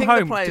Do you think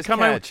the players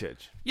care,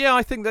 Chidge? Yeah,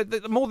 I think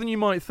that more than you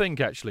might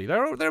think. Actually,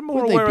 they're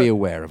more Would aware. They be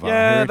aware of our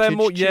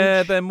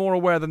heritage? They're more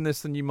aware than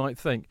this than you might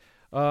think.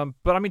 But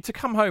I mean, to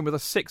come home with a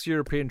 6th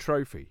European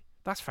trophy.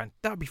 That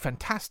would be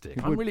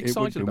fantastic. I'm really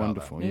excited about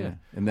wonderful, that. Yeah.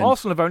 And then,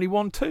 Arsenal have only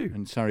won 2.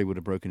 And Sarri would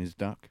have broken his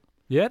duck.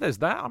 Yeah, there's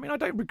that. I mean, I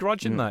don't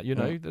begrudge him that,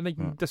 Then he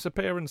can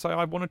disappear and say,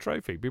 I won a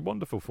trophy. It'd be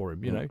wonderful for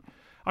him, you know.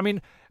 I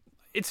mean,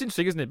 it's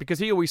interesting, isn't it? Because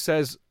he always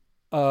says,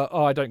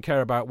 I don't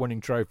care about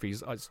winning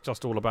trophies. It's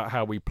just all about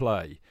how we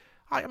play.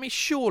 I mean,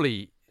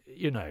 surely,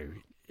 You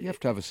have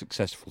to have a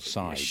successful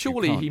side.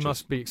 Surely he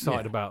must be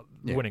excited about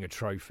winning a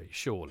trophy.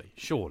 Surely.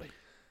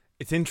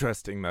 It's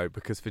interesting, though,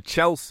 because for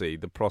Chelsea,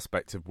 the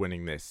prospect of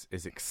winning this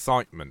is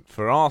excitement.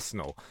 For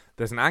Arsenal,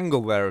 there's an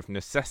angle there of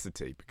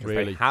necessity because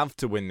they have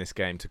to win this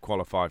game to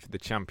qualify for the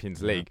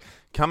Champions League.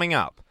 Coming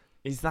up,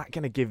 is that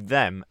going to give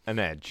them an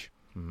edge?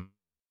 Mm-hmm.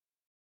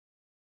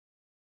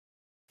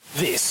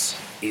 This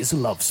is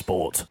Love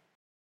Sport.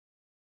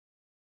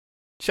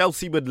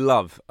 Chelsea would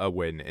love a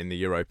win in the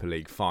Europa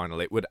League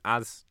final. It would,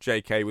 as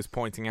JK was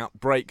pointing out,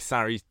 break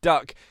Sarri's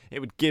duck.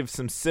 It would give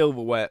some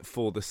silverware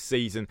for the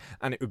season,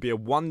 and it would be a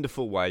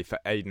wonderful way for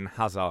Eden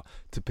Hazard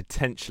to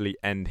potentially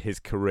end his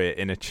career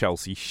in a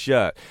Chelsea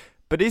shirt.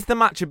 But is the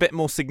match a bit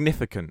more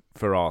significant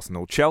for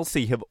Arsenal?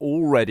 Chelsea have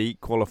already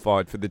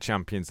qualified for the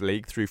Champions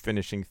League through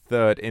finishing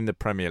 3rd in the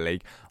Premier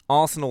League.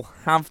 Arsenal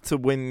have to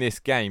win this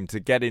game to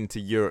get into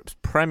Europe's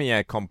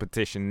premier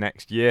competition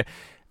next year.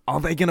 Are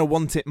they going to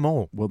want it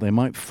more? Well, they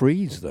might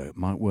freeze, though. It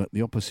might work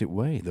the opposite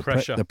way.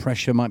 The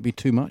pressure might be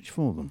too much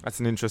for them. That's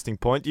an interesting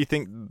point. Do you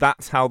think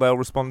that's how they'll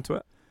respond to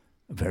it?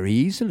 Very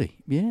easily,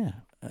 yeah.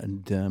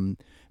 And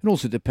it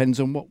also depends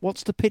on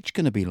what's the pitch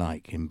going to be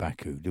like in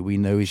Baku. Do we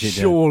know?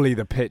 Surely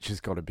the pitch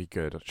has got to be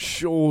good.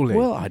 Surely.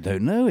 Well, I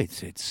don't know.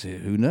 It's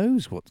who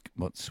knows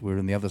what's we're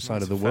on the other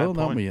side of the world,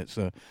 aren't we? Is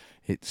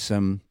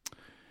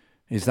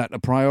that a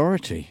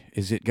priority?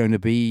 Is it going to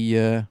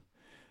be?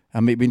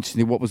 It'd be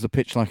interesting. What was the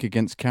pitch like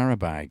against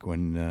Karabag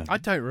when? I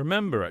don't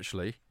remember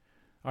actually.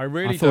 I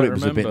thought it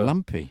was a bit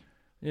lumpy.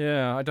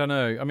 Yeah, I don't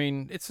know. I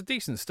mean, it's a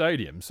decent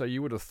stadium, so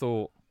you would have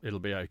thought it'll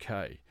be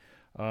okay.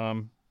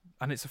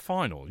 And it's a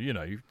final.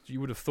 You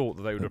would have thought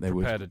that they would have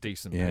prepared a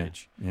decent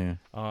pitch. Yeah.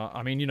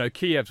 I mean,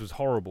 Kiev's was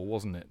horrible,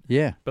 wasn't it?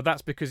 Yeah. But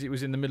that's because it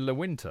was in the middle of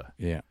winter.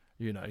 Yeah.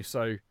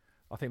 So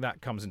I think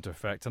that comes into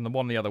effect. And the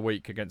one the other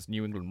week against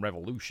New England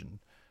Revolution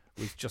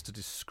was just a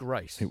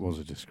disgrace. It was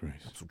a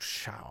disgrace. Absolute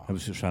shower. I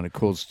was just trying to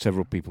cause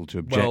several people to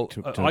object.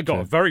 Well, I got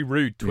a very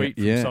rude tweet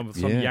from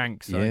some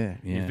Yanks. Yeah.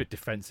 He's a bit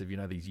defensive,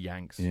 these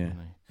Yanks. Yeah.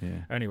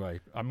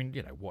 Anyway, I mean,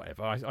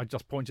 whatever. I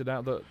just pointed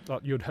out that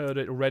you'd heard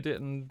it or read it,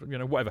 and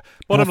whatever.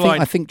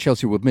 I think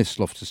Chelsea would miss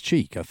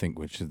Loftus-Cheek. I think,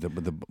 which is the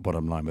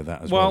bottom line with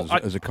that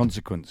as a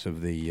consequence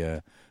of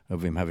the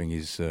of him having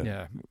his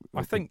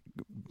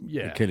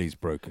Achilles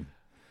broken.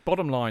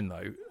 Bottom line,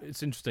 though,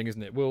 it's interesting,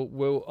 isn't it?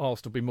 Will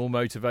Arsenal be more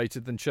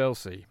motivated than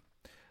Chelsea?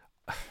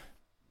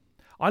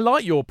 I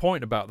like your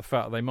point about the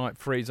fact that they might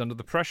freeze under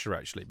the pressure,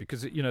 actually,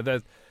 because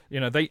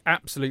they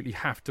absolutely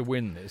have to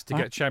win this to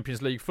get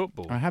Champions League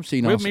football. I have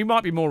seen. We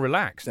might be more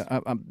relaxed.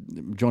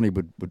 Johnny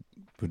would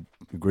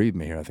agree with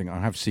me here. I think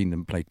I have seen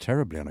them play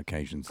terribly on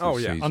occasions. This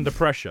season. Under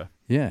pressure.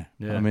 Yeah,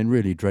 I mean,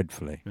 really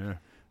dreadfully. Yeah.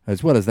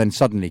 As well as then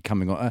suddenly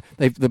coming on,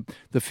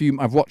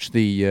 I've watched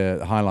the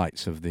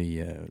highlights of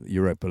the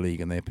Europa League,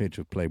 and they appear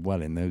to have played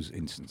well in those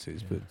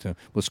instances.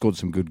 But scored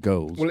some good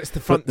goals. Well, it's the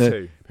front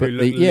two. But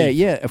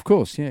of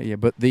course, yeah.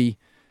 But the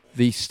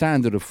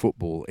standard of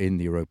football in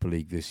the Europa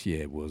League this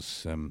year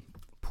was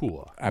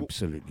poor,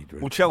 absolutely dreadful.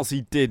 Well,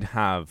 Chelsea did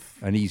have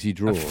an easy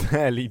draw, a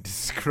fairly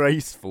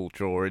disgraceful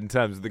draw in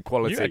terms of the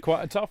quality. You had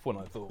quite a tough one,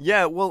 I thought.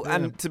 Yeah, well,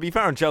 and to be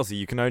fair on Chelsea,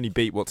 you can only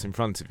beat what's in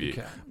front of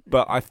you.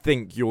 But I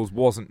think yours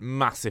wasn't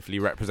massively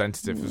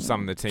representative of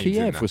some of the teams.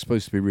 Kiev was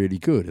supposed to be really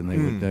good,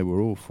 and they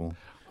were awful.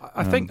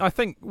 I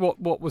think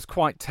what was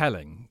quite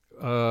telling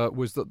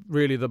was that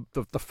really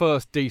the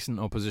first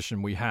decent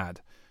opposition we had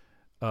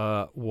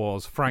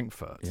was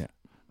Frankfurt. Yeah.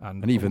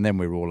 And even then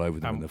we were all over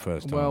them in the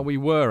first time. Well, we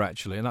were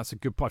actually, and that's a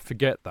good point. I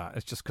forget that.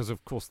 It's just because,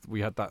 of course,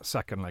 we had that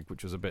second leg,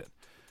 which was a bit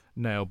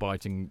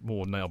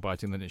more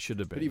nail-biting than it should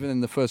have been. But even in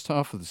the first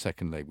half of the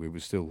second leg, we were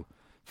still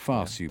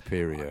far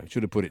superior.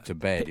 Should have put it to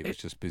bed. It was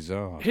just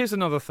bizarre. Here's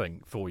another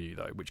thing for you,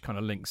 though, which kind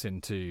of links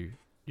into,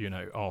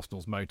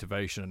 Arsenal's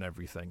motivation and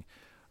everything.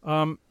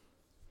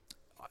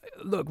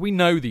 Look, we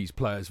know these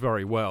players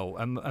very well,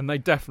 and they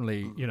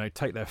definitely,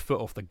 take their foot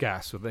off the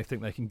gas if they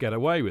think they can get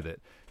away with it.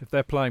 If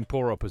they're playing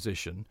poor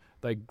opposition,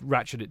 they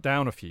ratchet it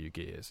down a few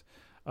gears.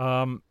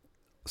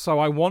 So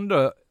I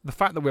wonder, the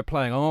fact that we're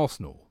playing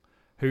Arsenal,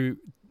 who,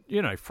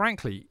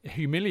 frankly,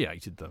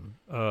 humiliated them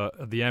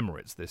at the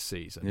Emirates this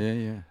season.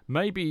 Yeah.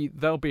 Maybe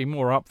they'll be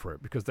more up for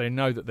it because they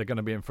know that they're going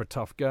to be in for a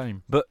tough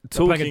game. But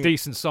they're playing a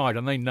decent side,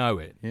 and they know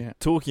it. Yeah.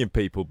 Talking of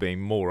people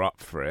being more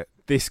up for it,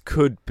 this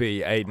could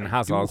be Eden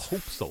Hazard's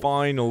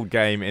final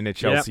game in a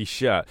Chelsea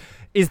shirt.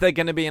 Is there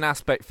going to be an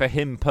aspect for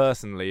him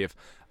personally of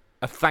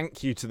a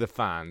thank you to the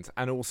fans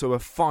and also a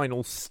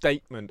final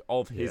statement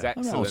of his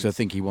excellence? I also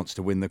think he wants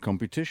to win the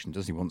competition.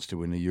 Does he wants to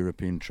win a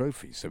European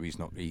trophy? So he's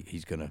not.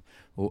 He's going to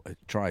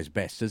try his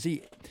best. Does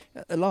he?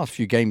 The last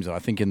few games, I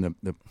think in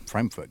the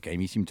Frankfurt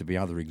game, he seemed to be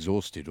either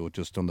exhausted or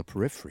just on the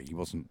periphery. He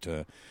wasn't.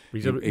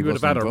 He would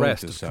have had a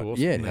rest, of course.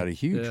 Yeah, he had a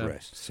huge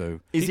rest. So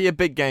is he a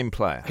big game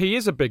player? He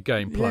is a big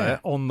game player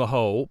on the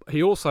whole.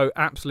 He also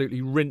absolutely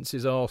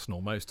rinses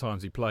Arsenal most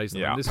times he plays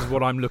them. Yeah. And this is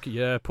what I'm looking.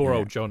 Yeah, poor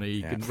old Johnny.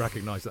 He can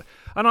recognise that.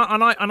 And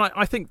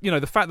I think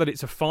the fact that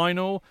it's a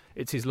final,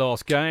 it's his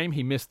last game.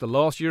 He missed the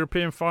last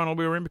European final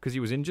we were in because he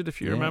was injured, if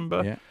you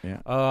remember.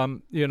 Yeah.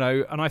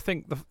 And I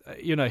think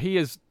he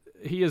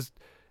is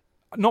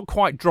not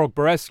quite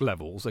Drogba-esque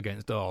levels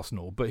against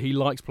Arsenal, but he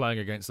likes playing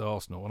against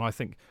Arsenal, and I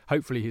think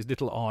hopefully his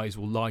little eyes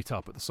will light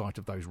up at the sight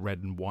of those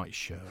red and white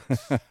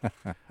shirts,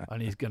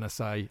 and he's going to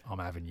say, "I'm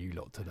having you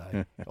lot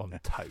today on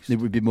toast." It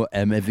would be more,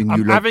 I'm having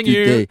you lot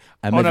today.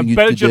 I'm on a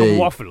Belgian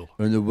waffle.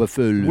 On a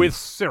waffle. With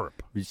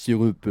syrup. With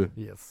syrup.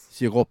 Yes.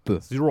 Syrup.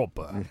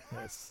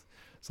 Yes.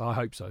 So I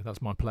hope so.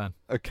 That's my plan.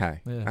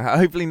 Okay. Yeah.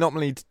 Hopefully not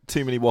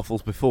too many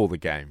waffles before the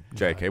game,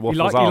 JK.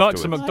 Waffles he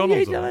likes some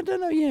McDonald's. I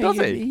don't know. Yeah, does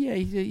he? Yeah,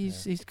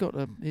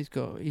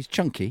 he's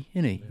chunky,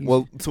 isn't he?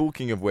 Well,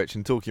 talking of which,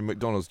 and talking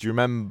McDonald's, do you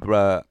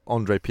remember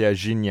André-Pierre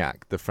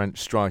Gignac, the French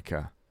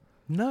striker?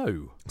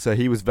 No. So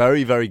he was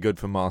very, very good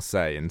for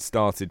Marseille and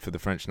started for the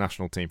French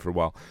national team for a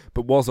while,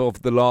 but was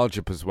of the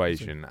larger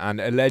persuasion and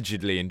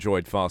allegedly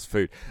enjoyed fast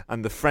food.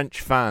 And the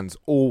French fans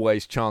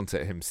always chant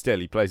at him still.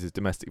 He plays his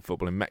domestic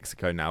football in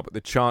Mexico now, but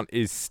the chant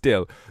is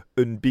still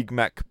Un Big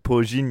Mac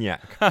pour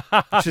Gignac,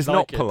 which is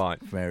not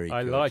polite. Very good.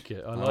 I like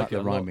it. I like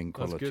the rhyming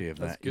quality of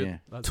that. Yeah.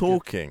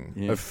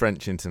 Talking of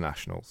French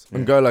internationals,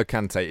 N'Golo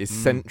Kante is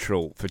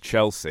central for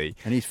Chelsea.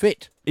 And he's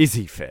fit. Is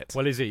he fit?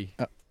 Well, is he?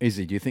 Is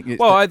he? Do you think?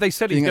 They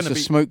said he's going to be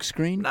a smoke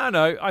screen.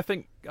 No. I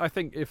think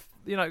if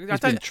he's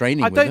been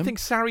training. I don't think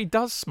Sarri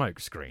does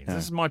smoke screens.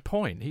 This is my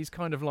point. He's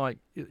kind of like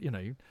he's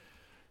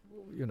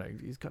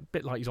a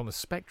bit like he's on the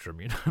spectrum.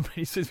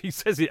 He says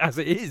it as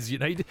it is.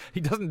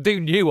 He doesn't do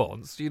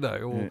nuance. Or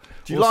do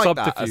you like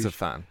subterfuge. that as a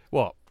fan?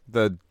 What?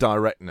 The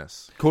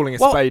directness, calling a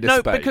spade a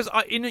spade. No, because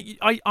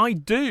I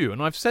do,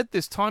 and I've said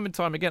this time and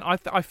time again.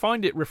 I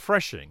find it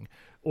refreshing.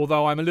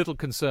 Although I'm a little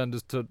concerned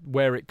as to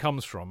where it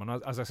comes from.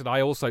 And as I said, I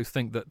also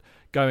think that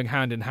going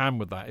hand in hand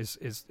with that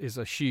is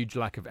a huge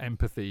lack of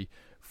empathy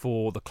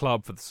for the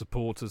club, for the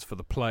supporters, for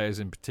the players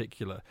in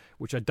particular,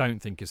 which I don't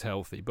think is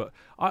healthy. But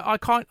I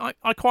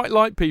quite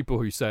like people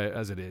who say it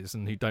as it is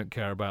and who don't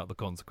care about the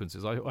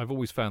consequences. I've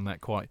always found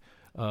that quite,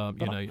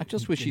 I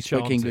just wish he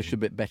spoke English a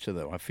bit better,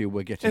 though. I feel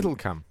we're getting... It'll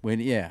come.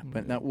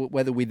 But now,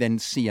 whether we then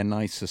see a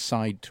nicer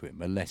side to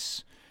him, a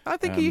less... I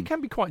think he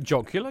can be quite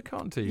jocular,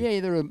 can't he?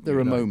 Yeah, there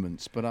are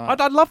moments, but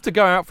I'd love to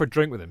go out for a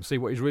drink with him, see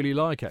what he's really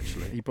like.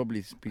 Actually, he'd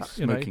probably be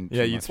smoking.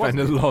 Yeah, you'd spend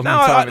a long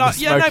time in the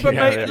smoking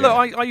area. Look,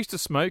 I used to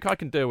smoke. I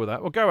can deal with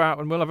that. We'll go out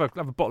and we'll have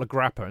a bottle of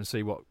grappa and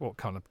see what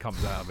kind of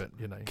comes out of it.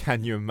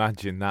 Can you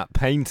imagine that,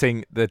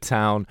 painting the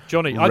town,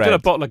 Johnny? red. I did a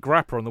bottle of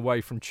grappa on the way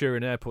from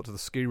Turin Airport to the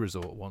ski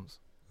resort once.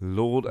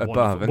 Lord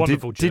above.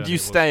 And did you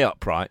stay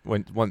upright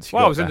once you got there?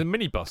 Well, I was in the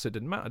minibus. It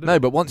didn't matter. No,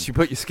 but once you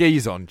put your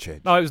skis on,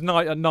 Chidge. No, it was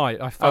at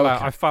night. I fell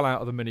out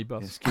of the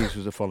minibus. Yeah, skis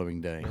was the following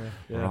day.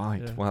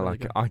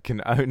 I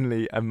can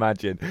only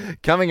imagine.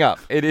 Coming up,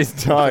 it is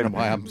time. I don't know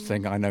why I'm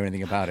saying I know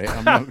anything about it.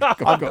 I've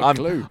got a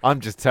clue. I'm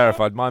just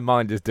terrified. My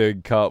mind is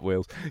doing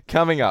cartwheels.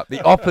 Coming up,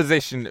 the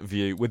opposition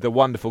view with the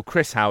wonderful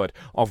Chris Howard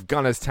of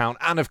Gunners Town,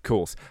 and of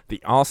course,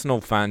 the Arsenal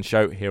Fan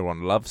Show here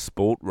on Love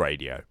Sport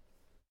Radio.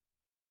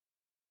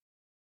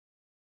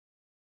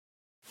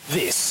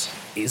 This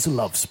is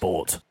Love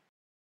Sport.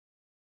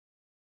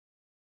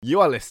 You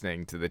are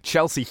listening to the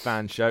Chelsea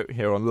Fan Show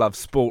here on Love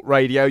Sport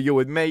Radio. You're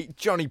with me,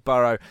 Johnny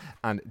Burrow,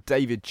 and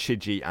David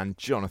Chidgey and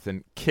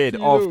Jonathan Kidd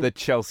of the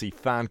Chelsea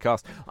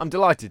Fancast. I'm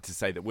delighted to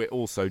say that we're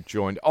also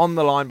joined on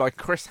the line by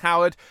Chris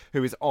Howard,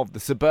 who is of the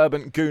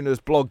Suburban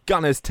Gooners blog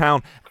Gunners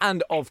Town,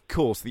 and of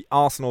course the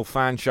Arsenal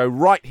Fan Show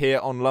right here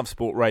on Love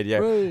Sport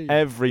Radio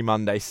every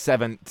Monday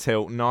 7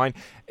 till 9.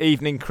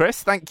 Evening,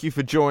 Chris. Thank you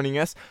for joining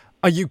us.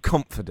 Are you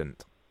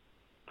confident?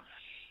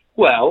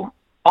 Well,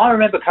 I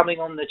remember coming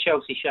on the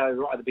Chelsea show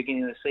right at the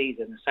beginning of the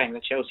season and saying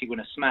that Chelsea were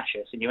going to smash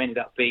us, and you ended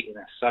up beating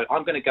us. So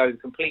I'm going to go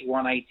complete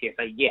 180 and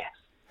say yes.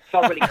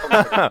 Thoroughly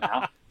confident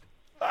now.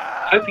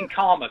 Hoping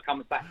karma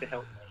comes back to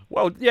help me.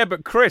 Well, yeah,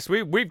 but Chris,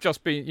 we've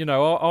just been,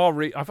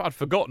 I'd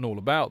forgotten all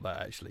about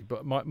that actually.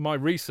 But my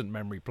recent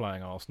memory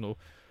playing Arsenal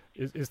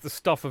is the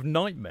stuff of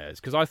nightmares,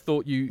 because I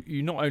thought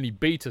you not only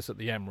beat us at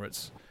the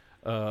Emirates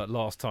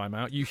last time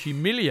out, you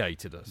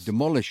humiliated us,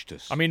 demolished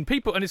us. I mean,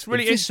 people, and it's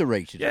really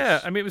eviscerated us. Yeah,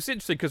 I mean, it was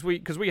interesting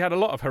because we had a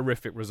lot of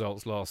horrific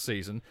results last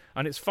season,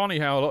 and it's funny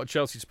how a lot of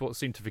Chelsea supporters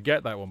seem to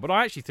forget that one. But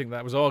I actually think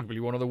that was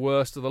arguably one of the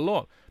worst of the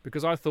lot,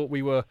 because I thought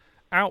we were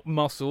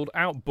out-muscled,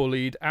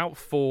 out-bullied,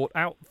 out-fought,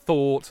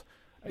 out-thought.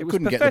 It was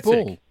couldn't pathetic. Get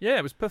the ball. Yeah,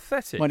 it was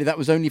pathetic. Mind you, that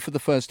was only for the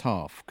first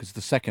half, because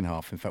the second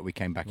half, in fact, we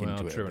came back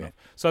into it. True enough.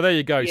 So there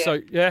you go. Yeah. So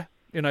yeah,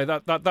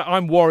 that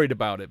I'm worried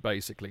about it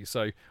basically.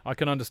 So I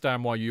can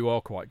understand why you are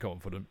quite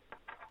confident.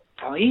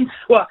 Well,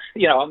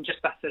 I'm just,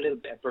 that's a little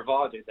bit of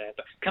bravado there.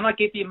 But can I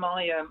give you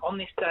my, on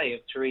this day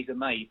of Theresa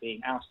May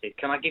being ousted,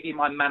 can I give you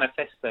my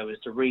manifesto as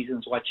to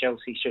reasons why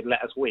Chelsea should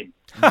let us win?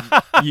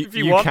 If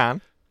you want.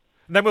 Can.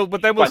 And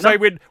then we'll say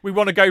we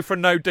want to go for a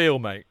no deal,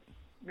 mate.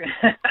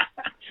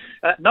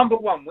 Number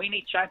one, we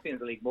need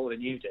Champions League more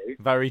than you do.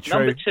 Very true.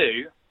 Number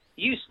two,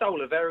 you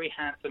stole a very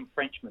handsome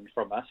Frenchman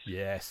from us.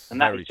 Yes, and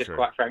that is just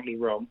quite frankly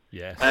wrong.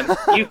 Yes.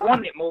 You've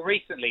won it more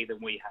recently than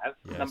we have.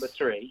 Yes. Number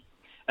three.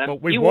 Well,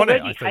 we've won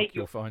it, I think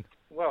you'll find.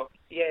 Well,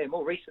 yeah,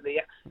 more recently,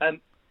 yeah.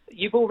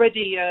 You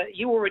already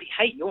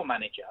hate your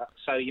manager,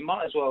 so you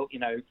might as well,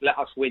 let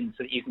us win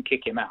so that you can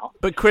kick him out.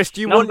 But Chris, do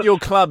you want your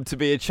club to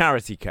be a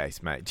charity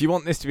case, mate? Do you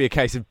want this to be a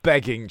case of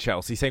begging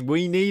Chelsea, saying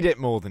we need it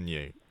more than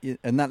you? Yeah,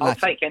 and I'll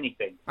take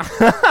anything.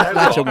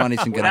 Latter one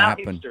isn't going to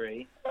happen.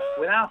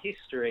 With our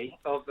history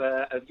of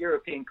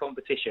European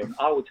competition,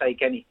 I will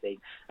take anything.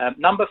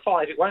 Number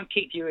 5, it won't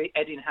keep you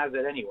Eden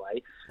Hazard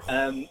anyway.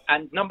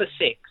 And number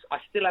 6, I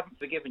still haven't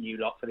forgiven you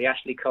lot for the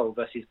Ashley Cole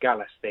versus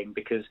Gallas thing,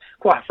 because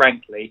quite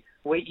frankly,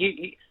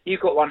 you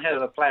got one hell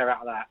of a player out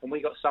of that, and we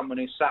got someone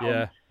who sat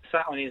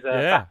on his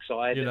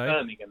backside at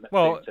Birmingham.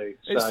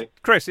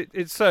 Chris,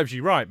 it serves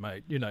you right,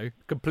 mate.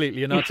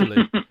 Completely and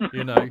utterly.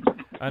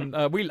 And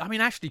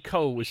Ashley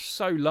Cole was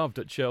so loved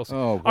at Chelsea.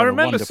 Oh, I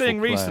remember seeing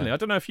player. recently, I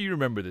don't know if you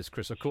remember this,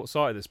 Chris, I caught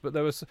sight of this, but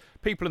there was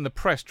people in the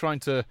press trying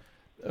to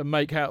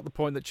make out the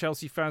point that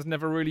Chelsea fans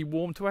never really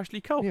warmed to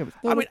Ashley Cole. Yeah,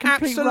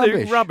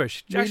 absolute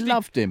rubbish. We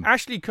loved him.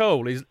 Ashley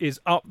Cole is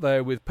up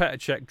there with Petr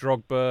Cech,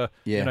 Drogba,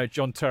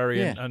 John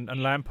Terry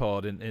and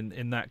Lampard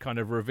in that kind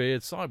of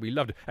revered side. We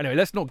loved it. Anyway,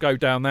 let's not go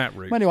down that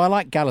route. Anyway, I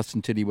liked Gallas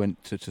until he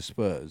went to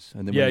Spurs,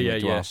 and then when he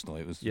went to Arsenal,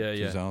 it was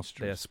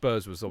disastrous. Yeah,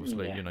 Spurs was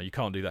obviously, you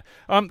can't do that.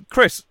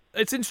 Chris,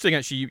 it's interesting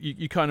actually.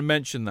 You kind of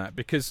mentioned that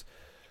because,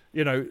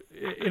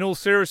 in all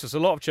seriousness, a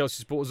lot of Chelsea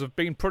supporters have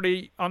been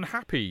pretty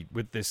unhappy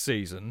with this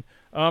season.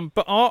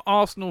 But are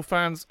Arsenal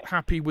fans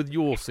happy with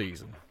your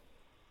season?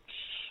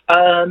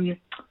 A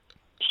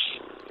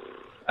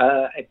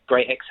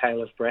great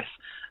exhale of breath.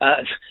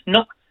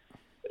 Not.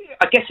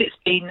 I guess it's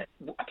been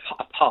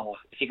a par.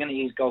 If you're going to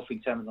use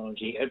golfing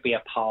terminology, it would be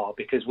a par,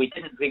 because we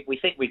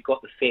think we've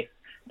got the fifth,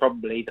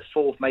 probably the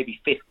fourth, maybe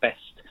fifth best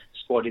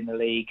squad in the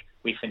league.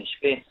 We finished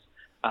fifth.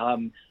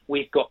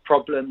 We've got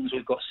problems.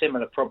 We've got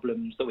similar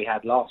problems that we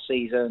had last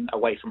season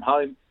away from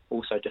home,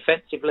 also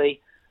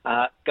defensively.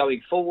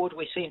 Going forward,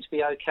 we seem to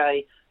be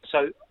okay.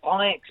 So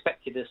I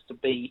expected us to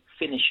be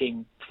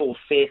finishing 4th,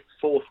 5th.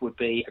 4th would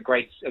be a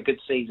good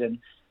season.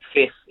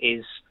 5th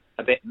is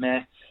a bit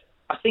meh.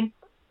 I think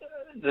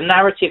the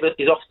narrative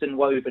is often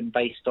woven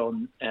based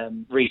on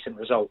recent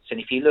results. And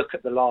if you look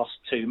at the last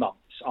 2 months,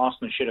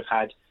 Arsenal should have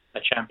had a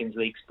Champions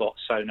League spot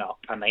sewn up,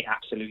 and they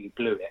absolutely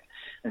blew it.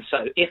 And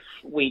so if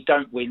we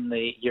don't win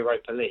the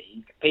Europa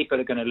League, people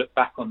are going to look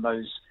back on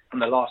those from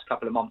the last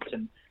couple of months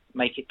and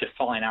make it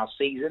define our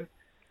season.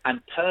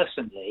 And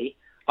personally,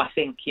 I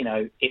think,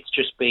 it's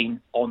just been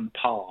on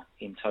par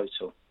in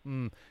total.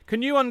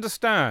 Can you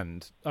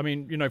understand, I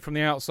mean, from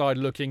the outside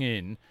looking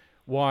in,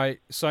 why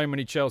so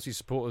many Chelsea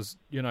supporters,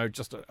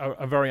 just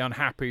are very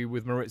unhappy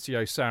with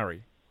Maurizio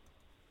Sarri?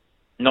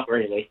 Not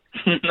really,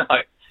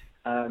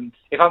 no.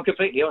 If I'm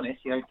completely honest,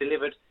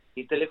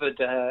 he's delivered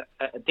a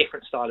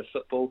different style of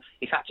football.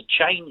 He's had to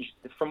change,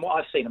 from what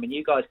I've seen, I mean,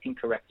 you guys can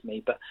correct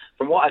me, but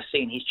from what I've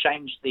seen, he's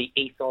changed the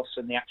ethos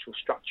and the actual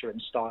structure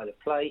and style of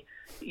play.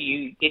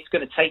 It's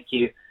going to take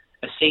you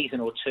a season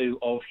or two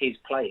of his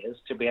players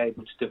to be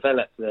able to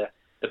develop the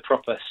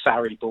proper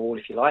Sarri ball,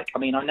 if you like. I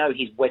mean, I know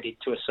he's wedded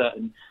to a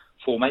certain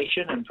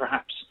formation, and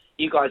perhaps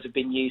you guys have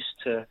been used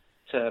to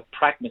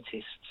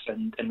pragmatists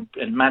and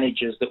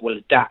managers that will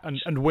adapt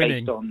and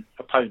winning based on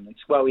opponents.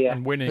 Well, yeah,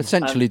 and winning.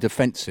 Essentially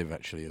defensive,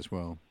 actually, as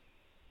well.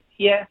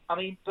 Yeah, I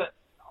mean, but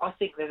I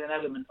think there's an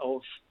element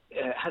of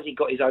has he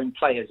got his own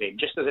players in?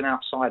 Just as an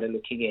outsider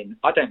looking in,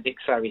 I don't think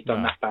Sarri's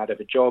done that bad of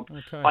a job.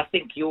 Okay. I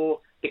think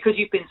because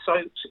you've been so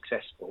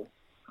successful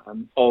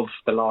of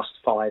the last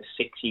 5-6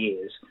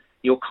 years,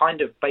 you're kind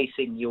of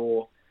basing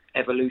your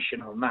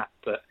evolution on that.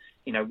 But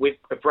with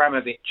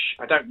Abramovich,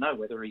 I don't know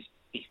whether he's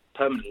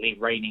permanently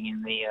reigning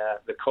in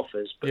the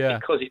coffers, but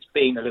because it's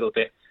been a little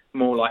bit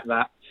more like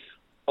that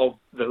of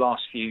the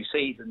last few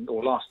seasons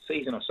or last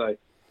season or so,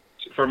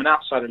 from an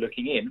outsider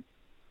looking in,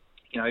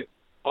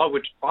 I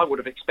would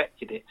have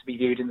expected it to be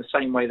viewed in the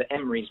same way that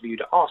Emery's viewed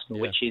at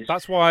Arsenal, which is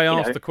that's why I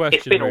asked the question.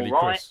 It's been really,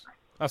 all right. Chris.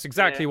 That's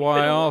exactly why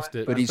I asked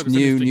it. But he's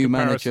new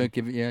manager.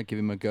 Give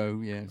him a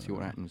go. Yeah, see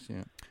what happens.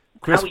 Yeah.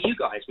 Chris, how are you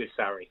guys with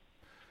Sarri?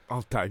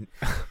 Oh, don't.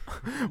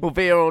 We'll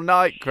be here all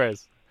night,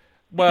 Chris.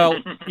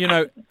 Well,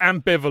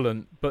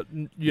 ambivalent, but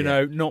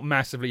not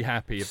massively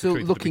happy. Still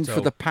looking for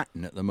the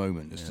pattern at the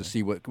moment, as to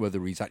see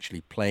whether he's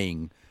actually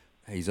playing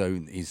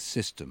his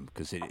system,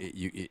 because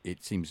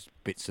it seems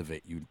bits of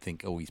it you'd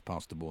think, he's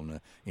passed the ball in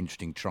an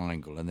interesting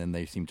triangle, and then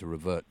they seem to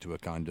revert to a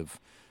kind of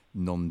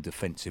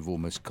non-defensive,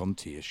 almost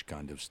Conte-ish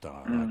kind of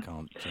style.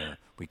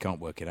 We can't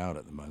work it out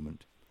at the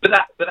moment. But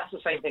that's the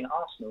same thing at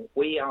Arsenal.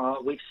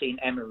 We've seen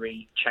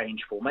Emery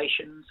change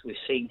formations. We've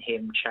seen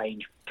him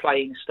change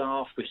playing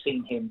staff. We've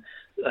seen him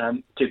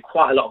do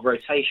quite a lot of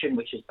rotation,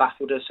 which has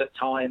baffled us at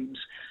times.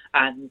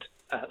 And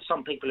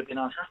some people have been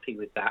unhappy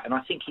with that. And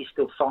I think he's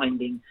still trying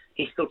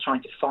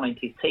to find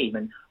his team.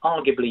 And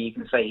arguably, you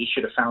can say he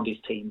should have found his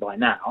team by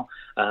now.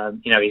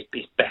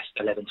 His best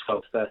 11,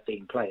 12,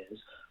 13 players.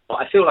 But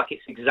I feel like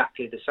it's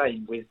exactly the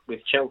same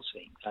with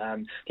Chelsea.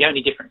 The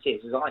only difference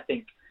is I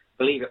think,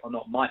 believe it or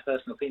not, my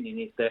personal opinion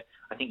is that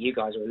I think you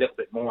guys are a little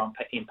bit more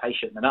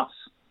impatient than us,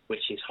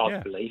 which is hard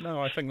to believe.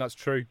 No, I think that's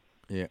true.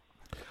 Yeah.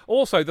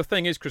 Also, the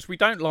thing is, Chris, we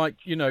don't like,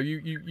 you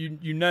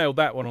nailed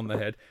that one on the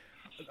head.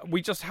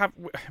 We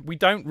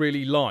don't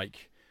really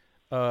like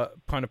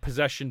kind of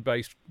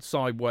possession-based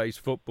sideways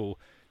football.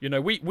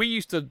 We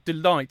used to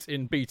delight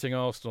in beating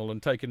Arsenal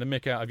and taking the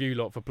mick out of you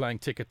lot for playing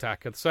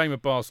tic-tac. The same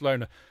with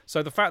Barcelona.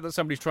 So the fact that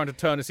somebody's trying to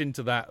turn us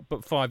into that,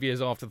 but 5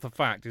 years after the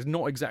fact, is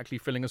not exactly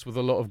filling us with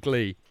a lot of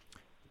glee.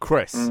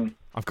 Chris,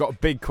 I've got a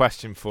big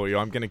question for you.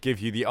 I'm going to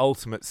give you the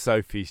ultimate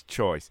Sophie's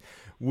choice.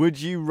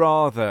 Would you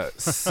rather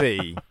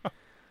see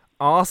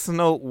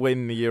Arsenal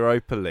win the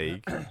Europa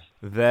League,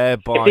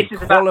 thereby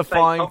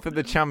qualifying for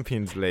the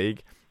Champions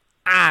League,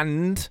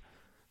 and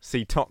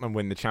see Tottenham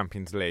win the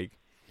Champions League,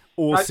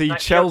 or see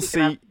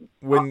Chelsea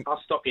win?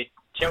 I'll stop you.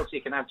 Chelsea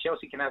can have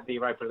the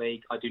Europa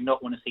League. I do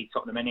not want to see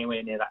Tottenham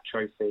anywhere near that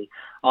trophy.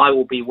 I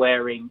will be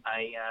wearing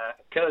a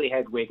curly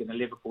head wig and a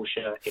Liverpool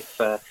shirt if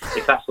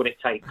that's what it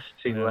takes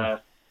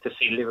to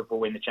see Liverpool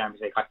win the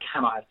Champions League. I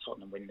cannot have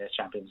Tottenham win the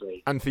Champions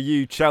League. And for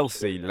you,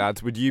 Chelsea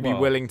lads, would you be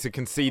willing to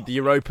concede the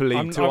Europa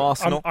League to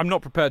Arsenal? I'm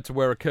not prepared to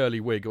wear a curly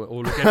wig or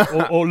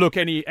look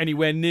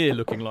anywhere near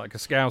looking like a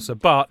Scouser,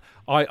 but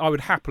I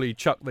would happily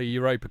chuck the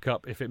Europa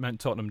Cup if it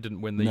meant Tottenham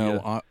didn't win the.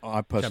 No,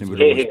 I personally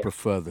would always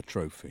prefer the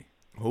trophy.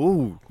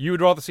 Ooh. You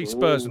would rather see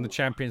Spurs in the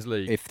Champions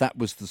League? If that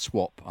was the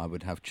swap, I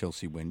would have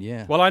Chelsea win,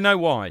 yeah. Well, I know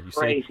why.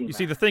 You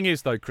see, the thing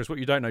is, though, Chris, what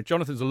you don't know,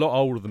 Jonathan's a lot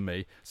older than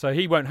me, so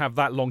he won't have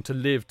that long to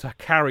live to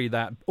carry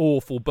that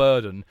awful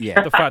burden, the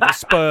fact that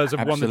Spurs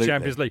have won the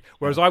Champions League,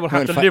 whereas I will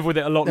have to live with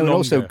it a lot longer. And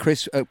also,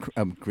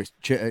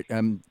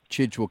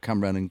 Chidge will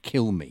come round and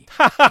kill me.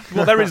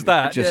 Well, there is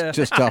that.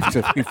 Just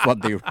after we've won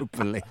the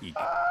Europa League.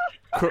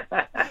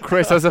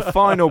 Chris, as a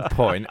final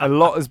point, a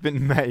lot has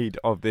been made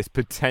of this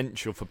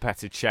potential for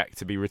Petr Cech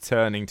to be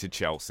returning to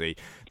Chelsea.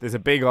 There's a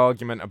big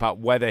argument about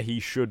whether he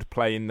should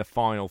play in the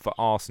final for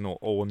Arsenal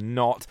or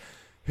not.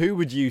 Who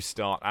would you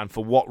start, and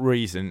for what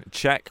reason?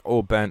 Cech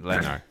or Bernd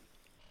Leno?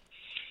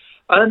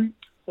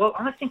 Well,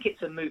 I think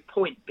it's a moot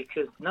point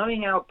because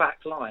knowing our back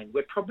line,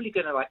 we're probably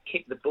going to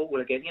kick the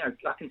ball again. You know,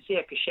 I can see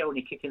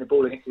Koscielny kicking the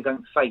ball against his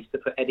own face to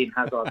put Eden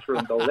Hazard through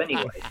and goal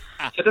anyway.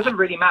 So it doesn't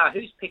really matter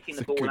who's picking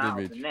the ball out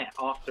of the net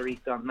after he's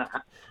done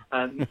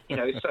that. You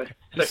know, so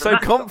you're so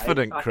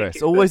confident, side,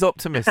 Chris. Always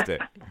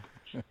optimistic.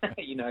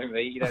 You know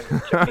me.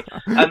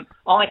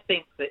 I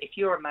think that if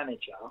you're a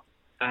manager,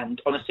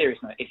 and on a serious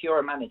note, if you're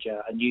a manager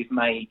and you've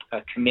made a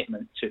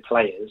commitment to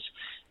players,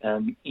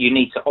 you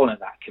need to honour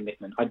that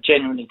commitment. I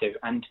genuinely do.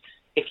 And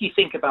if you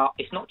think about,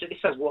 it's not just, this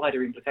has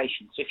wider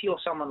implications. So if you're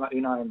someone like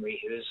Unai Emery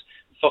who is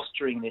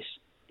fostering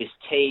this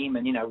team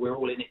and, you know, we're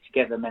all in it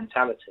together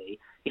mentality,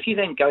 if you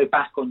then go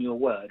back on your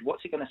word,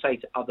 what's it going to say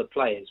to other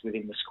players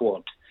within the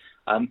squad?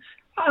 I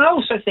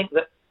also think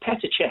that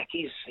Petr Cech,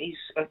 he's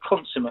a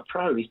consummate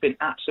pro. He's been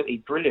absolutely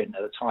brilliant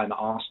at the time at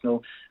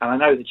Arsenal, and I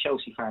know the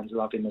Chelsea fans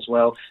love him as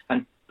well.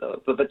 And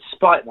but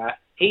despite that,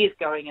 he is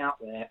going out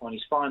there on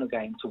his final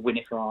game to win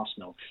it for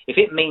Arsenal. If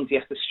it means he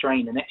has to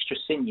strain an extra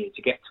sinew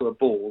to get to a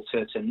ball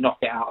to knock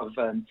it out of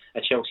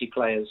a Chelsea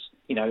player's,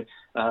 you know,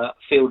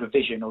 field of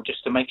vision, or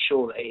just to make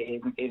sure that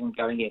it isn't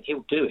going in,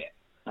 he'll do it.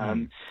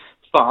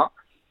 But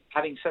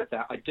having said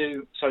that, I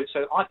do. So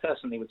I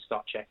personally would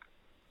start Cech,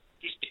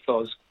 just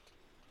because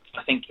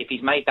I think if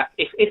he's made that,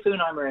 if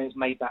Unai Emery has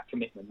made that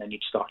commitment, then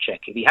you'd start Cech.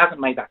 If he hasn't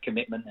made that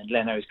commitment, then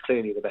Leno is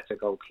clearly the better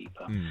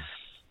goalkeeper.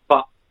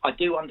 But I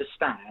do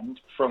understand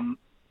from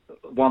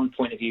one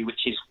point of view,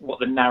 which is what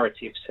the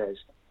narrative says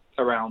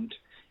around,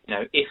 you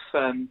know, if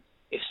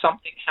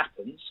something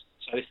happens,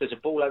 so if there's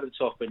a ball over the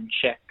top and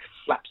Cech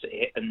flaps at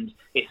it and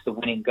it's the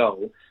winning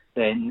goal,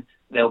 then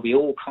there'll be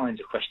all kinds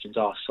of questions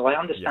asked. So I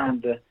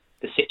understand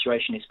the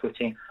situation it's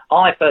putting.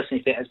 I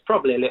personally think there's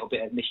probably a little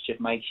bit of mischief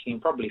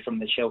making, probably from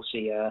the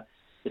Chelsea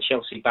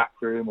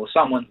backroom, or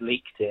someone's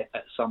leaked it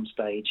at some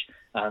stage,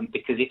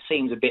 because it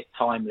seems a bit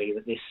timely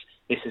that this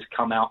has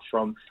come out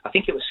from, I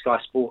think it was Sky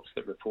Sports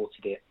that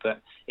reported it, but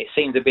it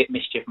seems a bit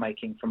mischief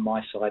making from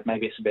my side.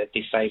 Maybe it's a bit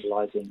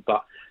destabilising,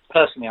 but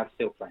personally I'd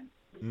still play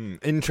him.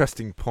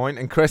 Interesting point.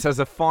 And Chris, as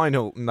a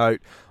final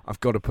note, I've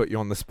got to put you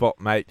on the spot,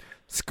 mate.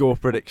 Score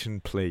prediction,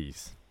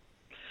 please.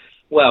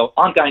 Well,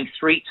 I'm going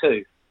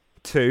 3-2.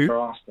 2 for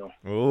Arsenal.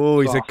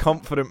 Oh, he's a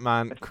confident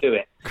man. Let's do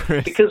it.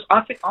 Chris. Because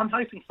I'm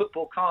hoping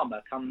football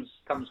karma comes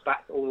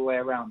back all the way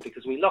around,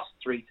 because we lost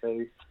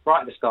 3-2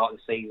 right at the start of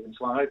the season,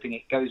 so I'm hoping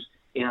it goes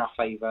in our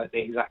favour, the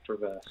exact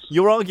reverse.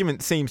 Your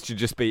argument seems to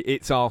just be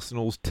it's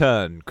Arsenal's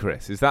turn,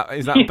 Chris. Is that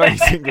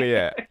basically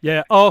it?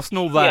 Yeah,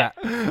 Arsenal that.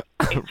 Yeah.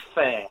 It's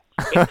fair.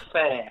 It's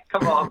fair.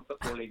 Come on,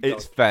 football league.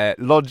 It's fair.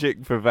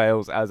 Logic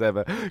prevails as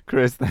ever.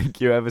 Chris,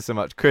 thank you ever so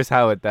much. Chris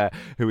Howard there,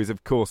 who is,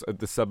 of course, at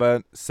the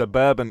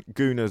Suburban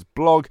Gooners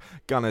blog,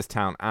 Gunners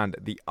Town, and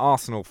the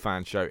Arsenal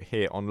Fan Show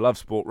here on Love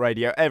Sport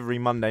Radio every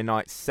Monday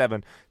night,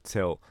 7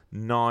 till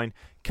 9.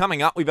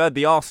 Coming up, we've heard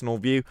the Arsenal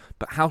view,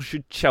 but how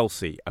should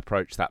Chelsea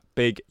approach that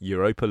big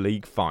Europa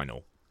League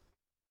final?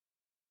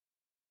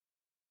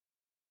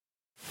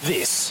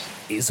 This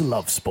is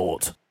Love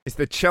Sport. It's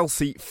the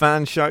Chelsea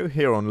Fan Show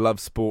here on Love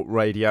Sport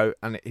Radio,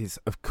 and it is,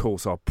 of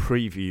course, our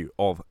preview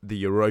of the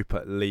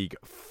Europa League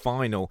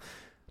final.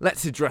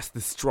 Let's address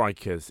the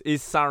strikers.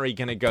 Is Sarri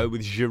going to go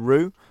with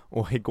Giroud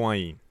or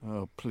Higuain?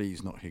 Oh,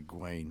 please, not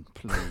Higuain,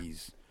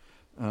 please.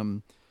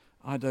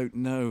 I don't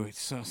know.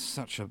 It's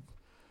such a...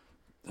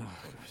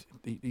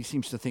 he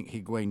seems to think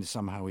Higuain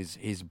somehow is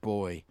his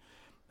boy,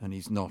 and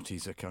he's not.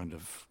 He's a kind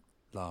of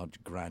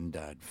large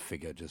granddad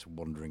figure just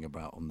wandering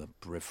about on the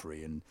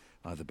periphery and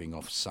either being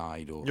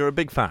offside or... You're a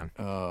big fan.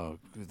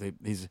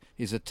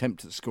 His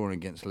attempt at scoring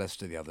against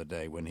Leicester the other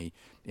day, when he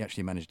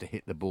actually managed to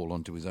hit the ball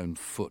onto his own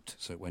foot,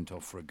 so it went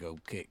off for a goal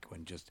kick.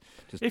 When just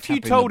if you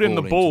told him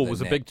the ball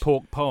was a big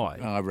pork pie,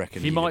 I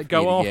reckon he might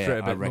go after it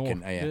a bit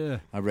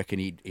more. I reckon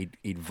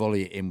he'd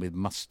volley it in with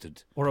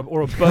mustard or a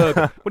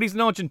burger. Well, he's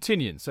an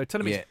Argentinian, so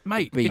tell him,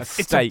 mate,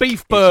 it's a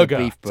beef burger.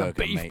 It's a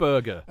beef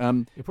burger.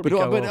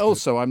 But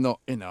also, I'm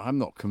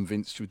not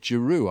convinced with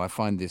Giroud. I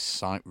find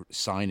this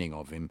signing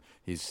of him,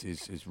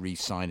 his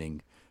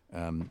re-signing,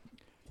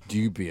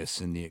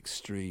 dubious in the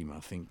extreme. I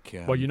think.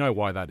 Well, you know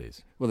why that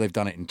is. Well, they've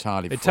done it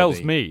entirely. It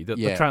tells me that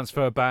the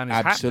transfer ban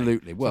is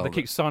absolutely happening. Well, so they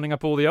keep signing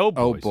up all the old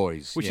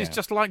boys, which is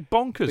just like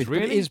bonkers.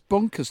 Really, it is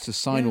bonkers to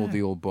sign all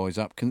the old boys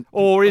up.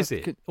 Or is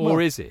it?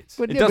 Or is it?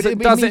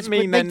 Doesn't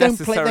mean they're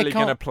necessarily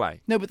going to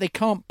play. No, but they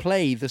can't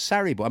play the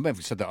Sarri boy. I mean,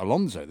 we said that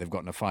Alonso. They've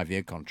gotten a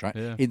 5-year contract.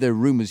 Yeah. There are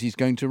rumours he's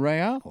going to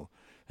Real.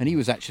 And he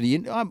was actually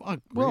in...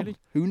 really?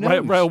 Who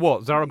knows? Rail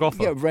what?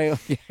 Zaragoza? Yeah, Rail...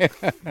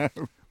 Yeah.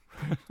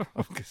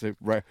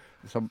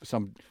 So,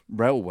 some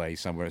railway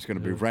somewhere. It's going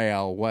to be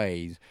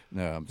railways.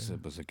 No,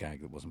 it was a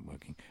gag that wasn't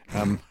working.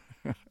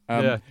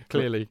 Yeah,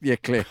 clearly. Yeah,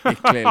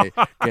 clearly.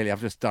 I've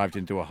just dived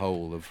into a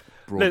hole of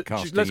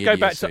broadcasting Let's go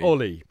back to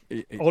Ollie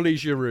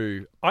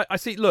Giroud. I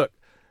see, look,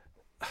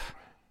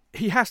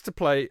 he has to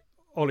play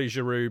Ollie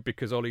Giroud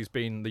because Ollie's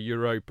been the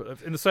Europa...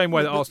 In the same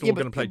way that Arsenal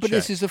were going to play But Czech.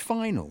 this is a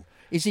final.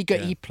 Is he?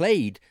 He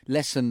played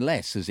less and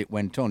less as it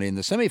went on. In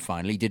the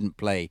semi-final, he didn't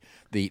play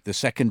the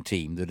second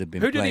team that had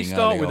been. Who playing did he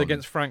start with on.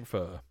 against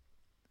Frankfurt?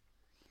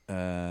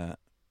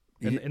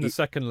 In the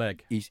second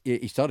leg,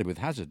 he started with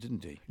Hazard,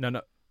 didn't he?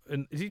 No.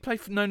 Did he play?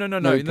 No. He In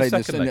the played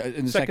second leg.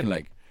 in the second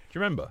leg. Do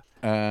you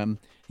remember?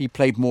 He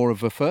played more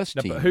of a first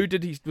team. But who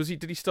did he?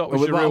 Did he start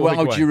with? Giroud or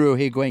Higuain?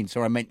 Giroud, Higuain.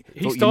 Sorry, I meant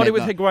he started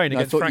with Higuain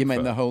against I thought Frankfurt. you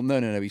meant the whole.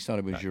 No. He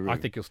started with Giroud. I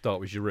think he'll start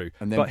with Giroud.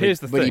 And then, but here's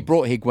the thing. But he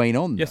brought Higuain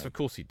on. Yes, though. of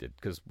course he did,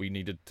 because we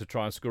needed to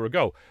try and score a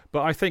goal.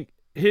 But I think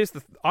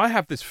I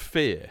have this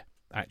fear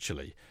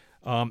actually.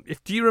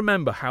 Do you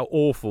remember how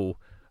awful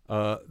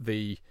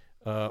the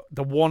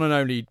one and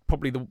only,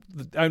 probably the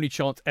only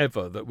chance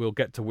ever that we'll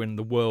get to win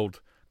the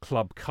World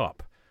Club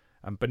Cup,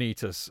 and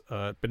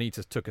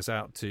Benitez took us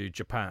out to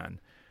Japan,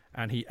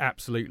 and he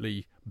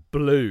absolutely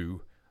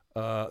blew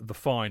the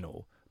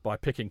final by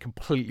picking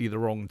completely the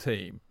wrong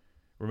team.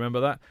 Remember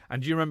that?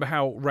 And do you remember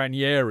how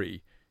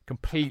Ranieri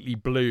completely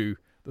blew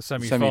the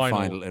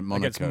semi-final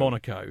against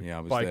Monaco? Yeah,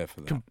 I was by there for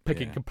that.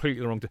 Picking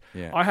completely the wrong team.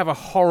 Yeah. I have a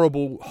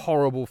horrible,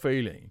 horrible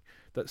feeling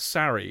that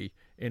Sarri,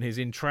 in his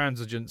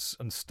intransigence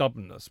and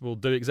stubbornness, will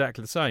do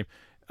exactly the same.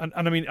 And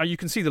I mean, you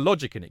can see the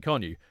logic in it,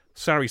 can't you?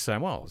 Sarri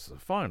saying, well, it's the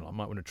final, I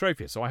might win a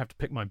trophy, so I have to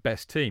pick my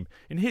best team.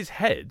 In his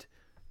head,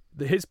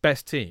 his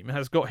best team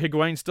has got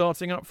Higuain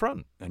starting up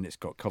front. And it's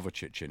got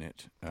Kovacic in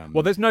it.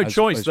 Well, there's no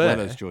choice as there.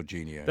 Well as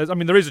Jorginho.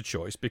 There is a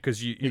choice,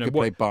 because you know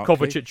play what, Barkley.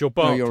 Kovacic or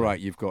Barkley. No, you're right.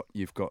 You've got.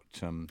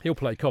 He'll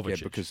play Kovacic.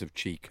 Yeah, because of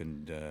Cheek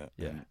and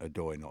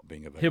Odoi not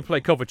being available. He'll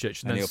play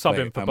Kovacic and then sub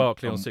him for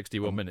Barkley on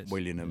 61 minutes.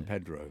 Willian and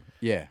Pedro.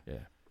 Yeah.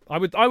 I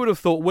would have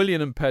thought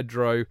Willian and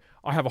Pedro.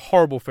 I have a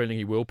horrible feeling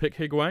he will pick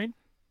Higuain,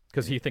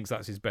 because he thinks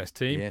that's his best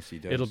team. Yes, he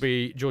does. It'll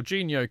be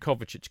Jorginho,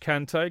 Kovacic,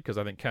 Kante, because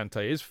I think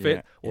Kante is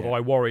fit, although I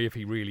worry if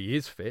he really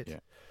is fit. Yeah.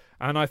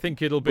 And I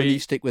think it'll be... Will he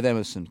stick with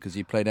Emerson, because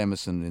he played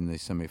Emerson in the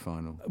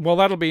semi-final? Well,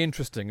 that'll be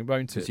interesting,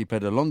 won't it? Because he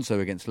played Alonso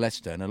against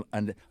Leicester,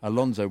 and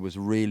Alonso was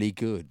really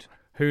good.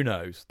 Who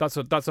knows? That's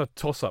a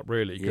toss-up,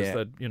 really,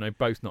 because they're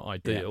both not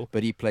ideal. Yeah.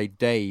 But he played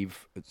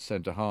Dave at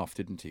centre-half,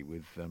 didn't he?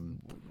 With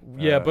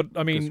but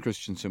I mean...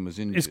 Christensen was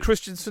injured. Is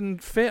Christensen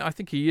fit? I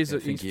think he is.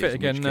 He's fit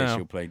again now.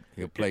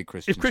 He'll play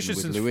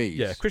Christensen with Luiz.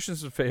 Yeah,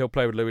 Christensen's fit, he'll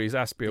play with Luiz.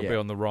 Aspie will be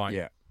on the right.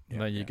 Yeah.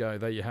 There you go.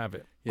 There you have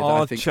it. Yeah,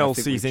 Are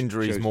Chelsea's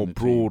injuries more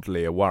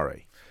broadly a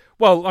worry?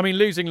 Well, I mean,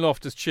 losing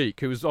Loftus-Cheek,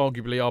 who was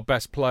arguably our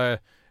best player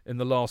in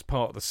the last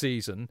part of the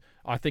season,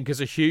 I think is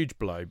a huge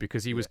blow,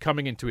 because he was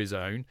coming into his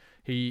own.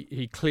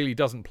 He clearly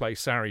doesn't play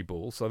Sarri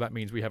ball, so that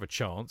means we have a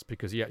chance,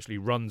 because he actually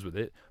runs with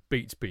it,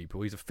 beats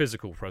people. He's a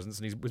physical presence,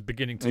 and he was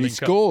beginning to link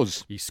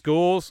scores. Up. He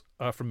scores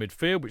from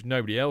midfield, which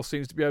nobody else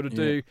seems to be able to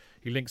do.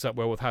 He links up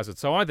well with Hazard.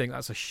 So I think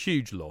that's a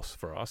huge loss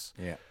for us.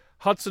 Yeah.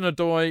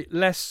 Hudson-Odoi,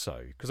 less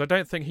so, because I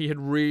don't think he had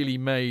really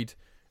made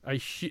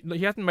he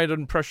hadn't made an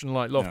impression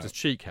like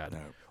Loftus-Cheek had. No.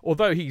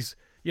 Although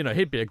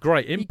he'd be a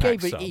great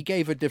impact sub. He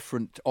gave a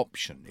different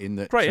option in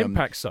that great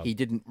impact sub. He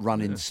didn't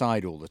run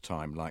inside all the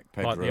time like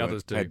Pedro. Like the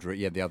others do.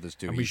 The others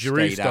do. And he with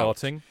Giroud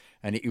starting. Out.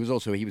 And he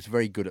was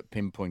very good at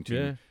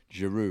pinpointing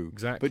Giroud.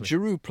 Exactly. But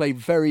Giroud played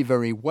very,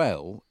 very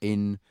well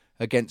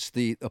against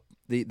the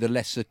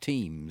lesser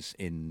teams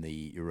in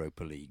the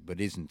Europa League, but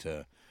isn't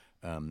a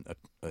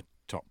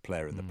top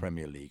player in the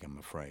Premier League, I'm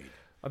afraid.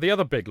 The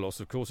other big loss,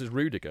 of course, is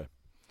Rudiger.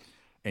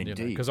 Indeed,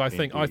 because I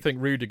think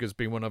Rudiger's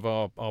been one of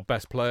our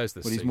best players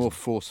this season. Well, he's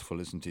more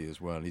forcureful, isn't he,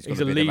 as well? He's got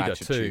a bit leader of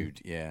attitude,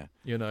 too. Yeah,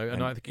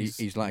 and I think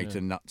he's likely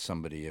to nut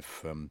somebody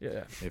if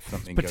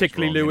something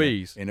particularly goes wrong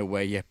Luiz in a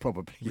way,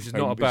 probably, which is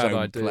not a bad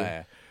idea.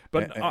 Player.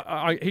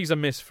 But he's a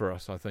miss for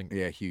us, I think.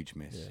 Yeah, huge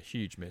miss. Yeah,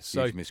 huge miss.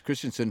 Huge miss.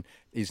 Christensen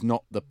is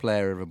not the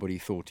player everybody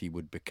thought he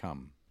would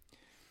become.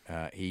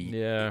 He's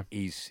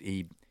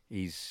a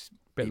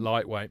bit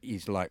lightweight.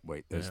 He's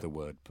lightweight. That's the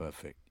word.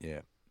 Perfect.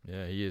 Yeah.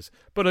 Yeah, he is.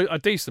 But a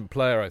decent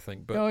player, I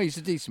think. But he's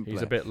a decent player.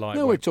 He's a bit lightweight.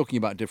 No, we're talking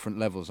about different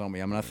levels, aren't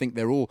we? I mean, I think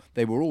they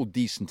were all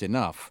decent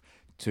enough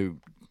to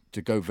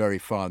go very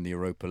far in the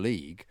Europa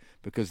League,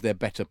 because they're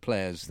better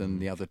players than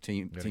the other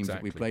teams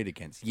that we played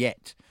against.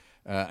 Yet,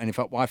 and in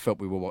fact, I felt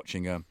we were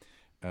watching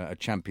a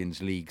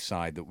Champions League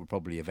side that would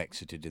probably have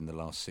exited in the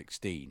last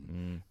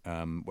 16,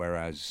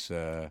 whereas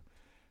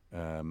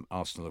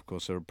Arsenal, of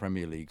course, are a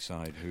Premier League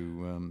side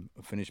who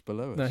finished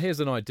below us. Now, here's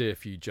an idea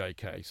for you,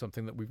 JK,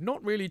 something that we've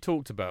not really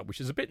talked about,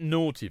 which is a bit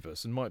naughty of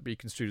us and might be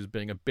construed as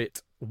being a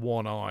bit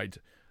one-eyed,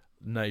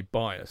 nay,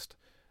 biased.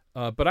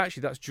 But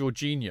actually, that's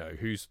Jorginho,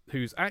 who's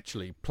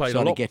actually played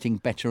a lot. Getting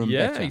better and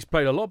better. Yeah, he's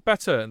played a lot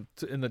better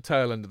in the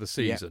tail end of the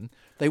season. Yeah.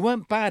 They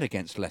weren't bad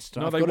against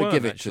Leicester. No, I've they got to weren't,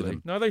 give it actually. to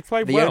them. No, they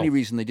played the well. The only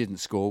reason they didn't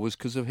score was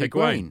because of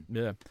Higuain.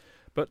 Yeah,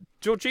 but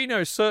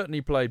Jorginho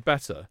certainly played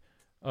better.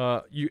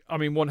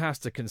 One has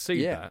to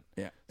concede that.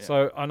 Yeah.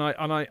 So,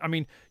 I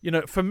mean,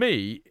 for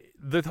me,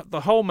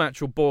 the whole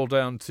match will boil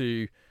down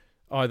to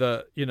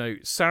either,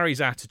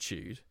 Sarri's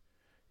attitude.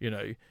 If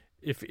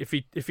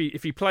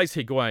he plays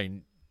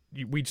Higuain,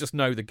 we just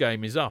know the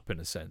game is up in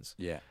a sense.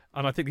 Yeah.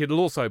 And I think it'll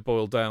also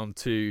boil down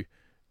to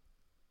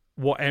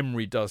what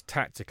Emery does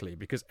tactically,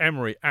 because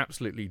Emery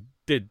absolutely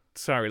did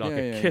Sarri like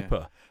a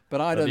kipper.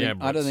 But I don't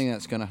think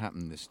that's going to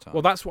happen this time.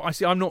 Well, that's what I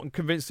see. I'm not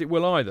convinced it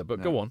will either.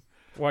 But go on.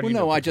 Why do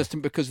you I just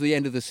think because at the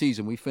end of the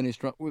season we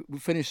finished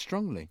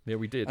strongly. Yeah,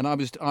 we did. And I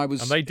was,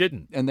 and they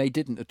didn't. And they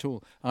didn't at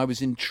all. I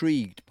was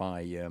intrigued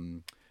by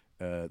the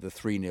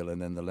 3-0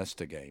 and then the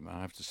Leicester game.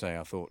 I have to say,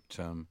 I thought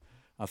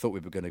we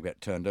were going to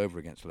get turned over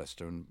against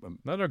Leicester. And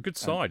no, they're a good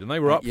side, and they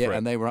were up for it. Yeah,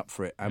 and they were up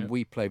for it, and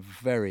we played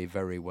very,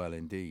 very well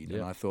indeed. Yeah.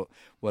 And I thought,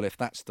 well, if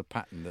that's the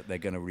pattern that they're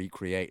going to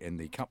recreate in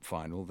the cup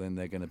final, then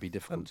they're going to be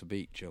difficult to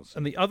beat, Chelsea.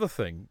 And the other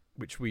thing,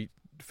 which we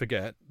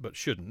forget but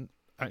shouldn't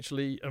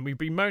actually, and we've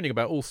been moaning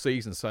about all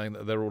season, saying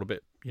that they're all a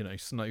bit,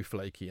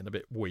 snowflakey and a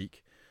bit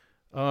weak.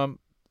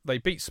 They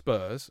beat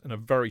Spurs in a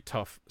very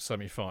tough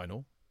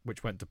semi-final,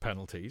 which went to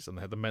penalties, and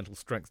they had the mental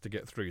strength to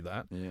get through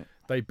that. Yeah.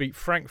 They beat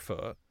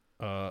Frankfurt.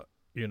 I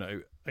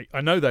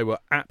know they were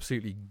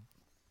absolutely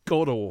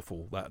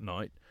god-awful that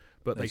night,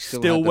 but they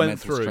still went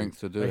through.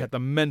 They had the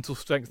mental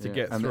strength to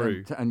get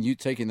through. And you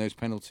taking those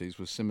penalties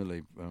was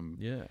similarly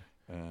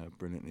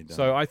brilliantly done.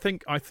 So I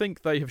think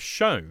they have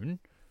shown,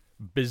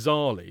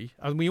 bizarrely,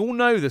 and we all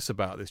know this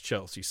about this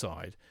Chelsea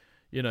side,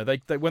 they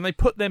when they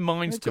put their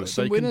minds to it,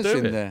 they can do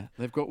it. There.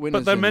 They've got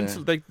winners. But they're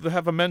mental. They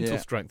have a mental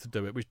strength to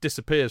do it, which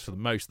disappears for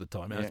most of the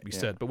time. It has to be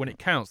said. But when it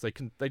counts, they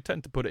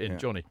tend to put it in.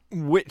 Johnny,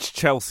 which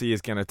Chelsea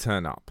is going to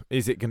turn up?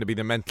 Is it going to be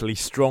the mentally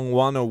strong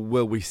one, or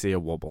will we see a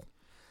wobble?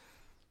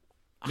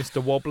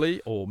 Mr.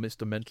 Wobbly or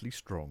Mr. Mentally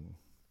Strong?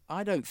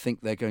 I don't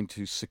think they're going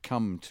to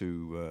succumb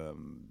to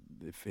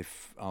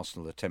if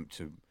Arsenal attempt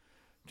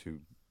to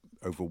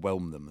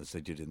overwhelm them as they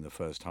did in the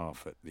first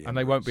half at the Emirates. And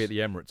they won't be at the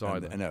Emirates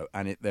either. No,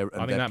 and they're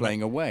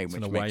playing away,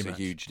 which makes a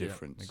huge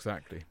difference. Yeah,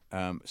 exactly.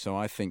 So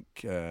I think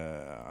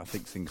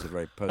things are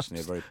very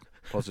positive.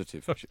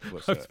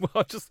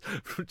 Well,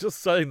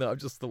 just saying that, I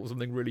just thought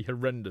something really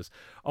horrendous.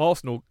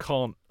 Arsenal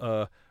can't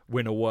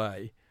win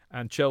away,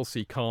 and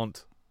Chelsea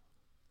can't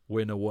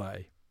win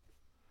away.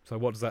 So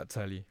what does that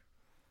tell you?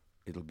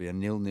 It'll be a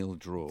 0-0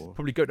 draw.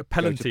 Probably go to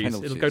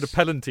penalties. It'll go to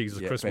penalties,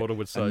 as Chris Waddle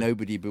would say. And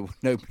nobody will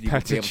be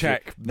able to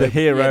the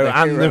hero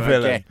and the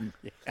villain.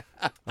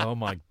 Oh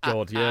my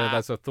God! Yeah,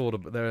 that's a thought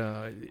of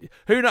there.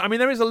 Who knows? I mean,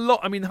 there is a lot.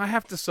 I mean, I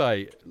have to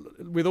say,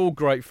 with all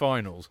great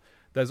finals,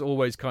 there's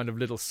always kind of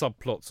little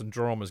subplots and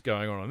dramas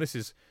going on, and this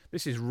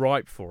is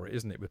ripe for it,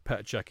 isn't it? With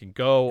Petr Cech in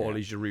goal,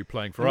 Oli Giroud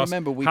playing for us.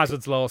 Remember,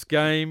 Hazard's last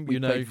game. We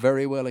played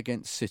very well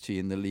against City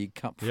in the League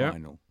Cup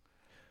final.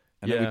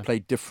 And then we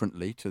played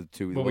differently to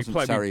it wasn't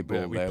Sarri ball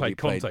there. We played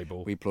Conte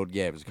ball.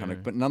 It was kind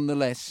of, but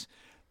nonetheless,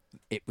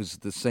 it was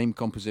the same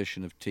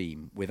composition of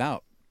team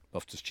without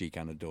Loftus-Cheek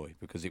and Odoi,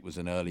 because it was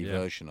an early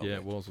version of it. Yeah,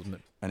 it was, wasn't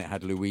it? And it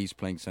had Luiz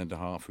playing centre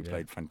half, who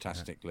played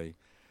fantastically. Yeah.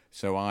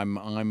 So I'm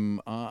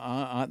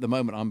at the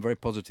moment I'm very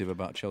positive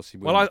about Chelsea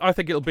winning. Well, I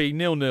think it'll be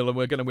 0-0, and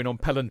we're going to win on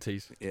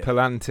penalties. Yeah.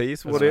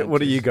 Penalties. What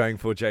are you going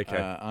for,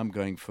 JK? I'm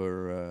going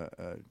for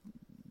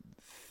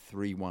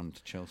 3-1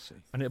 to Chelsea.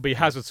 And it'll be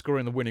Hazard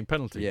scoring the winning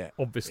penalty,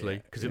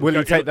 obviously. Yeah. Will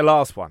he take the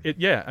last one?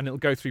 And it'll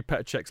go through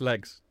Petr Cech's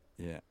legs.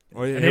 Yeah.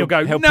 And he'll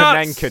go, he'll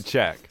nuts! Panenka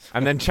Cech.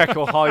 And then Cech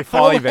will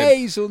high-five him.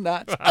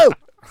 Hazelnuts. Oh!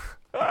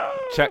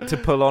 Cech to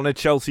pull on a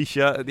Chelsea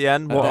shirt at the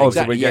end. What odds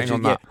are we getting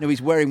on that? No,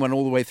 he's wearing one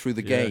all the way through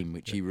the game,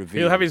 which he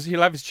revealed. He'll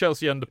have his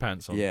Chelsea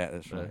underpants on. Yeah,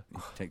 that's right.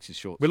 He takes his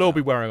shorts. We'll all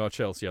be wearing our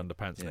Chelsea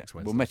underpants next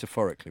Wednesday. Well,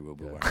 metaphorically, we'll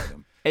be wearing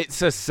them.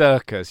 It's a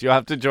circus. You'll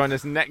have to join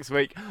us next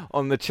week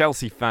on the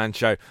Chelsea Fan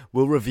Show.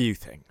 We'll review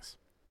things.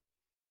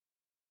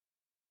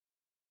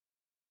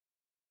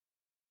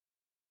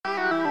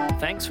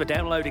 Thanks for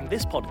downloading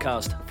this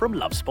podcast from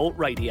Love Sport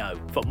Radio.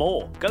 For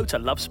more, go to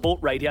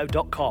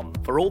lovesportradio.com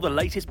for all the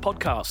latest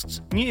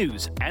podcasts,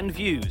 news and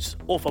views.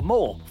 Or for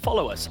more,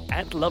 follow us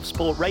at Love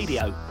Sport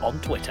Radio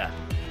on Twitter.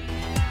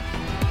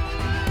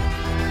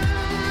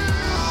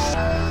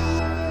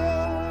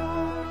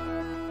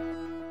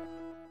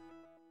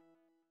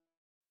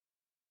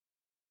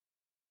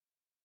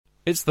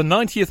 It's the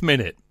 90th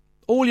minute.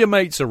 All your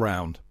mates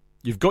around.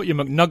 You've got your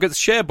McNuggets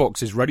share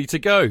boxes ready to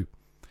go.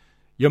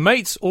 Your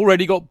mates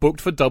already got booked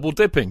for double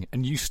dipping,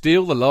 and you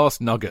steal the last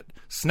nugget,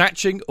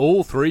 snatching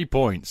all 3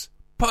 points.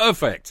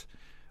 Perfect!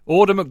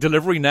 Order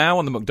McDelivery now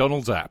on the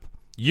McDonald's app.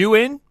 You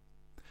in?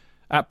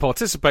 At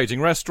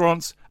participating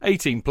restaurants,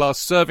 18 plus,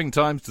 serving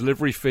times,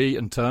 delivery fee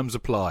and terms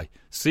apply.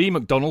 See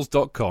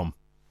mcdonalds.com.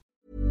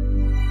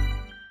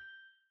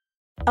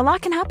 A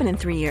lot can happen in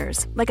 3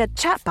 years, like a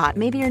chatbot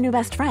may be your new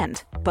best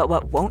friend. But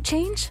what won't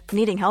change?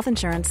 Needing health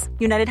insurance.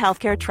 United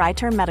Healthcare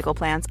Tri-Term Medical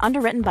Plans,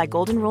 underwritten by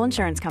Golden Rule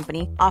Insurance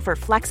Company, offer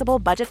flexible,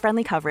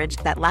 budget-friendly coverage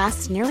that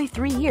lasts nearly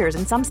 3 years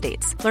in some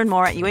states. Learn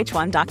more at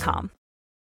uh1.com.